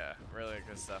was, yeah, really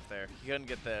good stuff there. He couldn't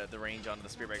get the range onto the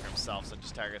Spear Breaker himself, so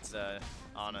just targets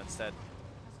Ana instead.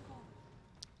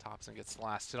 Thompson gets the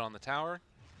last hit on the tower.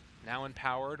 Now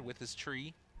empowered with his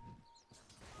tree.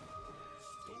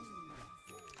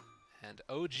 And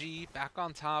OG back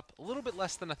on top, a little bit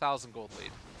less than 1,000 gold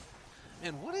lead.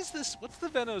 Man, what is this? What's the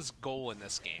Veno's goal in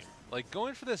this game? Like,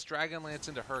 going for this Dragonlance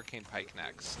into Hurricane Pike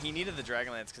next. He needed the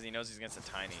Dragonlance because he knows he's against a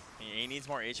Tiny. He needs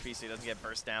more HP so he doesn't get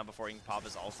burst down before he can pop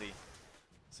his ulti.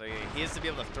 So he has to be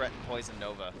able to threaten Poison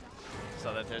Nova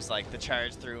so that there's like the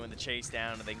charge through and the chase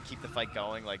down and they can keep the fight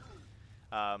going. Like,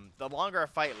 the longer a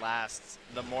fight lasts,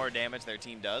 the more damage their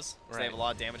team does. So they have a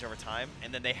lot of damage over time.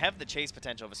 And then they have the chase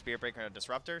potential of a Spirit Breaker and a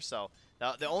Disruptor. So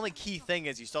the only key thing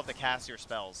is you still have to cast your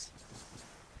spells.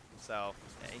 So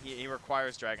he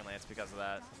requires Dragonlance because of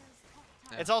that.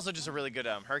 Yeah. It's also just a really good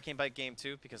Hurricane Bite game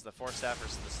too because the Force Staff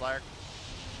versus the Slark.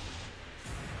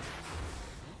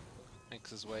 Makes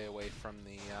his way away from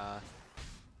the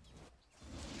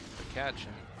catch.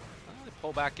 And they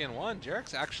pull back in one.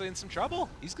 Jarek's actually in some trouble.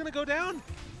 He's going to go down.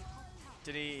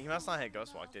 Did he? He must not hit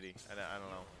Ghost Walk, did he? I don't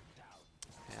know.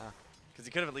 Yeah. Because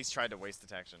he could have at least tried to waste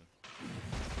detection.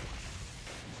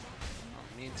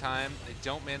 Meantime, they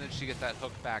don't manage to get that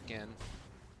hook back in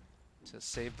to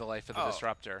save the life of the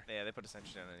Disruptor. Yeah, they put a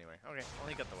sentry down anyway. Okay, well,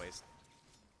 he got the waste.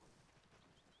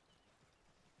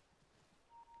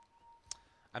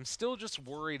 I'm still just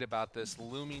worried about this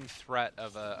looming threat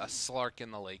of a Slark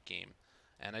in the late game.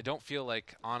 And I don't feel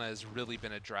like Ana has really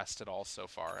been addressed at all so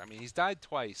far. I mean, he's died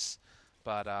twice,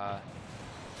 but,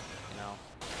 you know,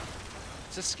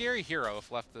 it's a scary hero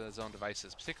if left to his own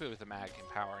devices, particularly with the mag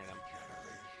empowering him.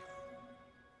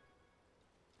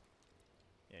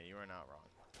 Yeah, you are not wrong.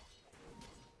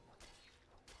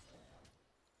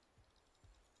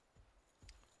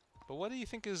 But what do you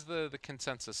think is the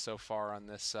consensus so far on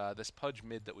this this Pudge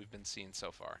mid that we've been seeing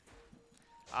so far?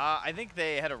 I think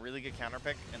they had a really good counter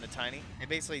pick in the Tiny. It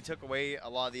basically took away a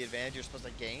lot of the advantage you're supposed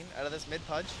to gain out of this mid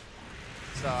Pudge.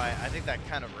 So I think that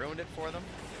kind of ruined it for them.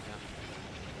 Yeah.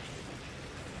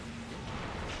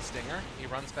 Stinger, he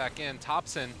runs back in.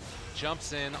 Thompson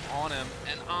jumps in on him,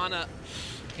 and Ana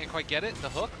can't quite get it. The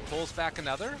hook pulls back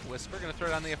another. Whisper going to throw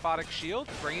down the Aphotic Shield,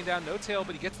 bringing down No Tail,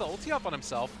 but he gets the ulti off on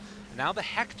himself. Now the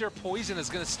Hector poison is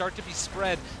going to start to be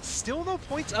spread. Still no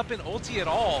points up in ulti at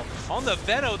all. On the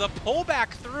Veno, the pullback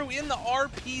through in the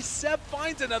RP. Seb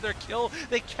finds another kill.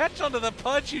 They catch onto the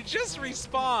Pudge, who just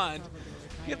respawned.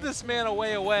 Give this man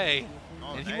away.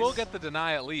 Oh, and nice. he will get the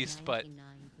deny at least, but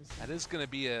that is going to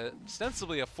be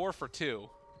ostensibly a 4 for 2.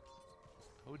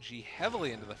 OG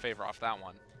heavily into the favor off that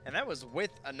one. And that was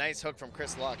with a nice hook from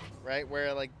Chris Luck, right?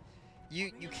 Where like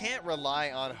you can't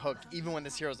rely on hook even when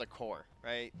this hero's a core,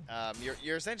 right?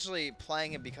 You're essentially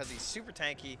playing him because he's super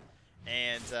tanky,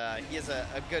 and he has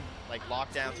a good like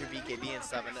lockdown through BKB and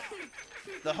stuff. And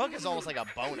the hook is almost like a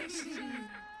bonus.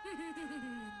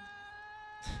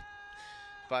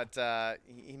 But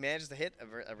he manages to hit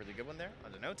a really good one there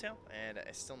under No Tail, and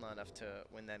it's still not enough to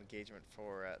win that engagement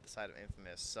for the side of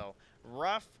Infamous. So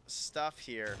rough stuff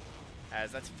here,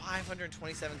 as that's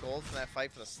 527 gold from that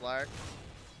fight for the Slark.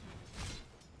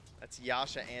 That's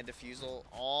Yasha and Diffusal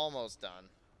almost done.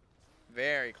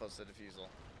 Very close to Diffusal.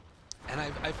 And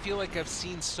I feel like I've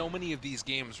seen so many of these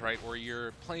games, right, where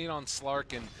you're playing on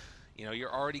Slark and you know,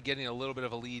 you're already getting a little bit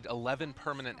of a lead, 11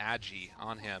 permanent Agi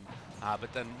on him.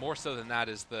 But then more so than that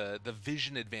is the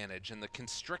vision advantage and the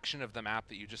constriction of the map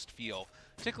that you just feel.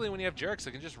 Particularly when you have Jarex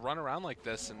that can just run around like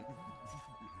this and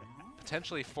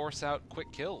potentially force out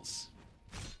quick kills.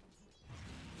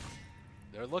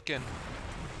 They're looking.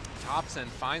 Thompson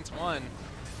finds one.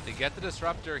 They get the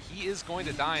Disruptor. He is going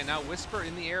to die, and now Whisper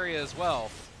in the area as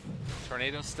well.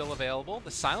 Tornado's still available.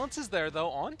 The silence is there, though,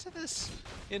 onto this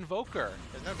Invoker.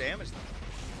 There's no damage though.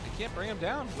 They can't bring him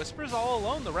down. Whisper's all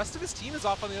alone. The rest of his team is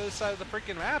off on the other side of the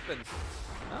freaking map, and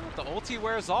well, if the ulti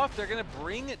wears off, they're going to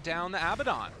bring it down the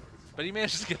Abaddon. But he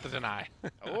manages to get the deny.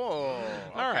 Oh, okay.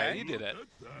 All right, he did it.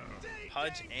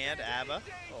 Pudge and Abba. A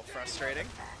little frustrating.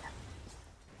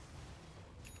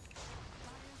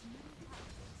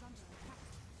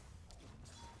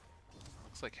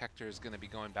 Looks like Hector is going to be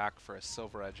going back for a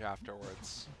Silver Edge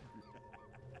afterwards.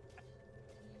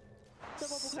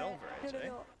 Silver Edge, eh?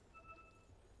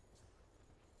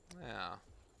 Yeah.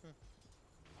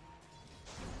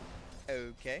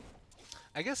 Okay.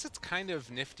 I guess it's kind of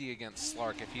nifty against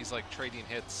Slark. If he's like trading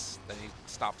hits, then he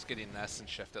stops getting an Essence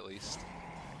Shift at least.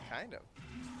 Kind of.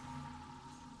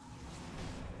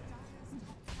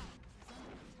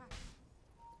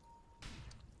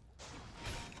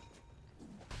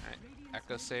 Alright,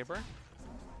 Echo Saber.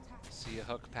 See a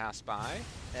hook pass by.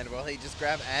 And will he just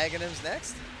grab Aghanims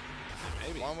next?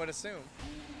 Maybe. One would assume.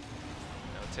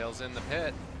 No Tails in the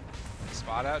pit.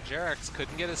 Spot out Jarex.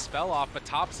 Couldn't get his spell off, but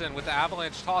Thompson with the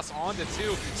avalanche toss onto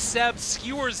 2. Seb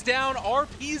skewers down,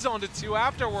 RPs onto 2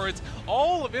 afterwards.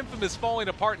 All of Infamous falling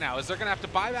apart now as they're going to have to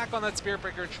buy back on that Spirit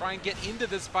Breaker and try and get into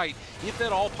this fight, if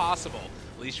at all possible.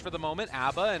 Leash for the moment,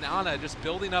 Abba and Ana just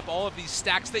building up all of these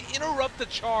stacks. They interrupt the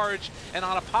charge, and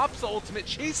Ana pops the ultimate,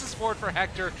 chases forward for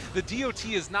Hector. The DOT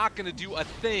is not going to do a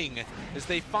thing as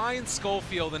they find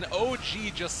Skullfield, and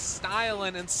OG just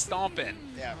styling and stomping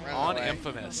on away.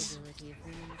 Infamous. Probability of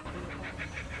winning 3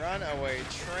 points. Runaway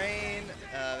train.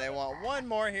 They want one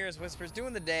more here as Whisper's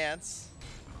doing the dance.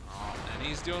 And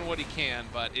he's doing what he can,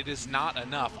 but it is not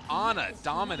enough. Ana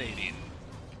dominating.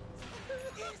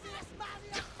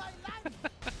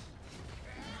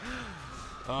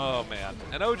 Oh, man.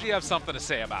 And OG have something to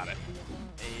say about it.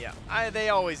 Yeah, they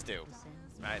always do.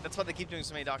 Right? That's why they keep doing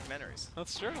so many documentaries.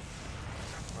 That's true.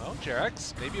 Well,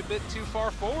 Jarex, maybe a bit too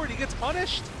far forward. He gets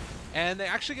punished. And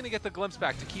they're actually going to get the glimpse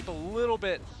back to keep a little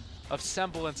bit of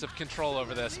semblance of control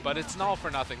over this, but it's an all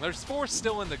for nothing. There's 4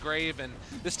 still in the grave, and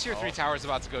this tier 3 tower is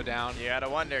about to go down. You gotta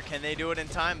wonder, can they do it in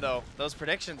time though? Those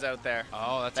predictions out there.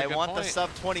 Oh, that's a They good want point. the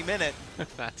sub 20 minute.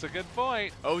 That's a good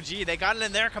point. OG, they got it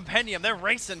in their compendium. They're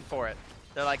racing for it.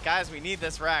 They're like, guys, we need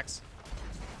this Rax.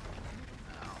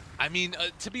 I mean,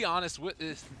 to be honest,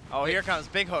 Oh, here comes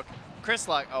Big Hook. Chris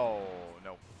Luck. Oh,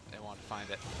 no. they want to find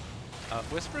it.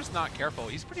 Whisper's not careful.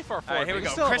 He's pretty far All forward. right, here we but go.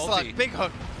 he's still Chris Luck, multi. Big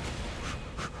Hook.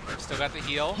 Still got the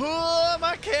heal. Oh,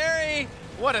 my carry.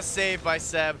 What a save by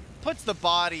Seb. Puts the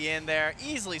body in there,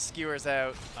 easily skewers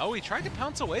out. Oh, he tried to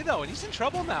pounce away, though, and he's in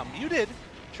trouble now. Muted.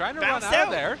 Trying to Bounced run out out.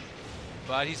 of there.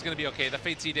 But he's going to be okay. The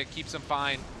Fate's Edict keeps him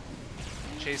fine.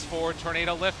 Chase forward,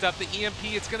 Tornado lift up the EMP.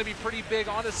 It's going to be pretty big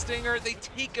on a Stinger. They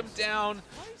take him down.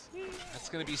 That's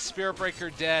going to be Spirit Breaker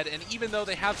dead. And even though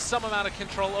they have some amount of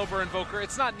control over Invoker,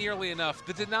 it's not nearly enough.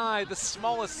 The deny, the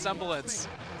smallest semblance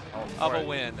of a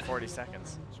win. 40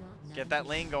 seconds. Get that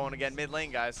lane going again, mid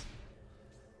lane, guys.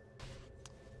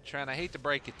 Trent, I hate to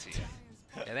break it to you.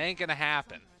 It ain't going to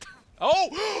happen. Oh!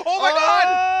 Oh my god!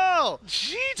 Oh!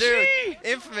 GG! Dude,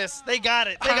 Infamous, they got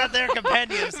it. They got their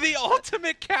compendiums. The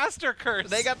ultimate caster curse.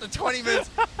 They got the 20 minutes.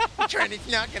 Trent,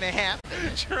 it's not going to happen.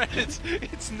 Trent,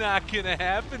 it's not going to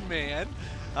happen, man.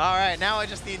 All right, now I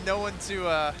just need no one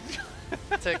to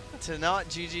not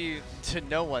GG to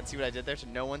no one. See what I did there? To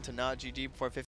no one to not GG before 15